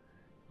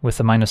with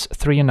a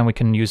 -3, and then we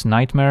can use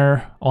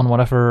Nightmare on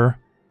whatever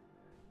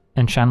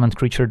enchantment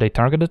creature they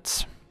targeted.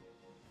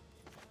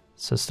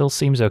 So it still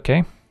seems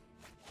okay.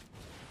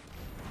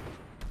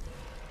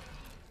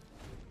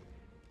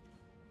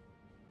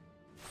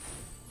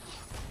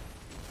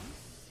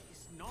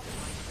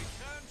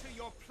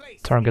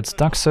 Targets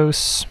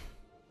Daxos.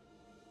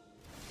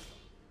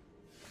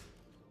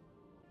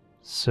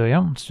 So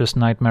yeah, it's just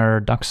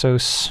Nightmare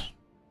Daxos.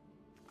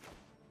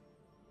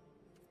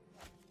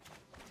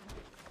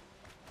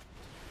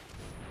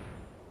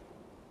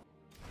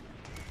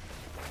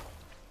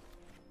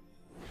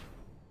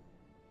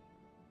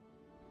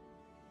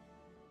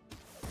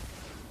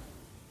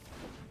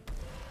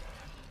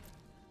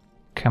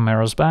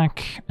 Chimera's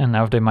back, and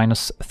now if they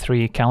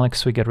 -3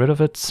 Calyx, we get rid of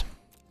it.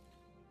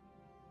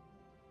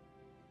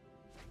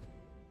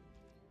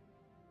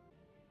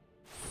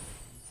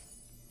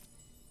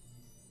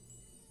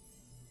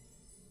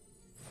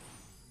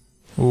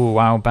 Ooh,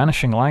 wow,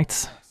 Banishing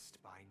Light.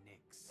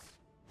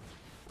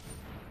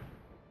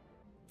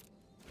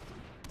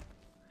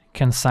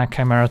 Can sack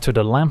Chimera to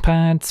the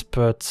Lampad,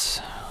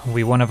 but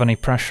we won't have any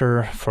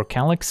pressure for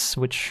Calyx,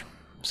 which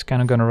is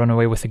kind of gonna run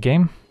away with the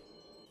game.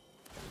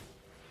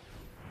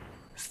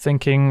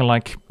 Thinking,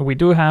 like, we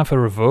do have a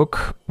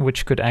Revoke,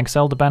 which could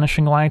exile the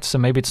Banishing Light, so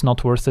maybe it's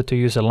not worth it to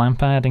use a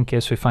Lampad in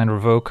case we find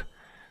Revoke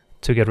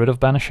to get rid of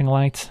Banishing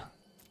Light.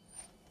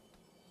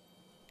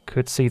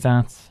 Could see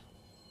that.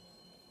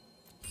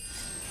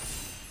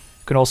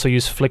 Could also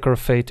use Flicker of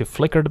Fate to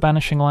flicker the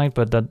Banishing Light,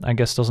 but that, I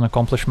guess, doesn't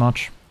accomplish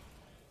much.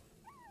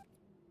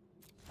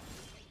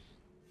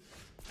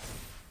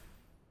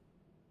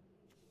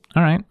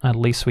 Alright, at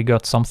least we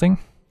got something.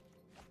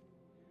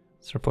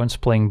 So our opponent's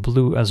playing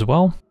blue as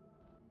well.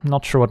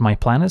 Not sure what my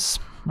plan is.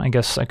 I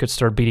guess I could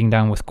start beating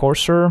down with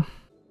Courser.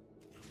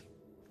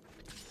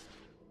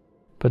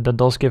 But that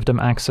does give them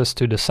access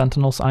to the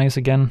Sentinel's Eyes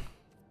again.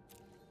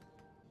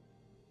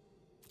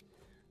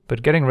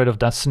 But getting rid of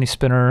Destiny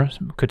Spinner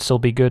could still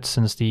be good,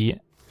 since the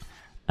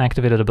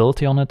activated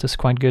ability on it is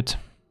quite good.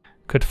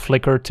 Could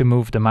Flicker to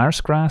move the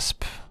Mars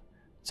Grasp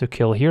to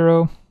kill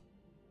Hero,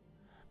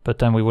 but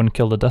then we wouldn't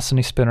kill the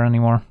Destiny Spinner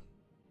anymore.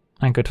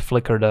 I could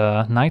Flicker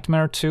the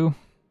Nightmare too,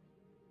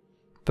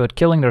 but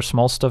killing their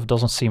small stuff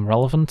doesn't seem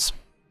relevant,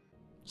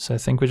 so I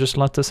think we just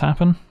let this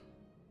happen.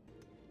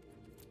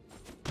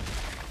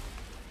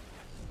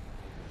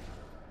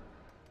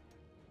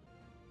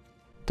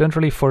 Don't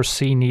really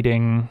foresee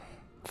needing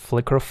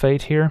Flicker of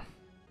Fate here.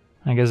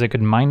 I guess I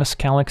could minus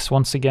Calyx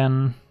once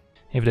again.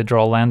 If they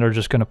draw land, they're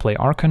just gonna play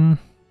Archon.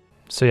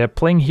 So yeah,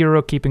 playing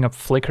Hero, keeping up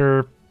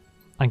Flicker,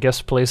 I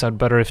guess plays out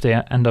better if they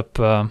end up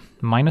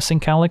minusing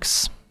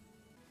Calyx.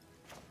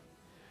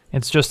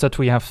 It's just that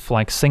we have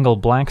like single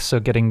black, so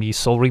getting the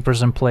Soul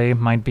Reapers in play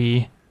might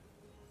be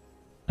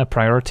a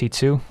priority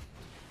too.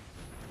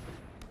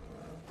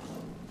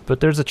 But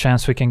there's a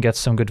chance we can get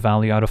some good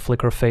value out of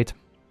Flicker of Fate.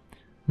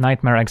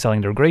 Nightmare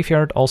exiling their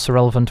graveyard, also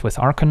relevant with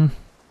Archon.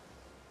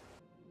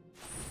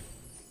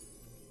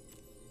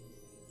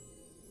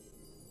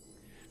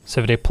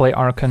 So if they play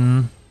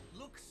Archon,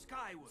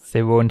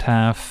 they won't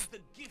have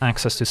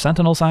access to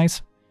Sentinel's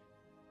Eyes.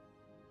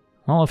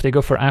 Well, if they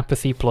go for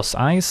Apathy plus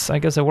Eyes, I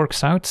guess it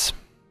works out.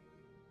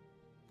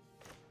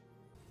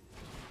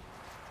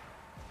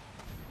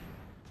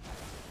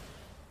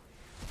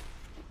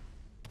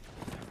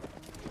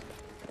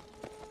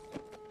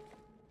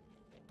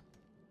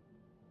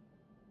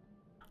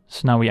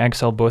 So now we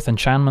exile both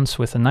enchantments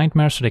with a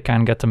Nightmare, so they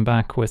can get them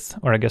back with,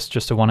 or I guess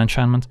just a 1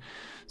 enchantment,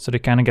 so they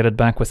can get it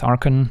back with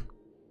Archon.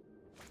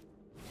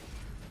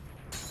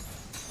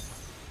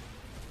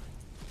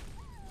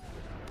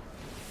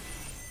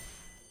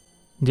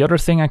 The other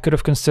thing I could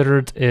have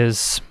considered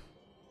is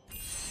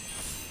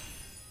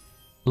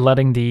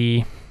letting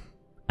the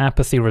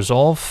Apathy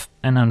resolve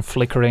and then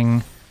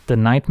flickering the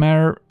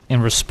Nightmare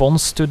in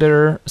response to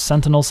their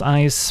Sentinel's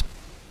Eyes.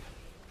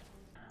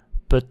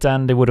 But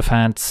then they would have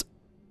had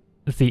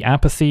the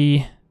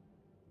Apathy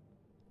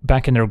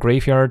back in their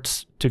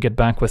graveyards to get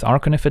back with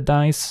Archon if it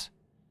dies.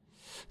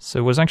 So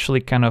it was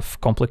actually kind of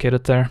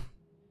complicated there.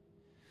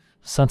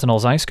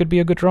 Sentinel's Eyes could be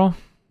a good draw.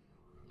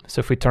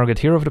 So if we target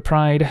Hero of the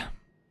Pride,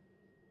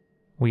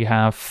 we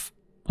have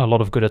a lot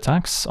of good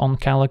attacks on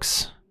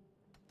Calyx.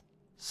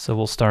 So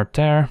we'll start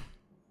there.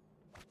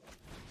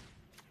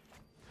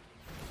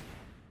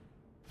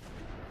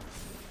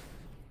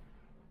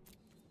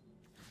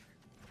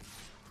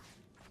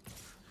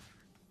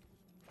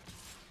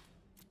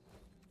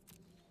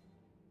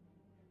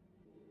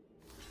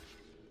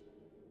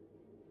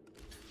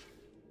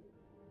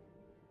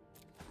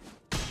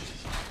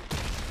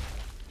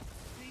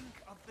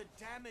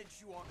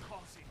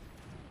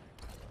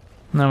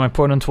 Now my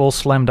opponent will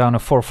slam down a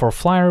 4/4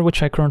 flyer,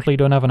 which I currently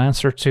don't have an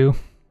answer to.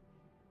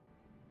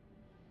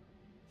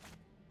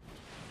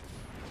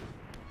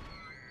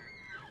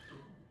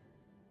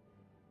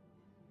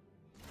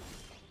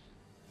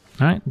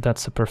 Alright,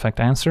 that's a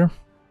perfect answer.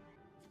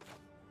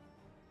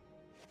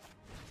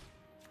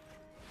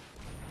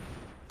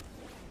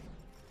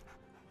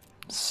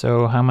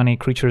 So how many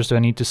creatures do I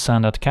need to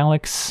send at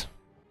Calyx?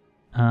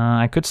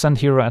 I could send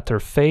Hero at their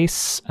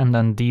face, and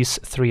then these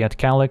 3 at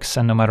Calyx,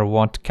 and no matter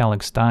what,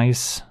 Calyx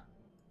dies.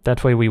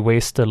 That way we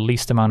waste the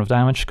least amount of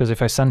damage, because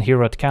if I send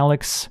Hero at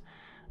Calyx,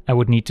 I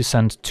would need to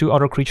send 2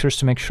 other creatures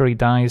to make sure he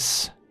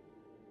dies.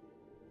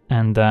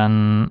 And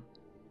then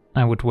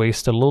I would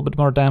waste a little bit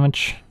more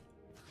damage.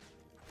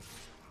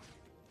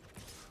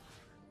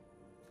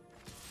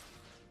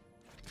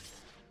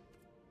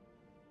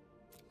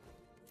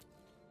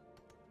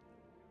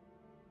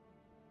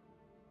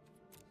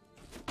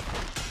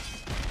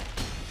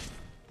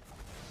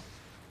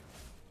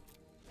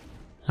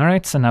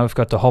 Alright, so now we've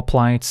got the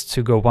Hoplite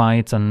to go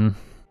white and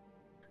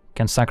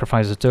can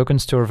sacrifice the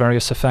tokens to our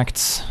various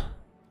effects.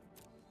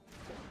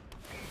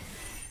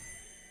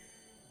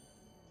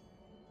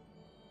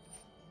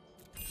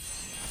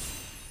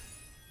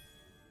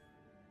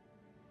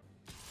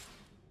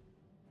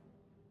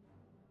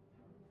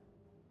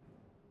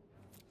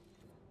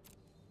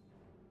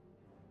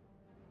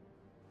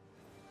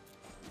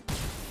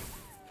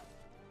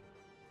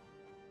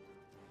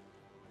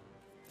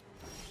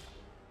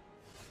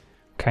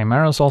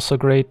 Chimera's also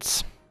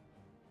great.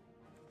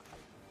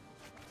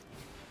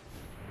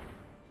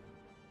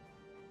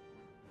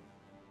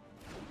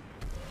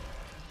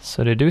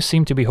 So they do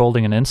seem to be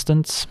holding an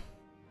instant.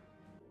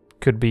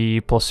 Could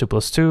be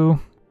 +2/+2.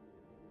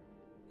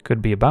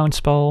 Could be a bounce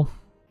spell.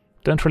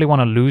 Don't really want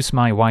to lose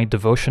my White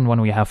Devotion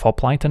when we have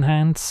Hoplite in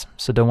hand,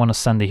 so don't want to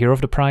send the Hero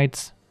of the Pride.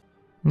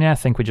 Yeah, I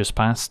think we just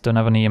passed. Don't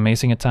have any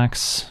amazing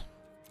attacks.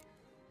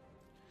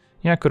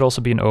 Yeah, could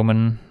also be an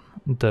Omen,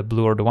 the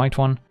blue or the white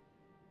one.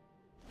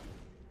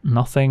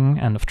 Nothing,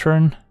 end of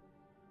turn.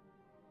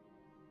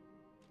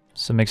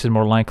 So it makes it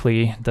more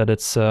likely that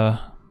it's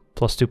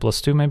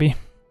 +2/+2 maybe.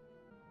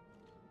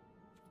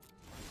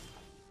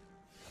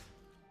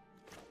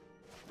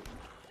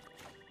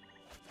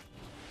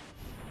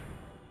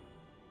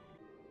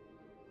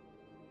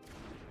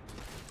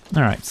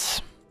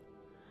 Alright.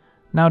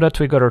 Now that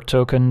we got our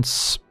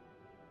tokens,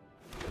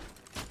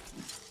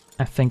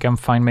 I think I'm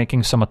fine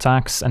making some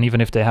attacks, and even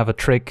if they have a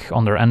trick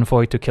on their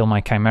Envoy to kill my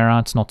Chimera,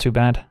 it's not too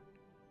bad.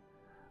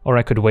 Or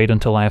I could wait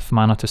until I have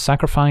mana to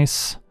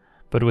sacrifice,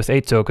 but with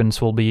 8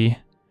 tokens we'll be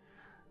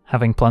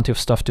having plenty of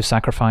stuff to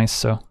sacrifice,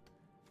 so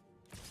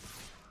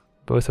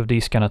both of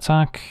these can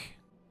attack,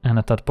 and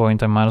at that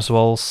point I might as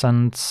well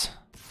send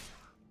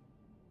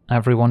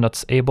everyone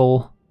that's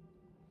able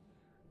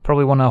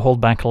Probably want to hold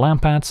back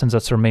Lampad since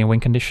that's our main win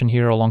condition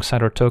here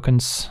alongside our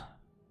tokens.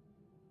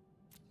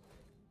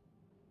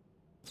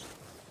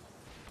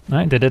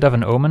 Alright, they did have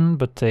an Omen,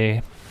 but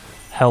they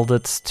held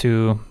it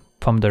to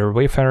pump their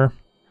Wayfarer.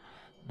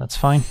 That's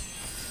fine.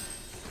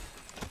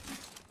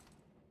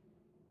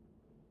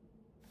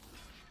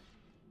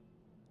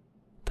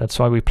 That's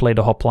why we play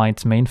the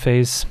Hoplite main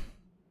phase.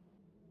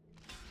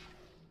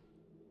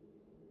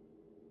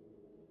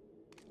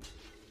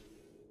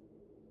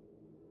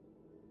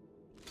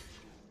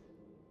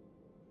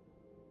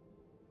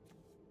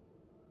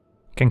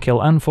 Can kill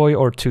Envoy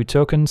or 2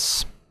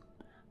 tokens.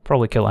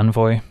 Probably kill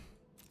Envoy.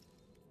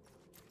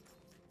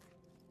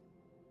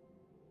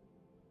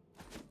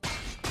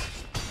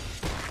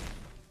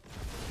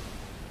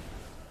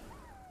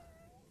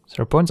 So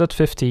our opponent's at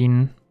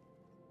 15.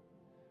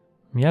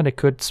 Yeah, they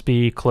could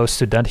be close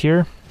to dead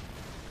here.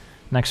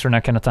 Next turn I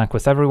can attack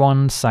with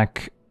everyone,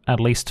 sack at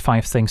least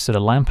 5 things to the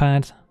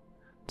Lampad.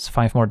 It's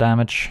 5 more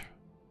damage.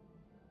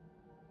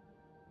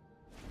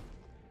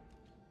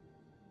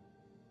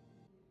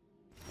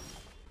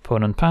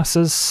 Opponent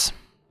passes.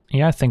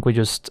 Yeah, I think we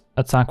just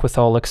attack with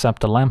all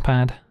except the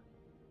Lampad.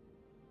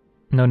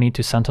 No need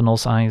to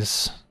Sentinel's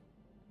Eyes.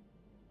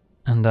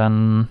 And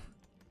then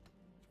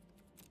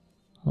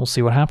we'll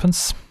see what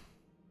happens.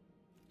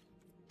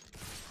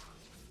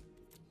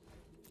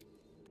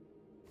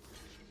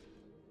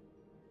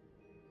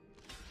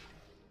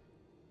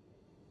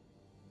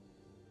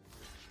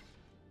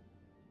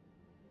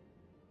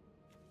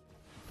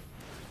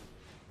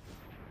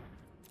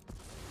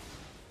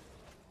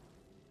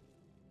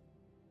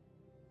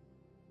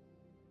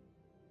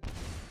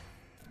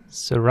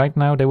 So right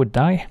now they would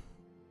die.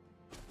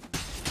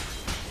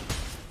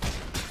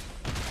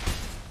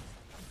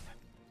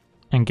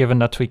 And given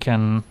that we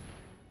can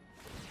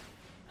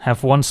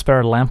have 1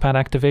 spare Lampad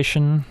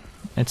activation,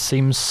 it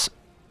seems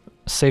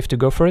safe to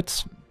go for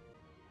it.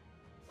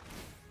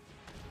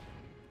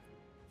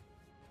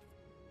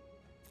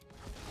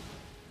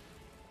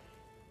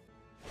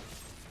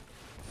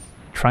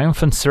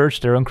 Triumphant Surge,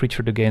 their own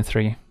creature to gain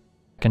 3.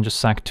 Can just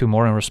sack 2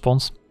 more in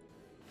response.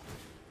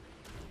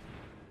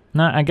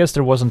 Nah, I guess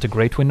there wasn't a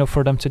great window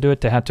for them to do it.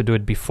 They had to do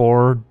it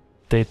before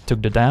they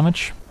took the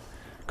damage.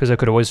 Because I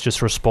could always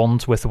just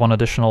respond with 1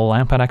 additional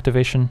Lampad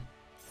activation.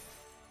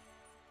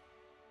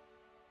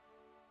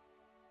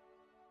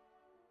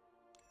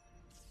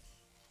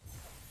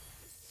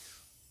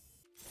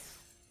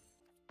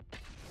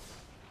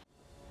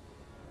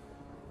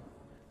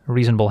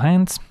 Reasonable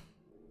hand.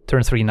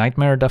 Turn 3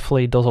 Nightmare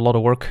definitely does a lot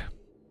of work.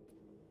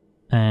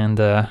 And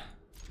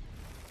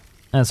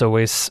as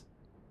always,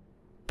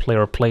 play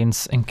our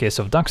planes in case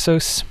of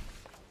Daxos.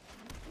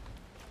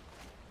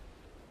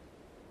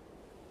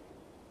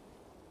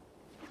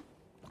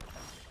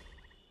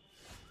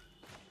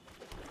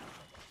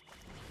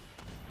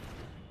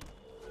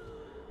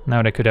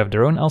 Now they could have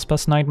their own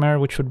Elspeth's Nightmare,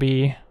 which would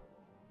be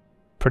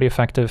pretty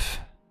effective.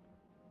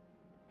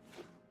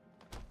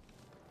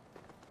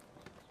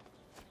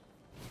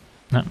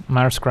 No,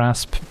 Mars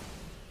Grasp,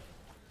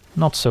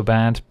 not so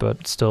bad,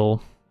 but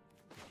still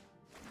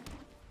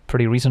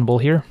pretty reasonable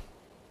here.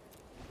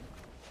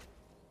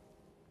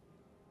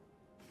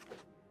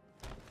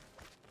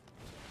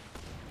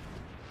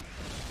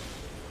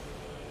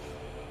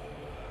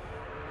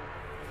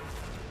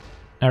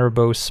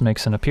 Erebos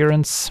makes an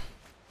appearance.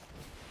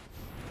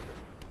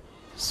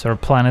 So our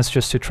plan is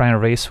just to try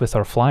and race with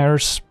our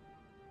flyers.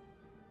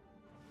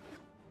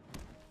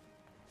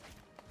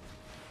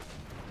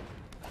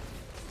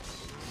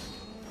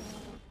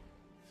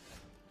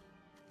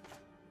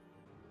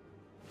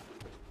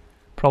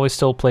 Probably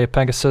still play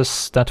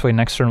Pegasus, that way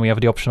next turn we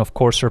have the option of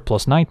Courser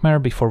plus Nightmare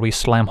before we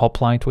slam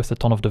Hoplite with a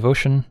ton of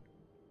Devotion.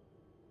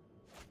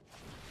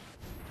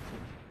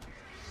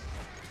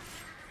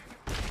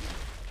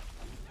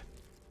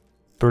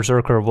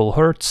 Berserker will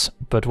hurt,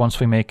 but once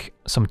we make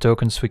some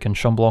tokens we can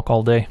chum block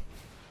all day.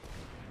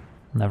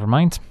 Never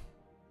mind.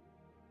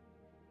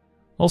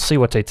 We'll see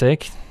what they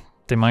take.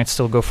 They might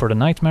still go for the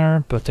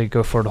Nightmare, but they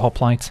go for the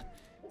Hoplite.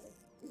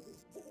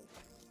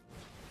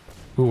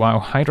 Ooh, wow,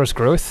 Hydra's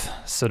Growth.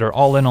 So they're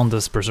all in on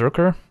this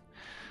Berserker.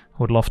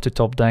 Would love to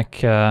top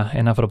deck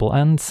Inevitable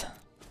End.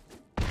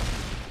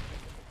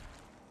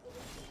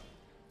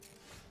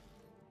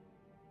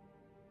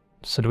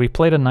 So do we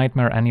play the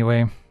Nightmare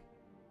anyway?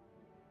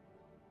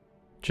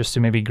 Just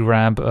to maybe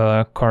grab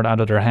a card out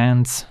of their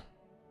hands.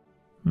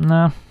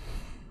 Nah,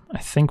 I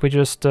think we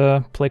just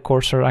play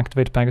Courser,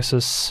 activate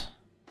Pegasus.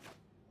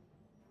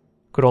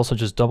 Could also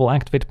just double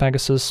activate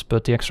Pegasus,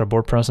 but the extra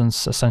board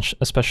presence,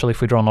 especially if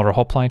we draw another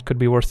Hoplite, could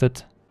be worth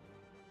it.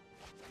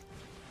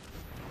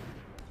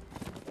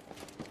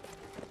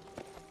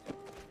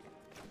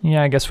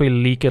 Yeah, I guess we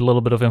leak a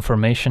little bit of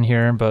information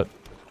here, but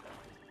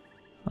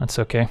that's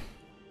okay.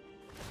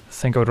 I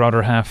think I would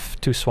rather have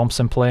 2 Swamps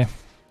in play.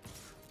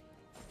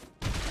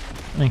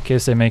 In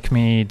case they make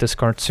me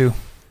discard 2.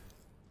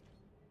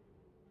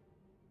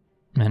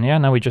 And yeah,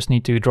 now we just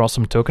need to draw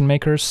some token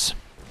makers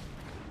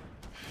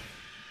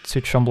to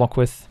chum block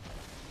with.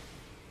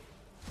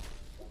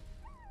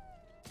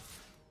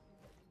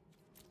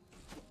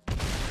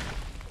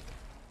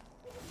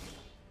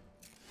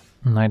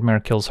 Nightmare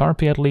kills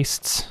Harpy at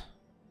least.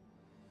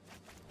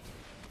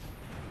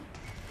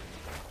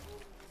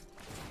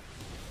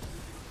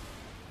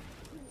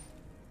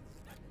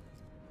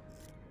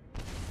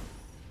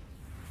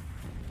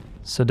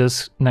 So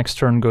this next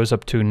turn goes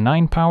up to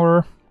 9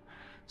 power.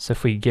 So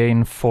if we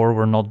gain 4,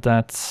 we're not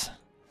dead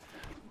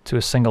to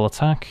a single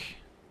attack.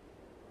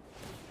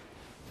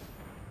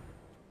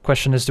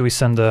 Question is, do we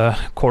send a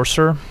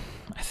Courser?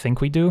 I think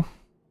we do.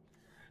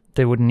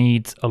 They would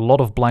need a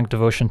lot of Black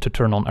Devotion to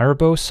turn on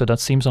Erebos, so that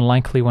seems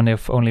unlikely when they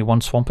have only one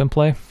swamp in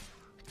play.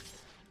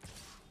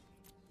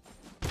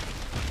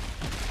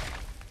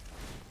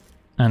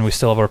 And we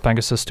still have our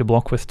Pegasus to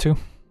block with too.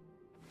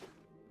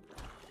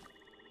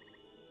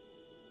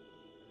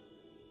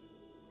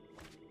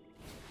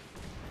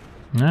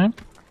 Alright,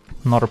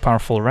 another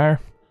powerful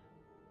rare.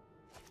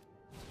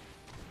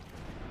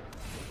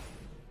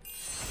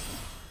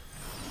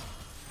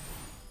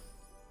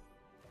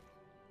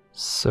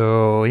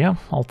 So yeah,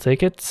 I'll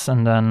take it,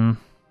 and then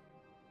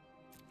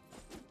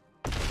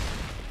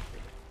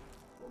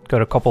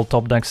got a couple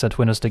top decks that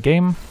win us the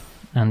game,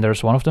 and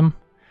there's one of them.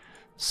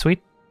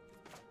 Sweet.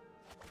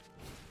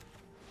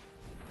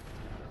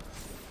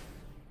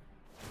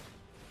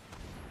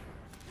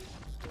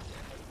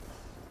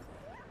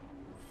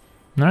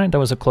 Alright, that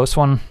was a close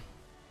one.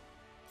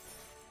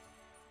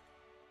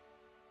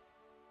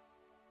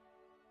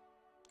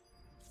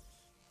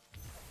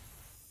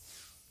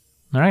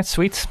 Alright,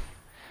 sweet.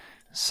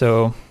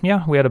 So,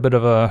 yeah, we had a bit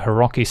of a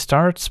rocky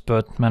start,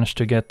 but managed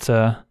to get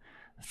the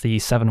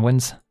 7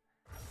 wins.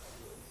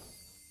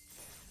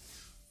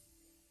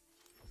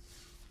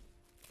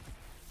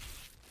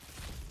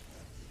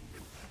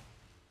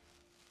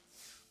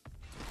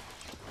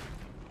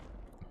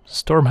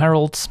 Storm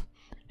Heralds.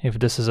 If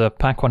this is a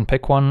pack one,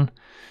 pick one.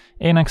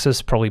 Anax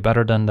is probably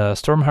better than the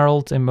Storm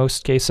Herald in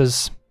most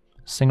cases.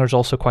 Singer's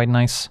also quite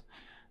nice,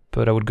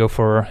 but I would go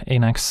for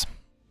Anax.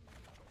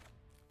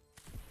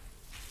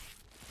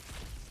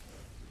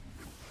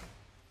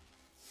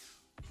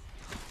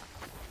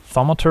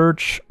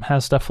 Thaumaturge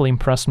has definitely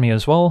impressed me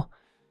as well.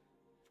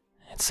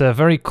 It's a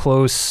very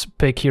close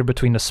pick here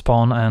between the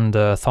Spawn and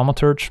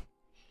Thaumaturge.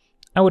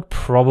 I would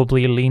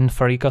probably lean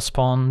Farika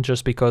Spawn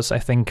just because I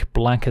think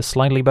black is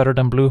slightly better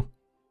than blue.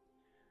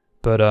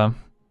 But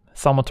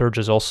Thaumaturge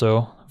is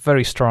also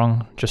very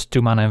strong, just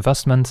 2 mana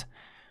investment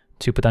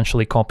to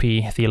potentially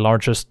copy the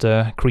largest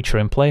creature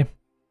in play.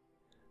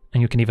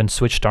 And you can even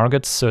switch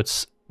targets, so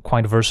it's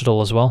quite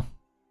versatile as well.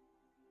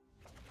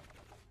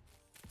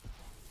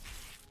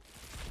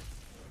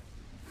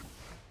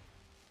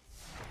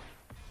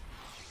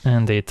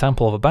 And the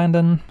Temple of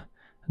Abandon,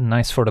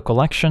 nice for the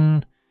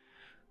collection.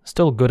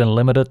 Still good and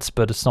limited,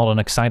 but it's not an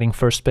exciting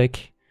first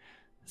pick.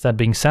 That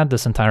being said,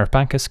 this entire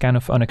pack is kind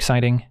of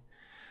unexciting.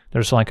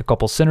 There's like a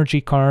couple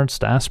synergy cards,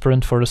 the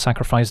Aspirant for the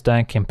Sacrifice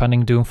deck,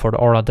 Impending Doom for the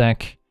Aura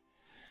deck.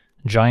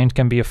 Giant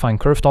can be a fine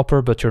curve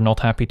topper, but you're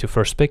not happy to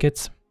first pick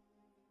it.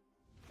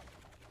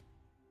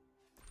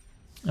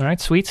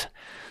 Alright, sweet.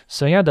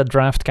 So yeah, that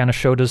draft kind of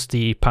showed us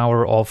the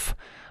power of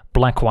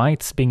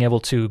black-white, being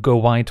able to go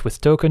white with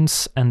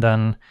tokens, and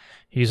then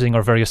using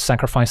our various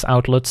sacrifice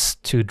outlets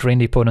to drain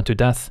the opponent to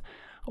death,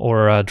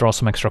 or draw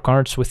some extra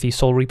cards with the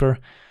Soul Reaper.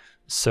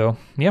 So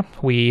yeah,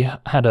 we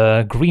had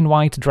a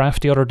green-white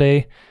draft the other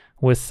day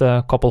with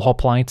a couple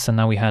hoplites, and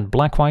now we had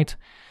black-white.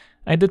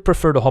 I did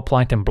prefer the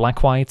hoplite in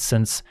black-white,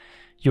 since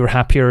you're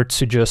happier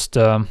to just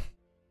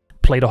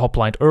play the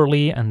hoplite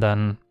early, and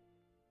then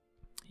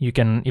you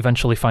can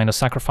eventually find a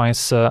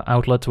sacrifice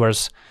outlet,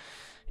 whereas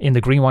in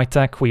the green-white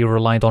deck we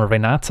relied on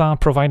Renata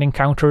providing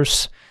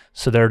counters,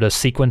 so there the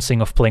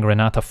sequencing of playing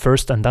Renata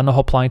first and then the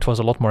hoplite was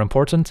a lot more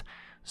important.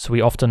 So we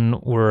often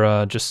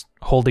were just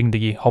holding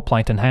the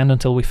hoplite in hand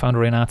until we found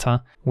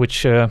Renata,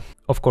 which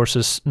of course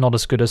is not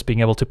as good as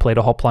being able to play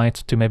the hoplite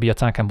to maybe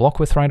attack and block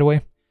with right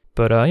away.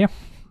 But yeah,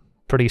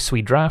 pretty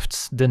sweet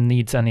drafts. Didn't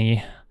need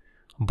any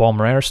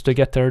bomb rares to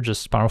get there,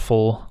 just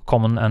powerful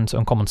common and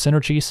uncommon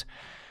synergies,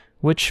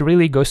 which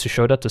really goes to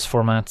show that this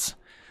format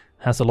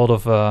has a lot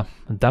of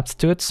depth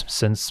to it,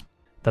 since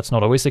that's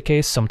not always the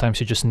case. Sometimes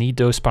you just need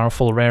those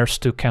powerful rares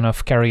to kind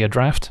of carry a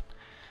draft.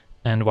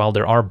 And while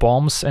there are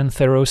bombs in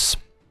Theros,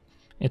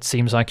 it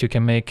seems like you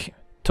can make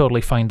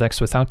totally fine decks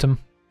without them.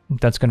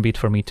 That's going to be it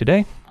for me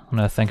today. I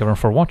want to thank everyone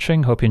for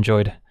watching, hope you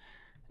enjoyed,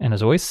 and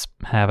as always,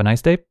 have a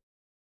nice day.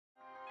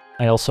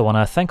 I also want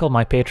to thank all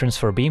my patrons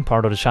for being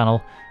part of the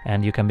channel,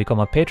 and you can become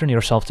a patron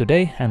yourself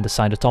today and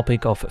decide the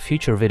topic of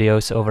future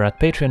videos over at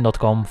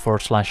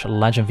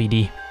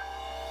patreon.com/LegenVD.